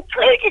bonkers is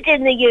included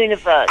in the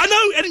universe. I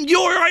know, and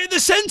you're right at the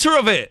centre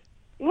of it.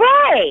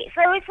 Right,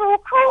 so it's all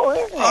cool,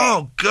 isn't it?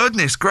 Oh,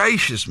 goodness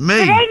gracious me.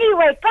 But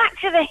anyway, back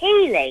to the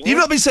healing. You've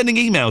not been sending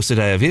emails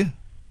today, have you?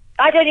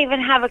 I don't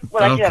even have a...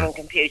 Well, I do Okay. have a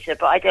computer,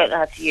 but I don't know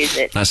how to use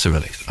it. That's a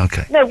relief.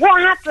 Okay. No,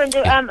 what happened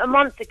a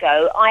month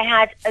ago, I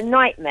had a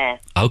nightmare,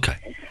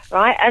 Okay.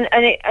 right? And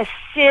a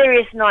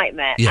serious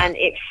nightmare. Yeah. And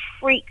it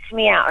freaked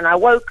me out. And I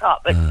woke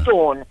up at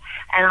dawn,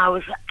 and I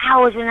was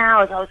hours and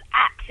hours, I was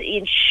absolutely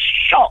in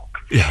shock.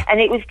 Yeah. And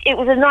it was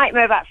a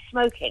nightmare about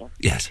smoking.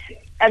 Yes.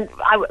 And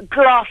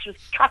glass was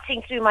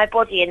cutting through my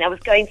body, and I was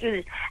going through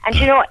this. And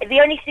you know what? The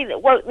only thing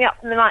that woke me up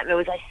from the nightmare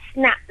was I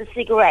snapped the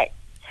cigarette.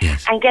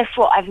 Yes. And guess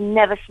what? I've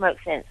never smoked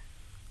since.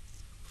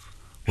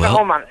 For a Well,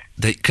 whole month.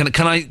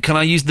 Can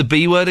I use the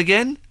B word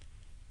again?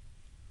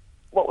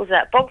 What was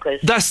that?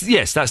 Bonkers? That's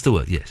the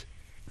word. Yes.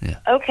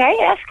 Okay,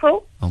 that's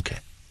cool. Okay.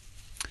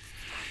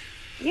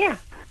 Yeah.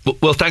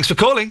 Well, thanks for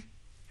calling.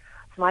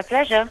 It's my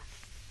pleasure.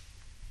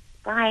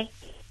 Bye.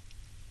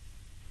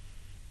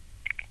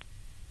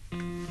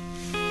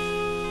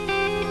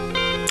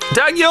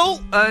 Daniel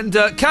and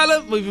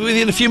Callum, we'll be with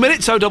you in a few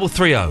minutes.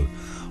 0330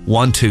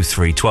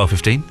 123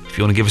 1215. If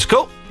you want to give us a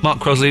call, Mark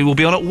Crosley will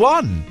be on at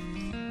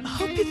 1. I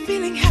hope you're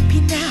feeling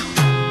happy now.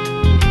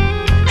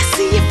 I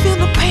see you feel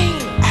the pain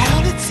at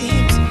all it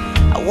seems.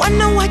 I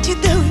wonder what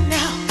you're doing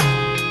now.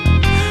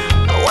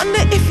 I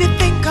wonder if you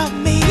think of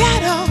me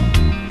at all.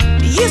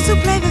 You used to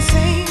play the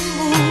same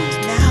moves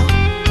now,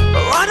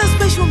 or are the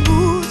special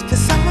moves for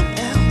someone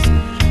else?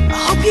 I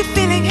hope you're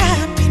feeling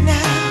happy now.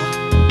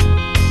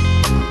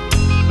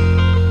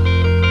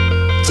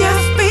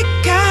 Just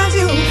because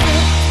you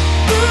feel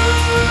good,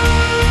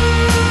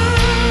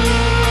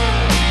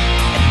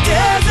 it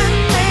doesn't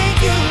make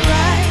you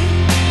right.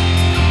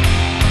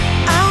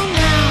 Oh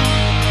no.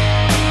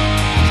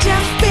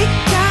 Just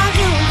because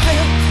you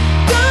feel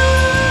good,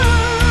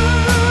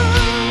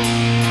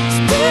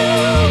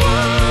 still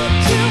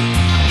want you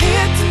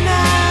here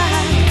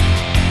tonight.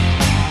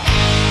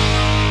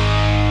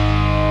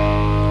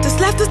 There's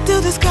left to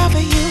still discover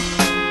you.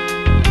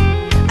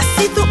 I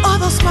see through all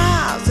those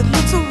smiles, it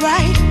looks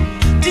alright.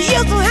 Do you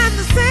still have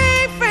the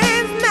same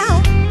friends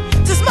now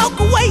to smoke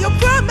away your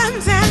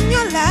problems and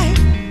your life?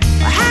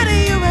 Or how do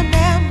you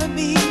remember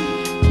me?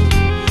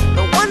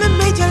 The one that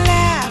made you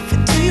laugh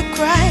until you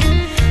cried.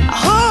 I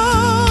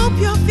hope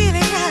you're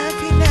feeling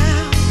happy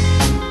now.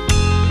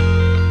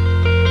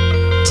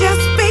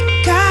 Just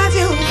because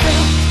you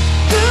feel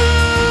good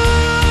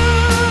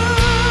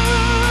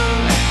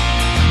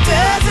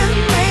doesn't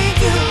make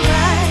you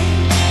right.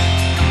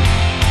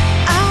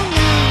 Oh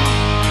no.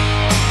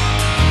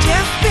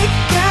 Just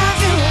because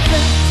you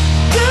feel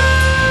good,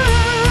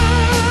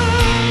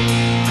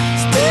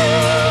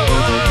 still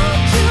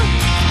want you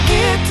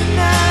here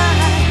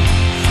tonight.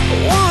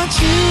 Want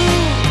you.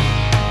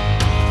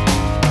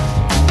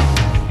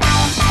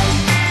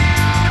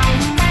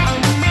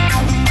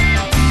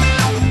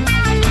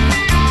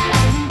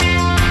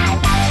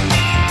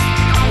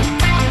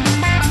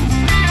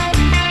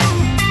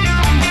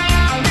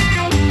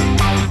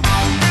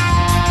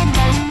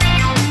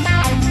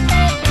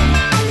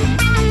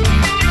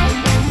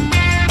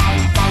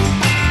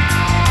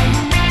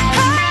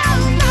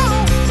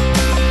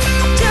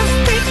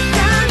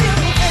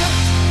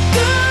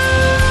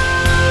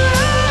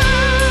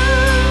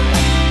 Just because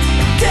you feel good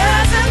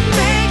doesn't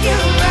make you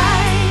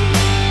right.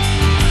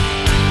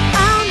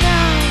 Oh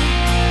no.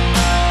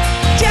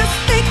 Just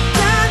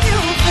because you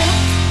feel good,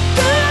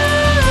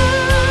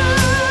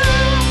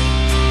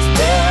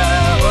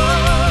 still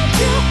want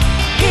you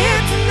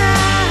here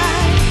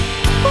tonight.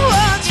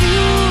 Want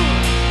you.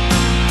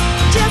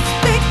 Just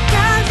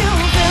because you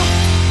feel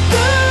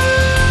good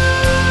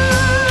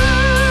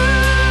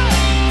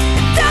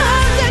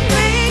doesn't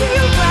make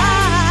you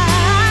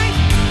right.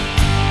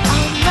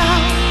 Oh no.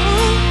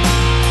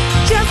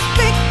 Just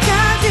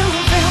because you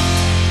feel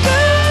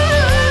good,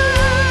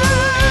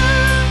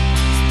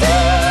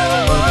 still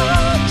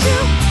want you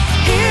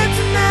here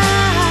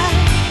tonight.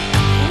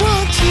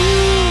 Want you.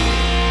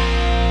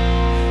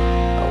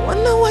 I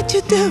wonder what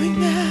you're doing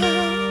now.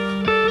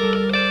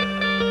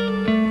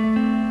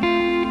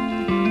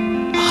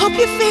 I hope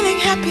you're feeling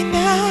happy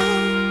now.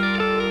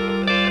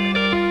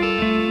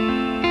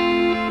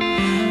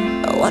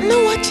 I wonder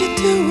what you're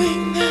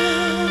doing now.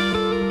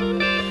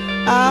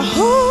 I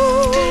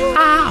hope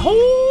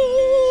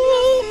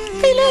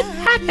feeling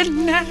happy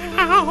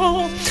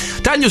now.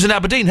 Daniel's in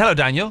Aberdeen. Hello,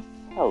 Daniel.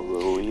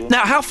 Hello, Ian.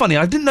 Now, how funny.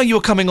 I didn't know you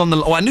were coming on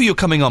the... Oh, I knew you were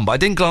coming on, but I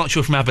didn't glance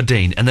you were from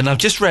Aberdeen. And then I've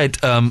just read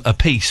a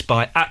piece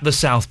by At the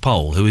South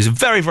Pole, who is a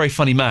very, very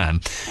funny man,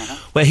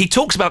 where he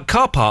talks about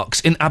car parks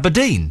in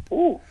Aberdeen.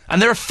 Ooh.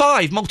 And there are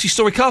 5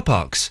 multi-storey car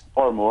parks.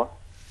 Or more.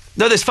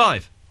 No, there's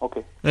 5.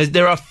 Okay.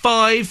 There are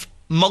 5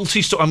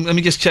 multi-storey... let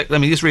me just check.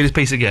 Let me just read his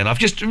piece again. I've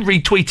just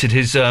retweeted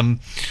his... there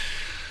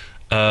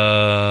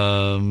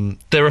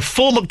are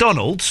 4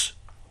 McDonald's.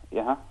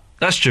 Yeah.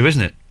 That's true,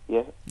 isn't it?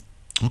 Yeah.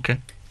 Okay.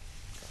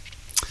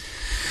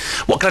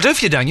 What can I do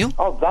for you, Daniel?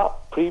 Oh,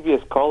 that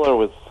previous caller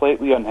was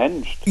slightly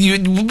unhinged.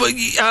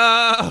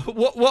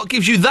 What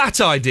gives you that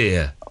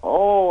idea?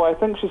 Oh, I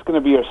think she's going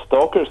to be your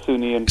stalker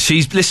soon, Ian.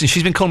 She's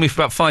been calling me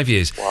for about 5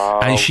 years. Wow.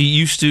 And she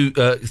used to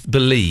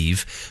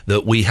believe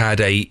that we had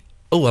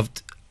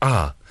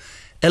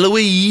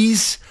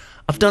Eloise,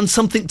 I've done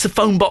something to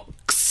phone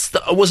box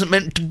that I wasn't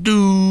meant to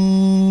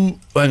do.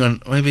 Hang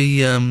on,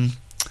 maybe, hang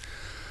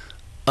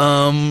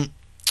on,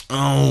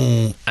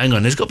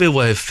 there's got to be a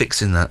way of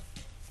fixing that.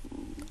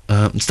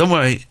 Don't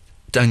worry,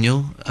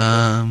 Daniel.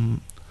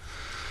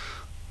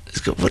 It's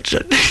got what?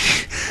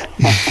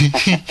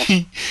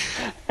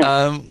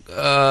 I'm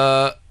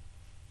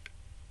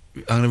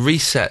going to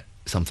reset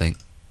something.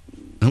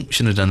 Oh,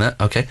 shouldn't have done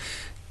that. Okay.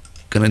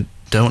 Don't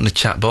want the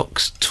chat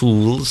box.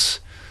 Tools.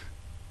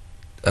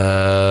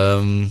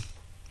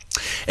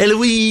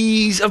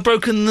 Eloise, I've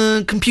broken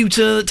the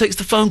computer that takes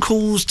the phone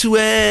calls to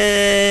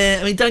air.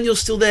 I mean,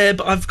 Daniel's still there,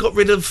 but I've got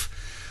rid of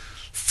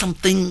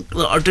something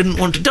that I didn't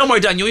want to... Don't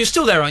worry, Daniel, you're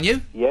still there, aren't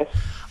you? Yes.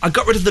 I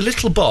got rid of the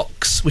little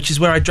box, which is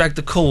where I drag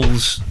the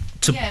calls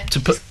to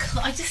put...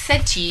 I just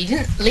said to you, you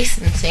didn't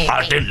listen to me.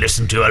 I didn't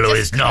listen to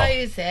Eloise, just no.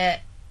 close it.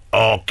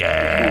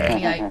 Okay.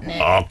 Maybe open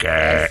it.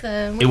 Okay.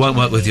 Yes, it won't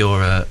work with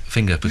your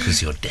finger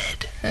because you're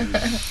dead.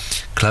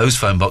 Close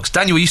phone box.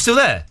 Daniel, are you still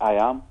there? I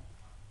am.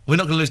 We're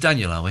not going to lose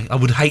Daniel, are we? I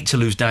would hate to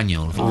lose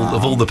Daniel of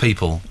all the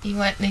people. You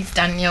won't lose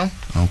Daniel.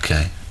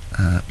 Okay.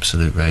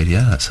 Absolute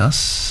Radio, that's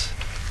us.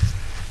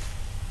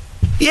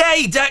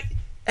 Yay,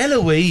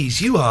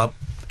 Eloise, you are...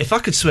 If I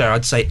could swear,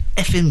 I'd say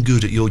effing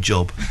good at your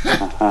job.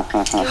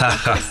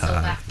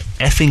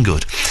 Effing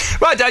good.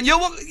 Right, Daniel,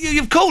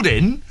 you've called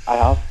in. I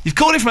have. You've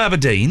called in from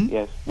Aberdeen.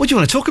 Yes. What do you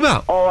want to talk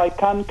about? Oh, I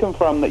can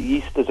confirm that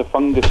yeast is a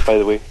fungus, by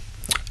the way.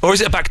 Or is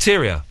it a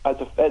bacteria?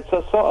 It's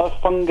a sort of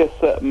fungus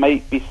that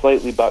might be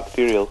slightly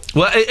bacterial.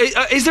 Well,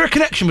 is there a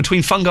connection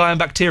between fungi and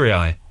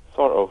bacteria?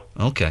 Sort of.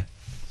 Okay.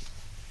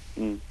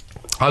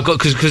 I've got...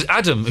 Because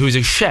Adam, who is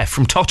a chef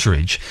from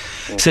Totteridge,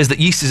 says that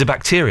yeast is a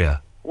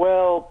bacteria.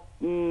 Well,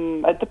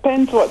 it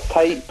depends what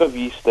type of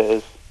yeast it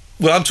is.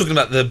 Well, I'm talking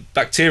about the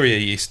bacteria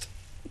yeast.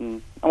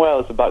 Well,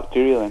 it's a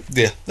bacteria then.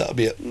 Yeah, that'll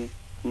be it.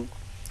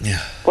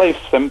 Yeah.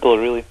 Life's simple,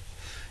 really.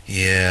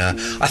 Yeah.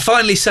 I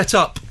finally set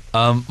up...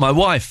 my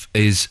wife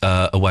is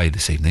away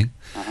this evening,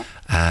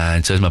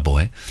 and so is my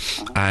boy.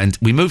 And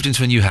we moved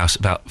into a new house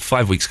about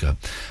 5 weeks ago,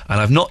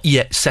 and I've not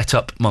yet set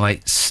up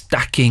my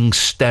stacking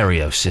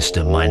stereo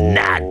system, my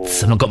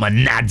NADs. I've not got my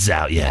NADs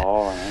out yet.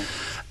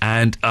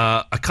 And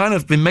I kind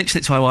of been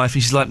mentioning it to my wife,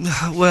 and she's like,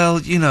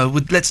 well, you know,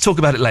 let's talk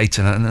about it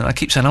later. And I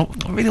keep saying, I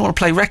really want to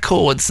play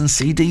records and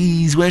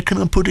CDs. Where can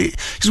I put it?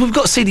 She says, we've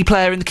got a CD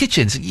player in the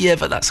kitchen. So, yeah,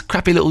 but that's a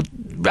crappy little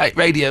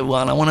radio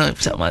one. I want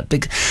to set up my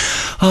big...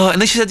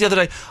 and then she said the other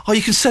day,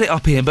 you can set it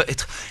up here, but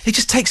it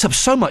just takes up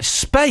so much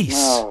space.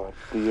 Oh,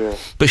 dear.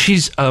 But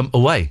she's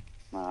away.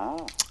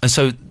 And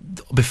so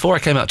before I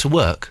came out to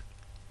work,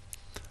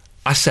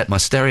 I set my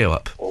stereo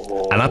up,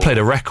 and I played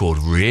a record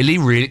really,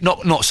 really...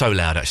 Not so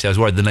loud, actually. I was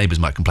worried the neighbours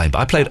might complain,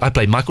 but I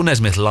played Michael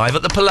Nesmith live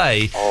at the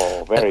Palais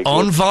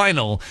on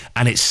vinyl,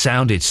 and it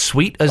sounded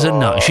sweet as a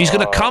nut. She's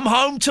going to come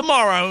home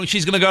tomorrow, and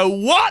she's going to go,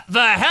 what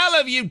the hell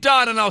have you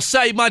done? And I'll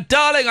say, my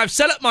darling, I've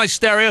set up my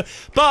stereo,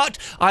 but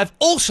I've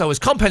also, as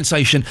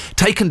compensation,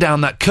 taken down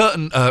that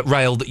curtain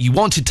rail that you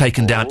wanted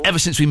taken down ever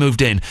since we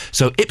moved in.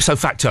 So, ipso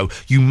facto,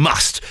 you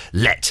must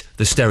let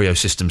the stereo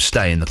system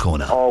stay in the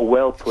corner. Oh,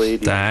 well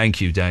played.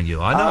 Thank you, Daniel.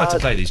 I know how to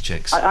play these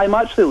chicks. I'm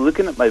actually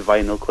looking at my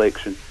vinyl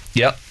collection.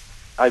 Yep.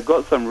 I've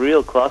got some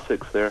real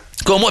classics there.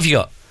 Go on, what have you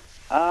got?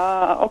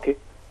 Okay.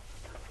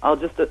 I'll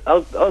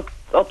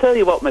tell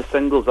you what my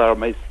singles are,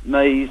 my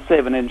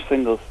 7-inch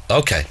singles.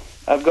 Okay.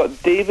 I've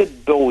got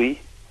David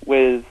Bowie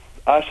with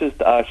Ashes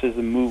to Ashes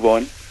and Move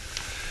On.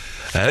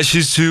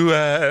 Ashes to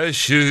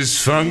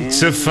ashes, funk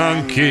to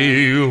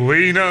funky,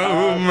 we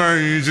know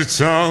Major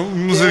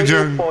Tom's a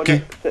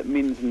junkie. It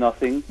means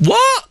nothing.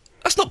 What?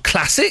 That's not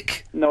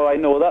classic. No, I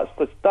know. That's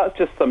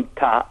just some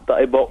tat that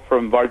I bought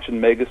from Virgin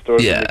Megastore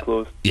when they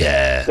closed.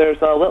 Yeah.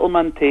 There's a Little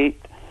Man Tate.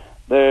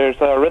 There's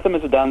a Rhythm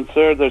is a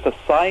Dancer. There's a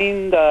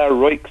signed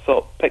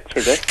Royksop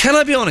picture disc. Can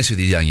I be honest with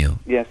you, Daniel?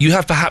 Yes. You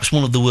have perhaps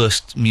one of the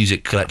worst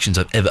music collections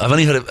I've ever... I've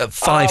only heard of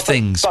 5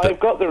 things, but I've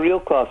got the real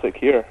classic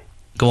here.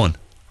 Go on.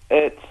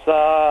 It's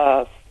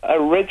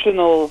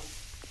original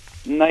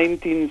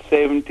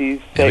 1970s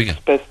Sex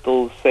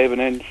Pistols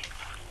 7-inch.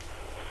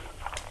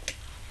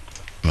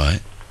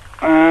 Right.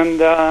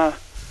 And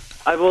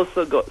I've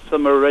also got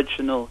some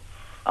original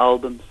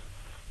albums.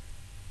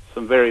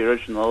 Some very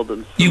original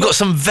albums. You've got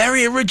some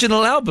very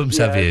original albums,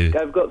 have you?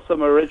 I've got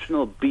some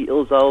original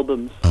Beatles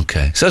albums.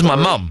 Okay. So has my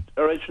mum.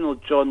 Original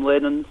John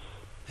Lennon's.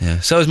 Yeah.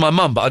 So has my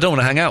mum, but I don't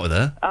want to hang out with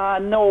her.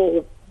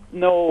 No.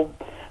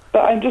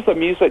 But I'm just a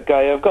music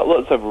guy. I've got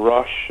lots of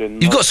Rush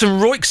and... You've got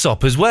some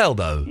Röyksopp as well,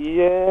 though.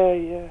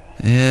 Yeah.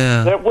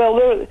 Yeah.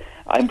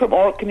 I'm from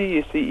Orkney,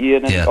 you see,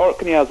 Ian, and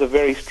Orkney has a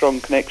very strong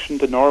connection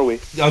to Norway.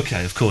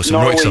 Okay, of course.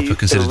 Norway Röyksopp are used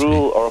considered to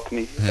rule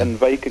Orkney and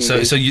Viking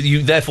days. So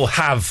you therefore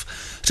have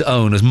to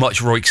own as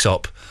much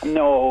Röyksopp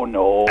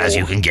No. as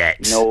you can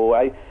get. No,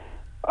 I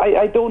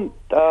don't.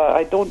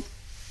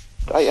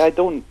 I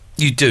don't.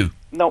 You do.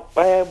 No,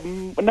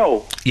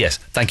 no. Yes,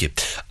 thank you.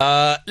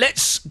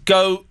 Let's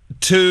go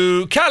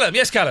to Callum.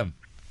 Yes, Callum.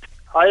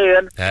 Hi,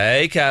 Ian.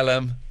 Hey,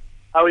 Callum.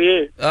 How are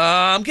you?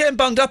 I'm getting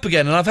bunged up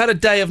again, and I've had a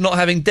day of not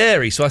having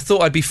dairy, so I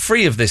thought I'd be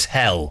free of this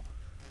hell.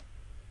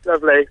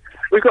 Lovely.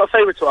 We've got a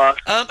favour to ask.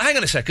 Hang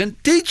on a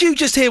second. Did you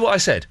just hear what I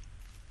said?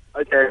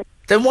 Okay.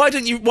 Then why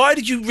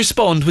did you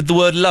respond with the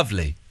word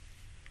lovely?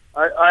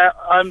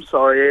 I'm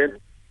sorry, Ian.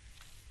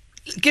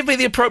 Give me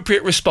the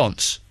appropriate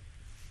response.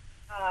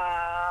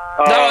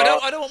 No, I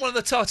don't want one of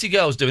the tarty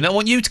girls doing it. I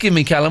want you to give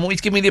me, Callum. I want you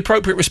to give me the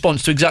appropriate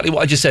response to exactly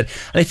what I just said.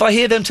 And if I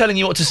hear them telling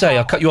you what to say,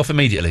 I'll cut you off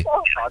immediately.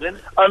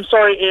 I'm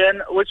sorry,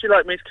 Ian. Would you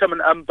like me to come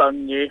and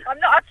unbung you? I'm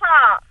not a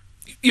tart.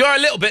 You are a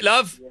little bit,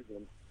 love.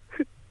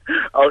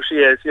 Oh, she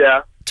is,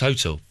 yeah.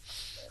 Total.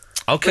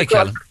 Okay,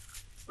 Callum.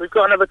 We've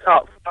got another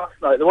tart from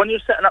last night. The one you're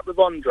setting up with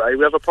Andre,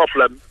 we have a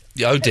problem.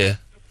 Oh, dear.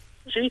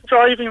 She's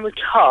driving the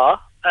car.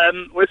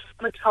 We're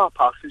in a car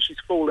park and she's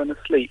fallen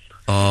asleep.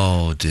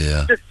 Oh,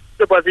 dear. Just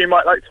whether you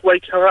might like to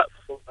wake her up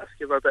for us,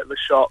 give her a bit of a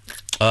shock.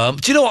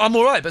 Do you know what? I'm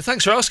all right, but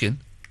thanks for asking.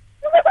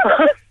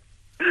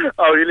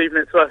 Oh, you're leaving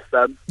it to us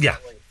then? Yeah.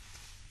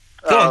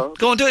 Go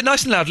on, do it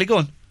nice and loudly. Go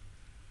on.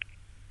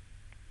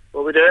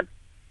 What are we doing?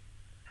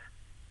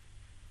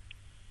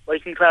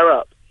 Waking Claire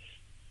up?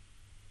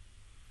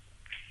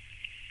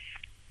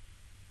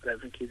 I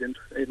don't think he's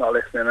not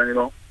listening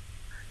anymore.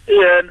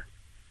 Ian!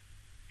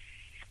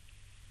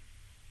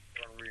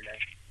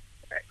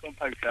 Go on,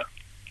 poker.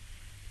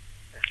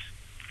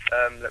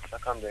 Looks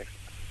like I'm doing.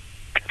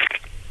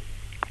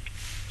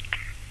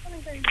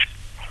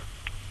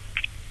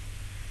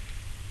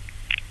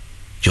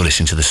 You're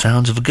listening to the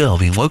sounds of a girl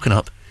being woken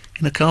up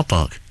in a car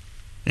park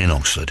in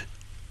Oxford.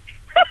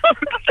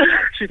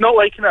 She's not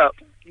waking up.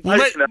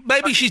 Well,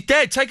 maybe she's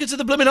dead. Take her to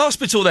the blooming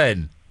hospital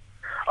then.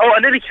 Oh, I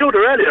nearly killed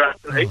her earlier,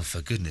 actually. Oh,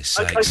 for goodness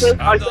sakes.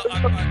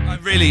 I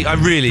really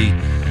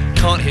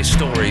can't hear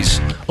stories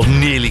of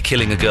nearly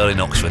killing a girl in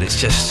Oxford. It's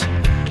just...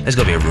 There's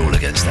got to be a rule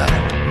against that.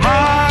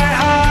 My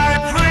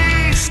high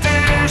priest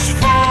is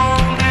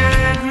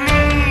folded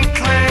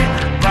neatly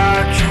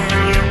back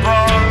in your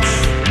box.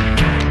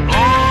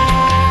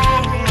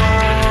 Oh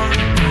Lord,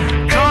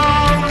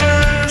 call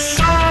the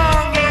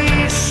song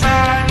he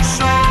sang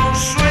so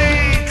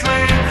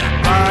sweetly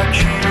back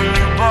in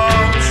your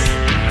box.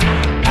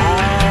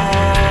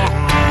 Oh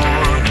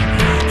Lord,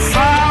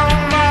 found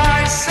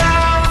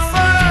myself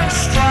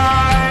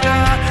astride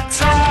a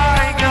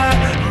tiger,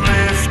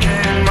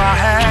 lifting my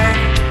head.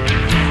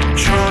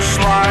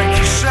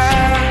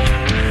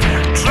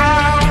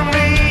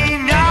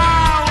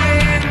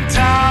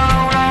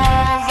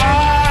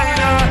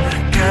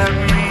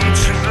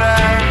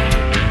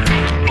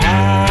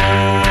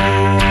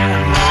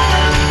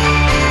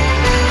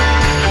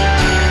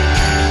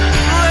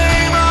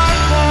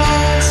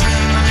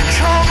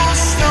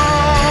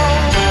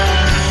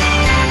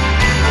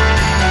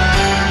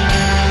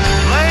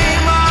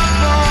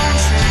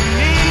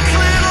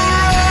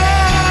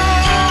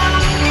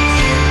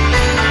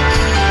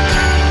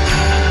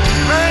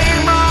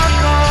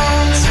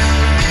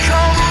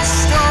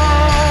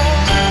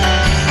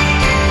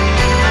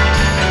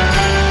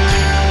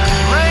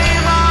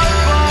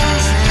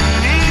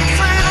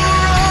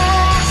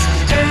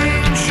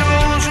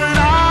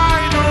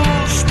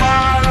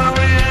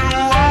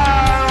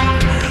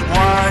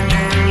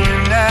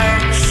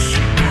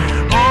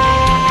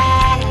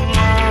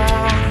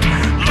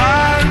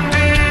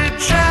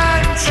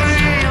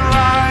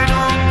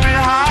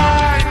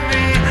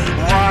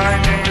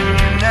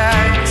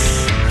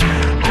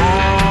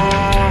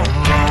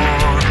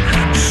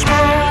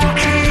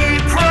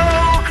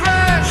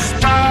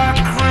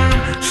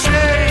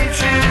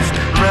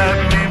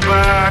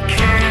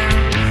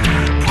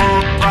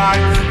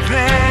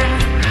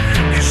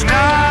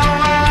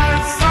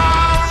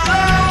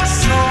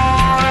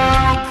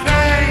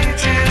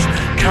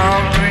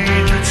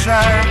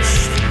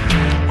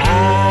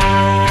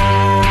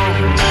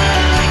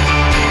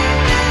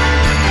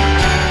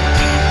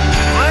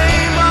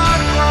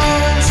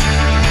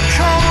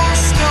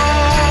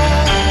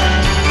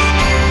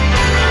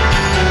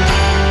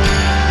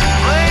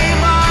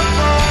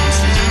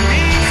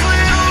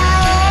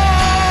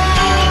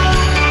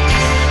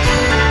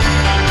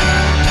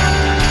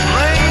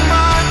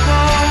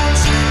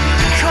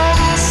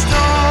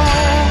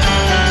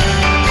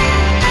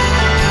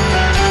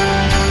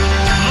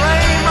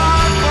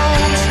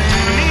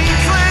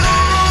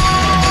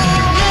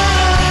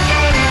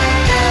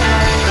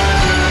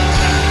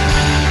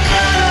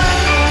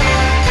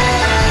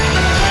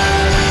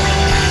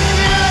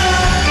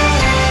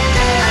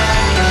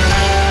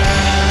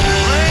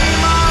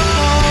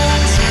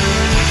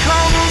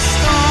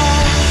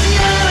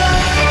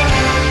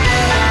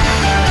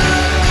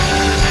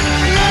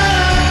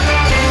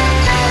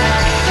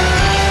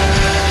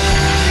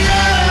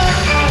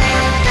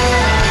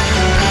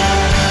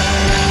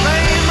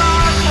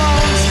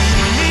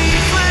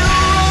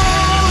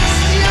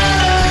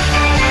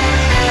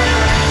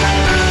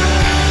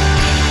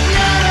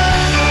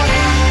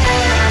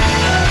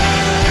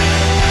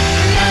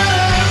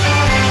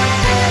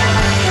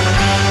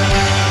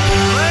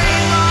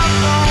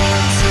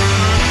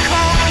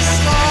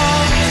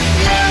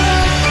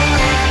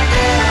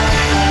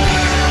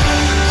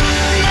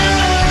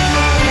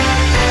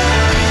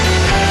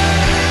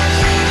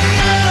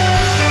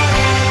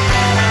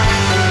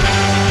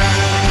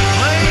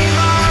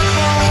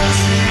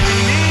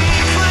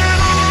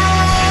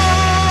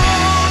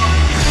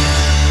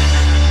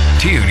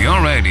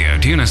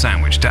 tuna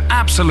sandwich to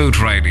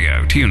Absolute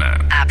Radio.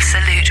 Tuna.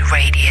 Absolute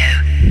Radio.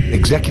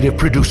 Executive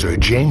producer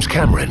James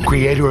Cameron,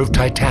 creator of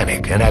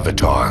Titanic and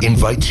Avatar,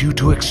 invites you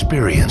to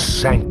experience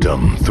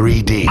Sanctum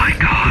 3D. My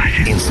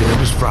God. In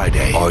cinemas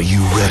Friday. Are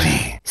you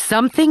ready?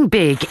 Something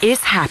big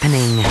is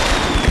happening.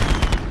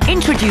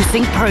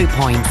 Introducing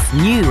ProPoints,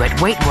 new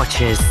at Weight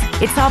Watchers.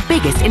 It's our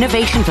biggest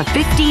innovation for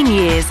 15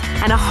 years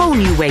and a whole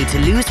new way to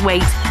lose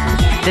weight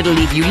that'll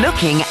leave you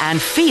looking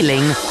and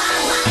feeling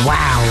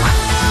wow.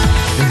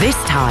 This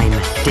time,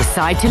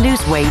 decide to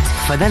lose weight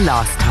for the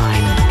last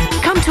time.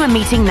 Come to a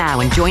meeting now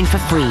and join for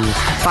free.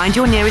 Find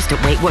your nearest at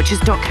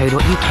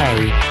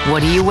weightwatchers.co.uk.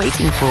 What are you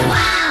waiting for?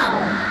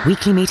 Wow.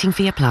 Weekly meeting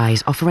fee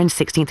applies. Offer ends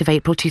 16th of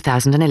April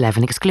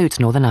 2011. Excludes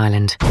Northern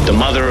Ireland. The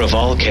mother of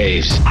all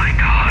caves. My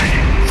God.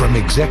 From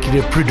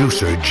executive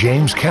producer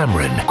James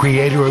Cameron,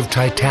 creator of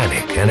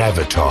Titanic and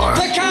Avatar.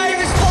 The cave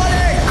is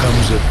flooding!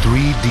 Comes a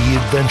 3D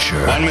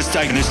adventure. One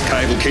mistake in this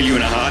cave will kill you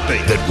in a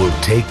heartbeat. That will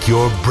take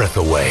your breath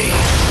away.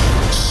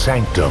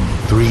 Sanctum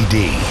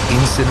 3D.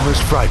 In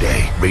cinemas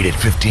Friday. Rated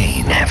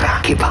 15. Never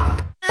give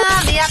up.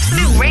 The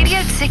Absolute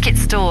Radio Ticket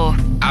Store.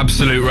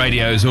 Absolute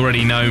Radio is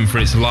already known for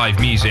its live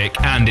music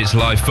and its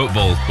live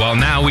football, while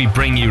now we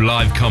bring you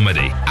live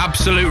comedy.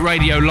 Absolute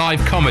Radio Live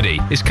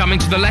Comedy is coming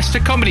to the Leicester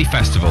Comedy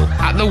Festival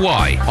at the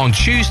Y on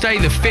Tuesday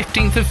the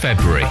 15th of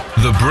February.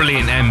 The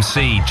brilliant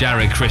MC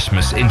Jared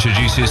Christmas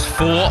introduces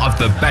 4 of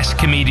the best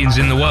comedians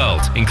in the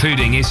world,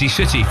 including Izzy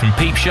Sooty from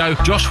Peep Show,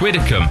 Josh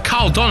Widdicombe,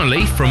 Carl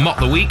Donnelly from Mock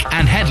the Week,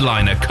 and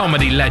headliner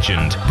comedy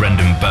legend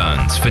Brendan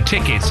Burns. For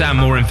tickets and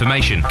more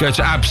information, go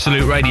to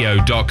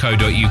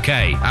absoluteradio.co.uk.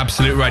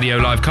 Absolute Radio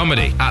Live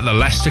Comedy at the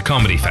Leicester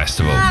Comedy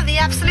Festival. The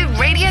Absolute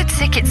Radio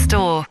Ticket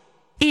Store.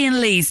 Ian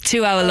Lee's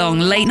 2-hour-long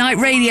late-night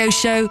radio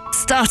show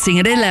starting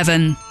at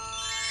 11.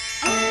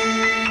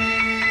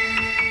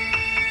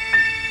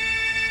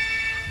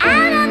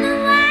 Out on the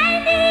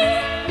windy,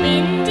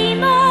 windy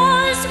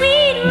moors,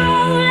 we'd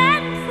roll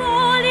and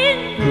fall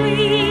in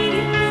green.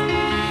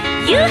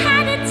 You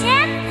had a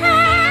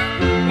temper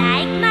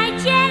like my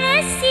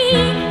jealousy,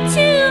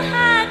 too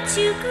hard,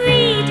 too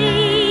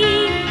greedy.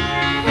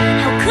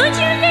 How could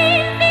you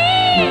leave me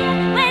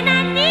when I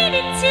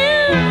needed to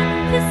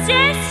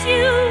possess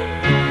you?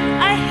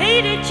 I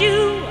hated you,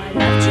 I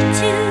loved you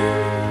too.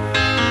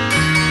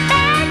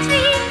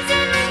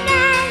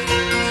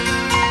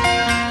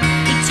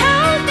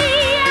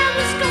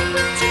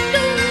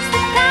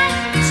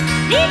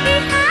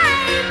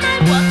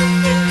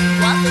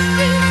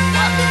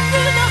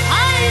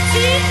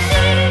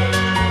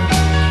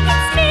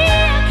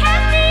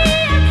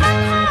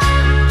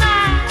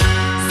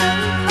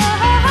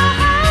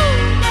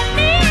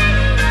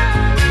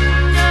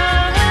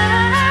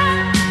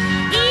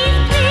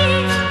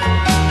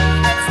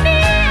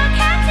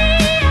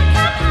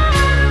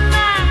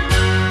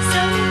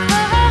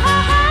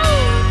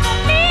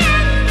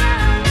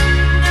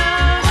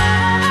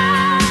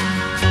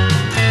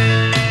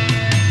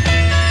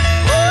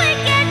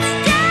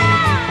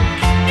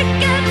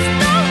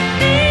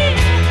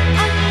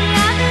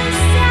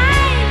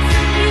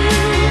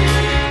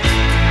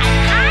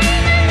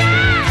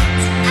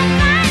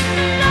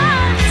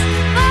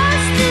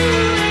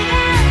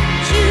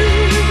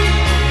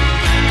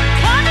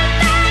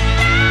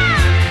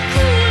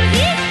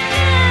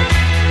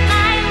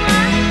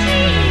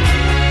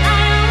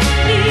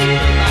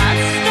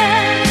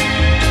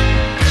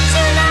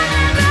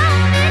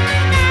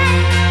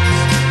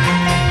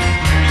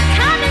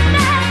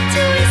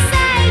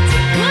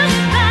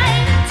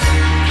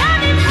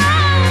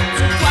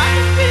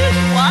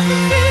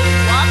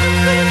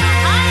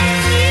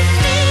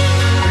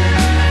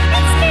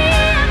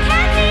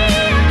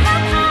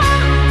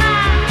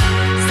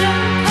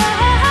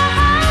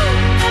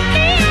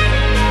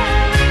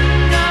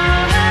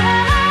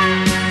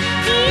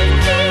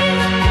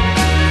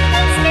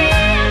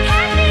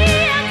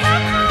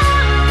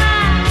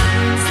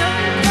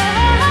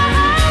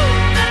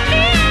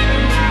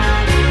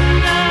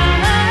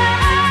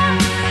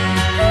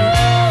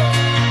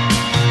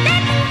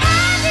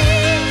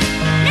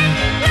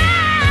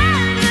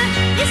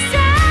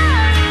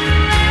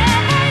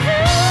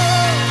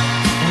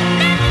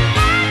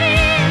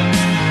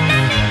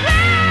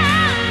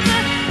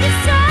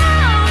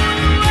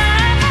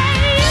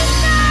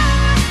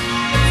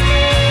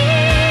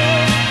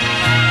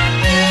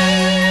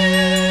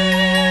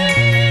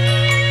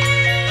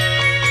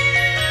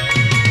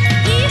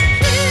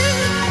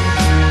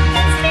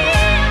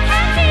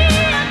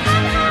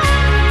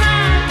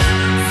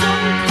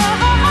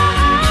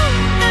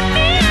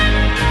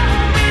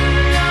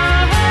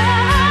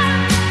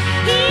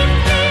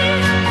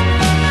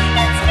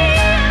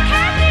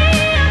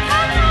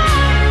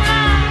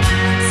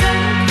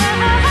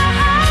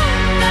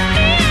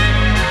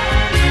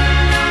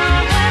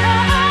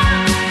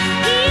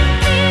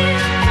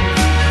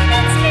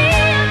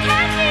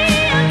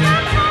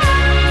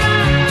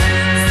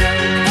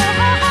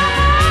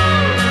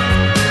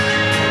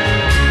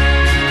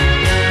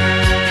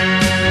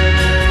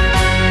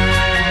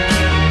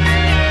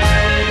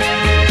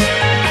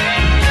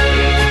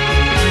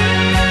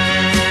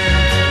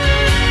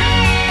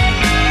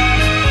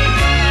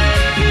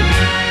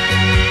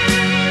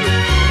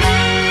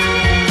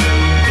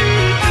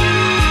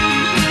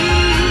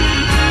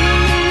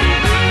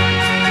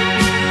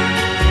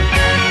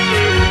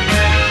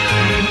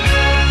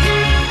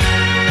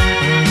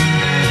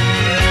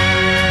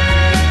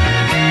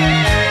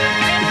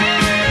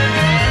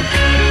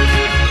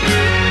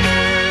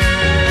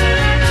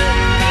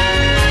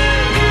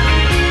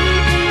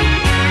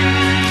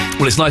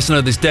 it's nice to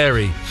know this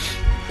dairy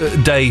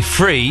day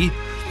free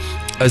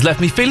has left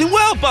me feeling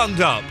well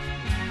bunged up.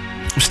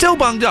 I'm still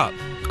bunged up.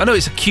 I know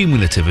it's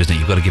accumulative, isn't it?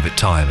 You've got to give it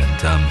time,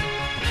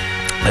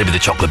 and maybe the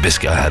chocolate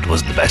biscuit I had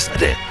wasn't the best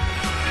idea.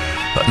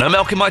 But no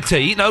milk in my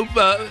tea, no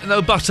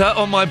butter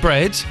on my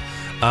bread,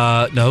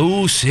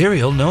 no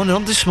cereal, no,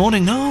 not this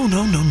morning, no.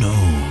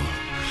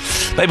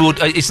 Maybe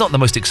it's not the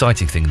most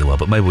exciting thing in the world,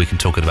 but maybe we can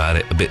talk about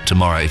it a bit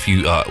tomorrow if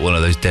you are one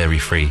of those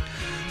dairy-free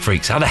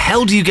freaks. How the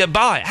hell do you get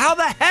by? How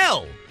the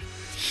hell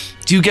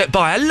do you get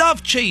by? I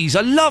love cheese,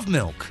 I love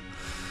milk.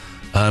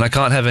 And I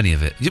can't have any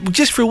of it.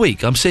 Just for a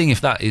week. I'm seeing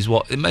if that is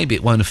what... Maybe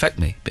it won't affect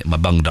me. A bit of my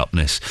bunged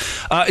upness.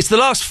 It's the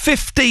last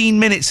 15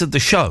 minutes of the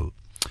show.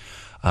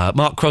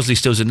 Mark Crosley,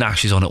 Stills and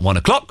Nash is on at 1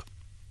 o'clock.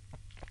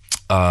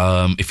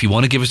 If you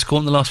want to give us a call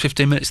in the last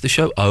 15 minutes of the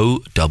show,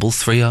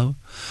 0330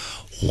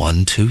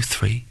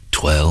 123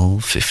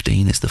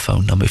 1215 is the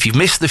phone number. If you've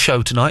missed the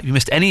show tonight, if you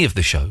missed any of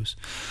the shows,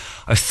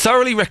 I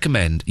thoroughly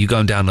recommend you go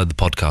and download the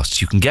podcasts.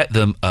 You can get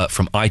them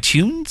from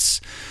iTunes,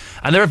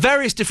 and there are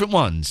various different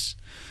ones.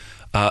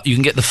 You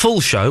can get the full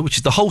show, which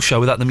is the whole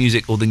show without the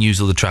music or the news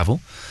or the travel.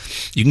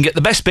 You can get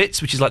the best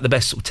bits, which is like the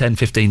best 10,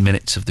 15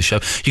 minutes of the show.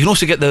 You can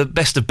also get the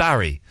Best of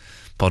Barry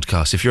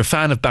podcast. If you're a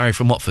fan of Barry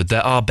from Watford,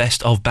 there are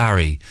Best of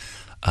Barry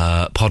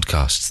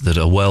podcasts that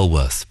are well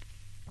worth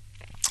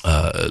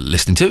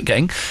listening to,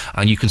 getting,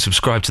 and you can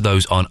subscribe to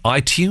those on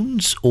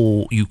iTunes,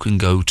 or you can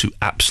go to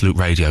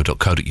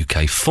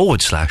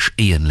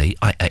absoluteradio.co.uk/Ian Lee,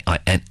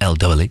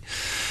 IAINLEE.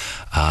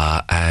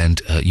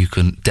 And you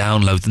can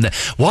download them there.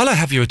 While I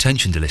have your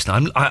attention, dear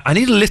listener, I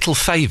need a little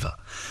favour.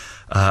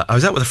 I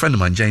was out with a friend of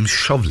mine, James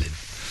Shovlin.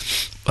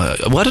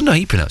 Well, I don't know how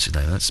you pronounce his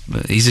name.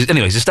 He's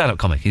a stand-up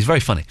comic. He's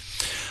very funny.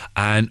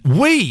 And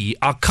we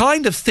are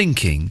kind of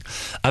thinking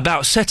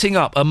about setting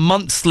up a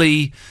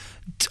monthly...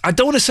 I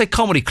don't want to say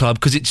comedy club,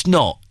 because it's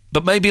not,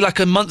 but maybe like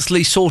a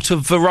monthly sort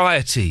of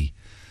variety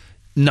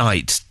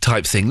night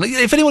type thing. Like,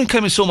 if anyone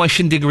came and saw my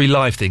Shindiggery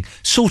live thing,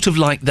 sort of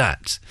like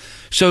that.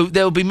 So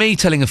there'll be me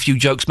telling a few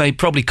jokes, maybe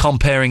probably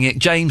comparing it,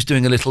 James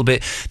doing a little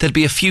bit. There'd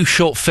be a few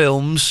short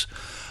films.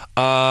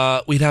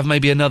 We'd have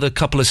maybe another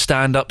couple of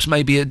stand-ups,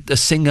 maybe a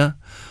singer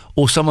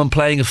or someone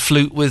playing a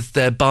flute with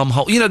their bum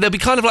hole. You know, there'd be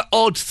kind of like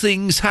odd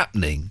things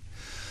happening.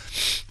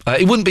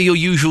 It wouldn't be your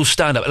usual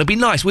stand-up. It'd be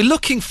nice. We're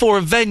looking for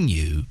a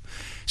venue,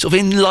 sort of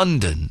in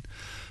London,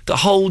 that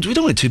holds, we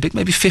don't want it too big,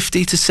 maybe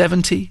 50 to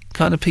 70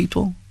 kind of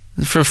people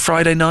for a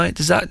Friday night.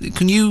 Do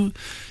you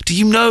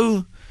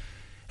know...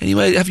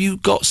 Anyway, have you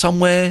got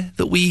somewhere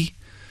that we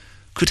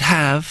could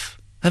have?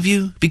 Have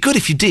you? It'd be good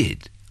if you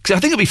did, because I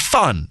think it'd be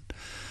fun.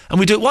 And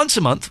we do it once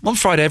a month, one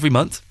Friday every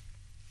month,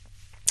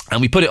 and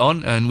we put it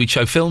on, and we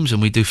show films,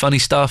 and we do funny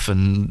stuff,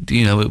 and,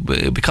 you know,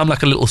 it'll become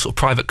like a little sort of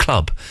private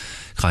club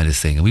kind of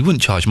thing, and we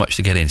wouldn't charge much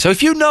to get in. So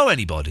if you know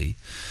anybody,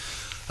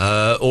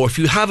 or if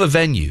you have a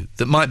venue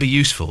that might be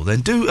useful,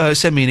 then do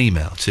send me an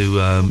email to...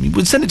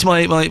 send it to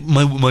my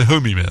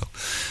home email,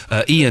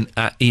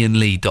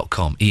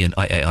 ian@ianlee.com, Ian,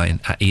 IAIN,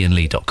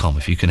 @ianlee.com,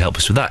 if you can help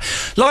us with that.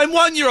 Line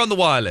 1, you're on the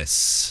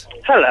wireless.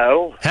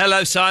 Hello.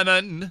 Hello,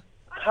 Simon.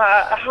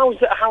 How's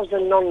the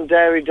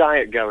non-dairy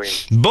diet going?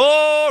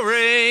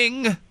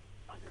 Boring.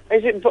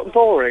 Is it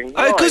boring?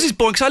 Because it's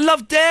boring, because I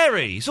love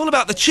dairy. It's all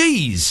about the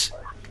cheese.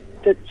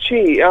 The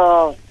cheese,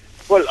 well,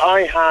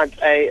 I had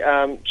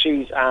a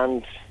cheese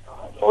and...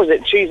 What was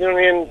it, cheese and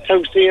onion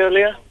toasty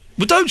earlier?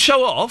 Well, don't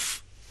show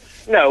off.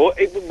 No,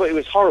 but it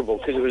was horrible,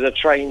 because it was a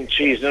trained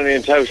cheese and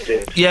onion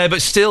toasted. Yeah,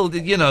 but still,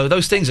 you know,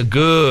 those things are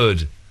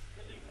good.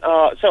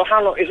 So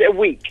how long... Is it a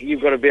week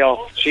you've got to be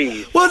off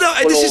cheese? Well, no,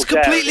 this is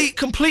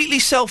completely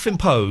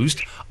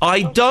self-imposed.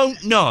 I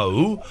don't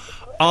know.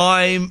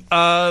 I'm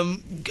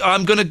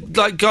going to,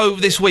 like, go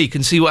this week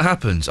and see what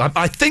happens.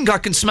 I think I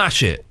can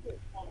smash it.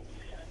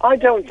 I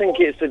don't think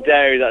it's the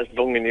dairy that's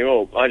bunging you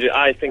up.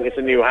 I think it's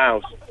a new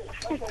house.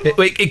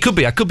 It could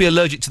be. I could be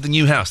allergic to the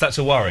new house. That's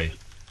a worry.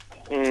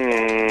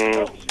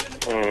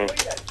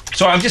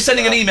 Sorry, I'm just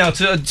sending an email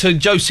to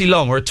Josie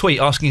Long, or a tweet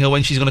asking her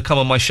when she's going to come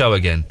on my show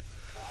again.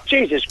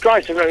 Jesus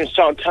Christ, I've not even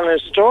started telling a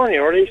story and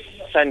you're already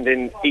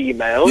sending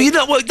emails.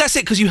 Well, that's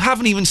it, because you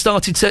haven't even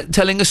started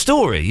telling a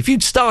story. If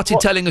you'd started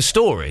telling a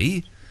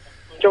story...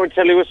 Do you want me to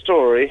tell you a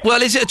story?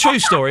 Well, is it a true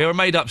story or a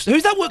made-up...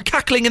 Who's that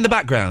cackling in the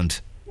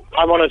background?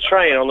 I'm on a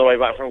train on the way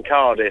back from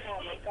Cardiff.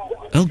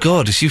 Oh,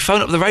 God, so you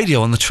phone up the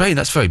radio on the train.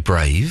 That's very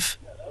brave.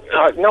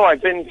 No, we've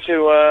been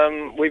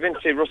to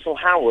see Russell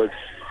Howard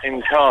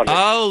in Cardiff.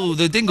 Oh,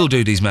 the Dingle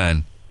Doodies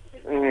man.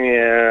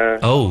 Yeah.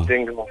 Oh.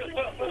 Dingle.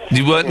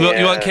 You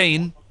weren't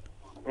keen?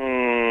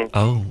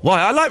 Oh.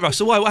 Why? I like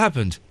Russell. Why? What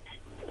happened?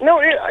 No,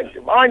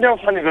 I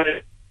don't find it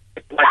very...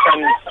 My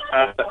friends...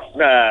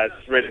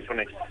 it's really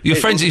funny. Your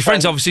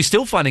friends obviously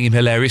still finding him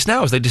hilarious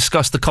now as they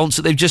discuss the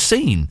concert they've just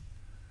seen.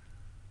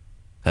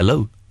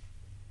 Hello?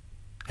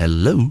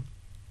 Hello?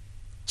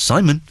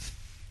 Simon?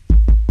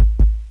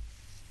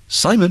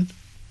 Simon?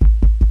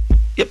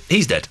 Yep,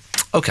 he's dead.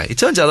 Okay, it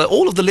turns out that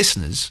all of the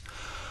listeners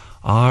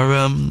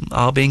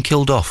are being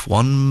killed off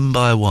one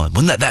by one.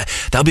 Wouldn't that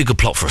would be a good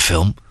plot for a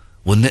film,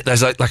 wouldn't it?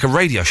 There's like a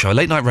radio show, a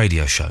late night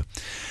radio show,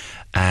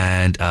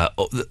 and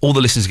all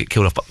the listeners get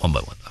killed off one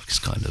by one. I've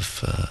just kind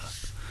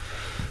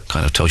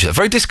of told you that.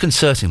 Very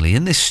disconcertingly,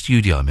 in this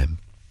studio I'm in,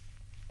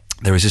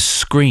 there is a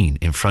screen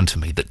in front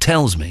of me that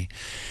tells me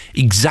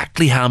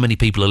exactly how many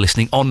people are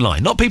listening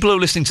online. Not people who are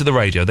listening to the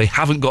radio. They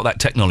haven't got that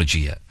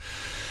technology yet.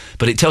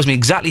 But it tells me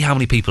exactly how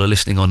many people are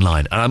listening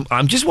online. And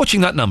I'm just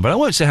watching that number. I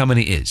won't say how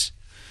many it is.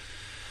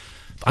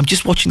 I'm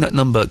just watching that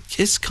number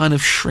just kind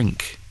of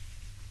shrink.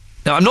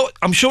 Now,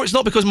 I'm sure it's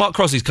not because Mark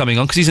Crosley's coming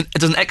on, because he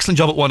does an excellent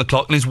job at 1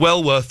 o'clock and is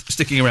well worth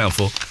sticking around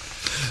for.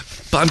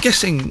 But I'm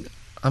guessing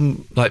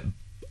I'm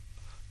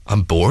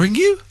boring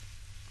you?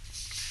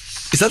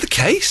 Is that the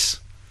case?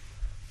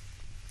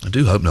 I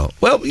do hope not.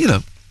 Well, you know,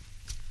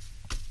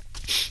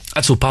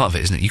 that's all part of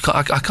it, isn't it?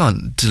 I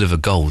can't deliver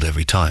gold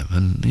every time,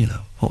 and, you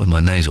know, what with my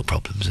nasal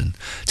problems. And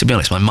to be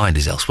honest, my mind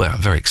is elsewhere.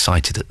 I'm very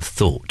excited at the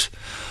thought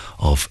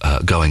of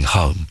going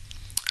home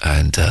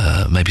and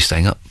maybe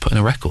staying up, putting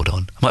a record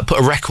on. I might put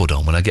a record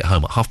on when I get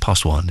home at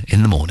 1:30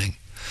 in the morning.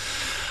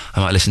 I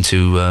might listen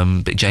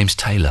to bit James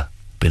Taylor.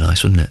 Be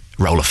nice, wouldn't it?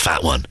 Roll a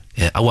fat one.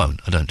 Yeah, I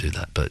won't. I don't do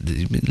that. But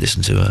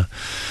listen to a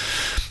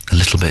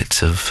little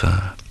bit of...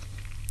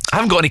 I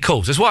haven't got any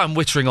calls. That's why I'm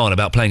whittering on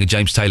about playing a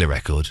James Taylor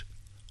record.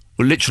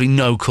 Well, literally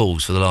no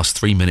calls for the last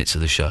 3 minutes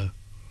of the show.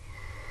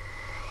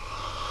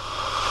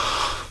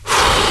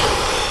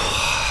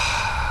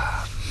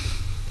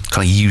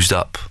 Kind of used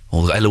up.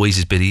 Eloise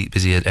is busy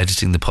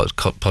editing the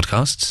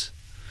podcasts.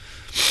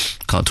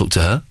 Can't talk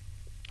to her.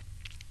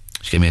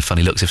 She gave me a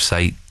funny look as if to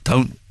say,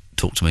 don't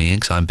talk to me, Ian,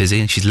 because I'm busy.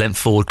 And she's leant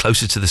forward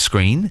closer to the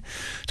screen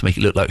to make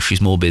it look like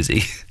she's more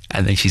busy.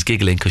 And then she's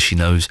giggling because she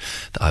knows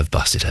that I've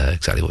busted her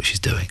exactly what she's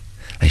doing.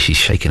 And she's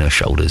shaking her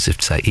shoulders as if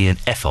to say, Ian,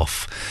 F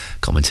off,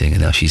 commenting.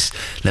 And now she's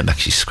leant back,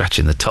 she's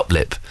scratching the top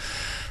lip.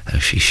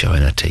 And she's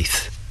showing her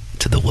teeth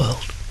to the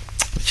world.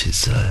 Which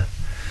is...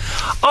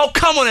 Oh,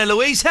 come on,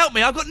 Eloise, help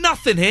me. I've got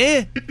nothing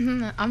here.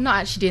 I'm not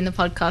actually doing the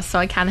podcast, so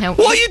I can help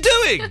What are you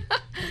doing?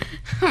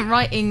 I'm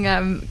writing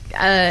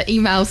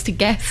emails to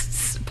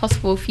guests,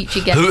 possible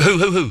future guests.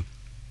 Who?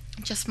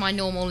 Just my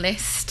normal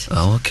list.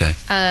 Oh, okay.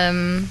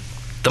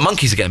 The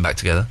Monkeys are getting back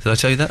together. Did I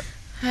tell you that?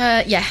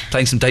 Yeah.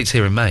 Playing some dates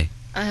here in May.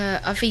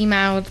 I've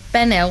emailed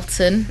Ben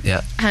Elton.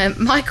 Yeah.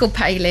 Michael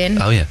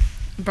Palin. Oh, yeah.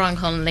 Brian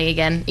Connolly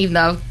again, even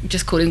though I've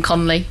just called him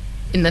Connolly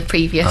in the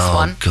previous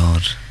one. Oh,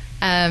 God.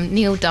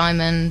 Neil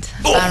Diamond,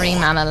 Barry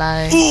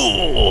Manilow,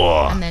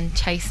 and then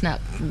chasing up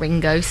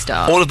Ringo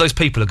Starr. All of those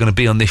people are going to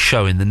be on this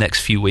show in the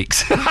next few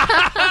weeks. They're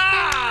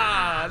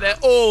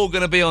all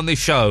going to be on this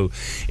show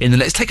in the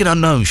next... Let's take an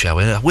unknown, shall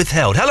we?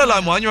 Withheld. Hello,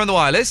 Line 1, you're on the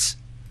wireless.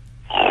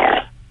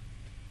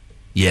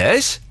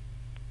 Yes?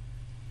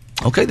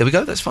 OK, there we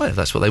go, that's fine. If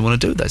that's what they want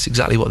to do, that's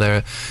exactly what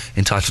they're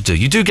entitled to do.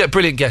 You do get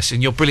brilliant guests,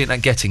 and you're brilliant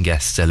at getting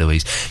guests,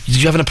 Eloise. Did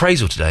you have an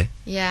appraisal today?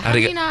 Yeah, how do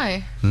you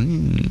know?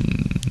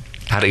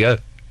 How'd it go?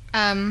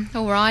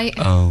 All right.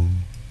 Oh,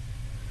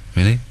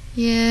 really?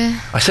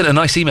 Yeah. I sent a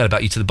nice email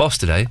about you to the boss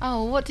today.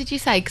 Oh, what did you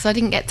say? Because I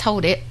didn't get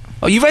told it.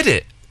 Oh, you read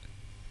it?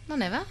 No,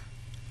 never.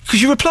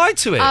 Because you replied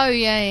to it. Oh,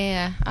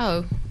 yeah.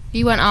 Oh,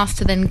 you weren't asked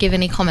to then give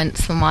any comments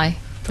for my...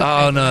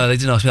 Oh, no, they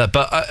didn't ask me that.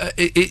 But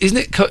isn't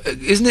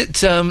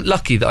it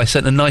lucky that I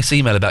sent a nice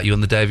email about you on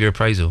the day of your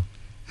appraisal?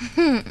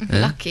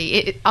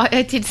 Lucky.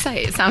 I did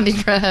say it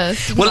sounded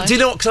rehearsed. Well, do you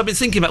know what? Because I've been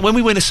thinking about when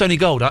we win a Sony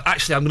Gold. I'm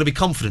going to be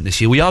confident this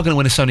year. We are going to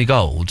win a Sony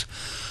Gold.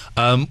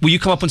 Will you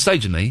come up on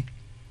stage with me?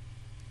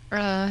 Do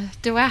I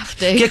have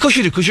to? Yeah, of course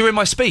you do, because you're in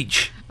my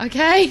speech.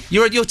 Okay.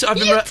 You've done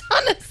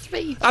a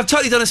speech. I've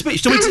totally done a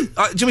speech. Do you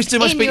want me to do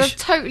my Ian, speech? you've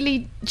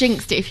totally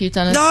jinxed it if you've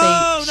done a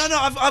speech. No,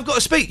 I've got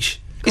a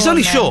speech. It's Go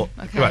only on then. short.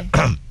 Okay. Right.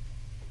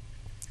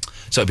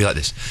 So it'll be like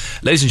this.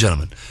 Ladies and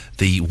gentlemen,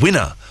 the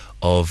winner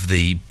of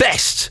the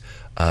Best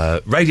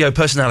Radio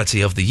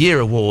Personality of the Year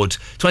Award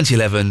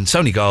 2011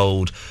 Sony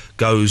Gold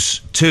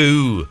goes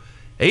to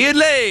Ian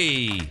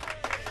Lee.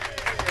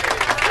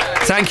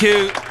 Thank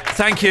you.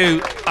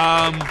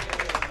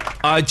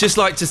 I'd just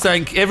like to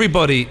thank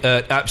everybody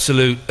at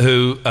Absolute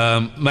who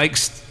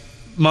makes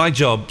my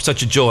job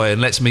such a joy and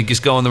lets me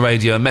just go on the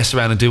radio and mess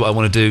around and do what I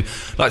want to do.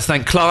 I'd like to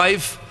thank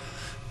Clive.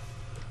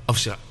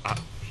 Obviously,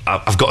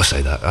 I've got to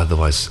say that,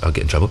 otherwise I'll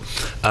get in trouble.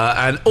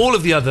 And all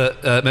of the other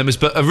members,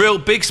 but a real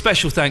big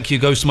special thank you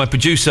goes to my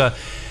producer,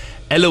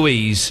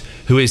 Eloise,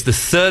 who is the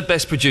third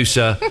best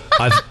producer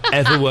I've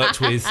ever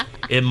worked with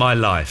in my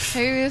life.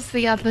 Who is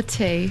the other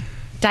two?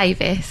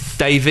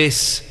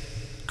 Davis,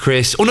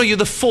 Chris. Oh, no, you're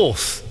the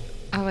fourth.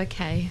 Oh,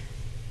 okay.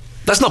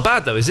 That's not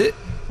bad, though, is it?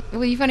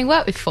 Well, you've only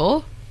worked with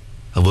 4.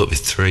 I've worked with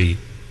 3.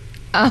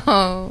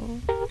 Oh.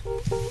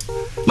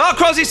 Mark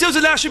Crosby, Stills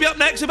and Nash will be up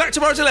next. We're back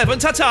tomorrow at 11.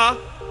 Ta-ta.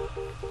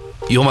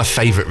 You're my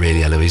favourite,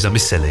 really, Eloise. Don't be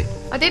silly.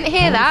 I didn't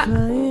hear that.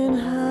 Flying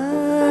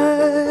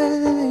high,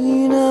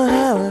 you know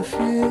how I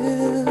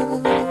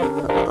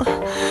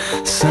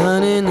feel.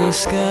 Sun in the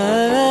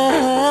sky.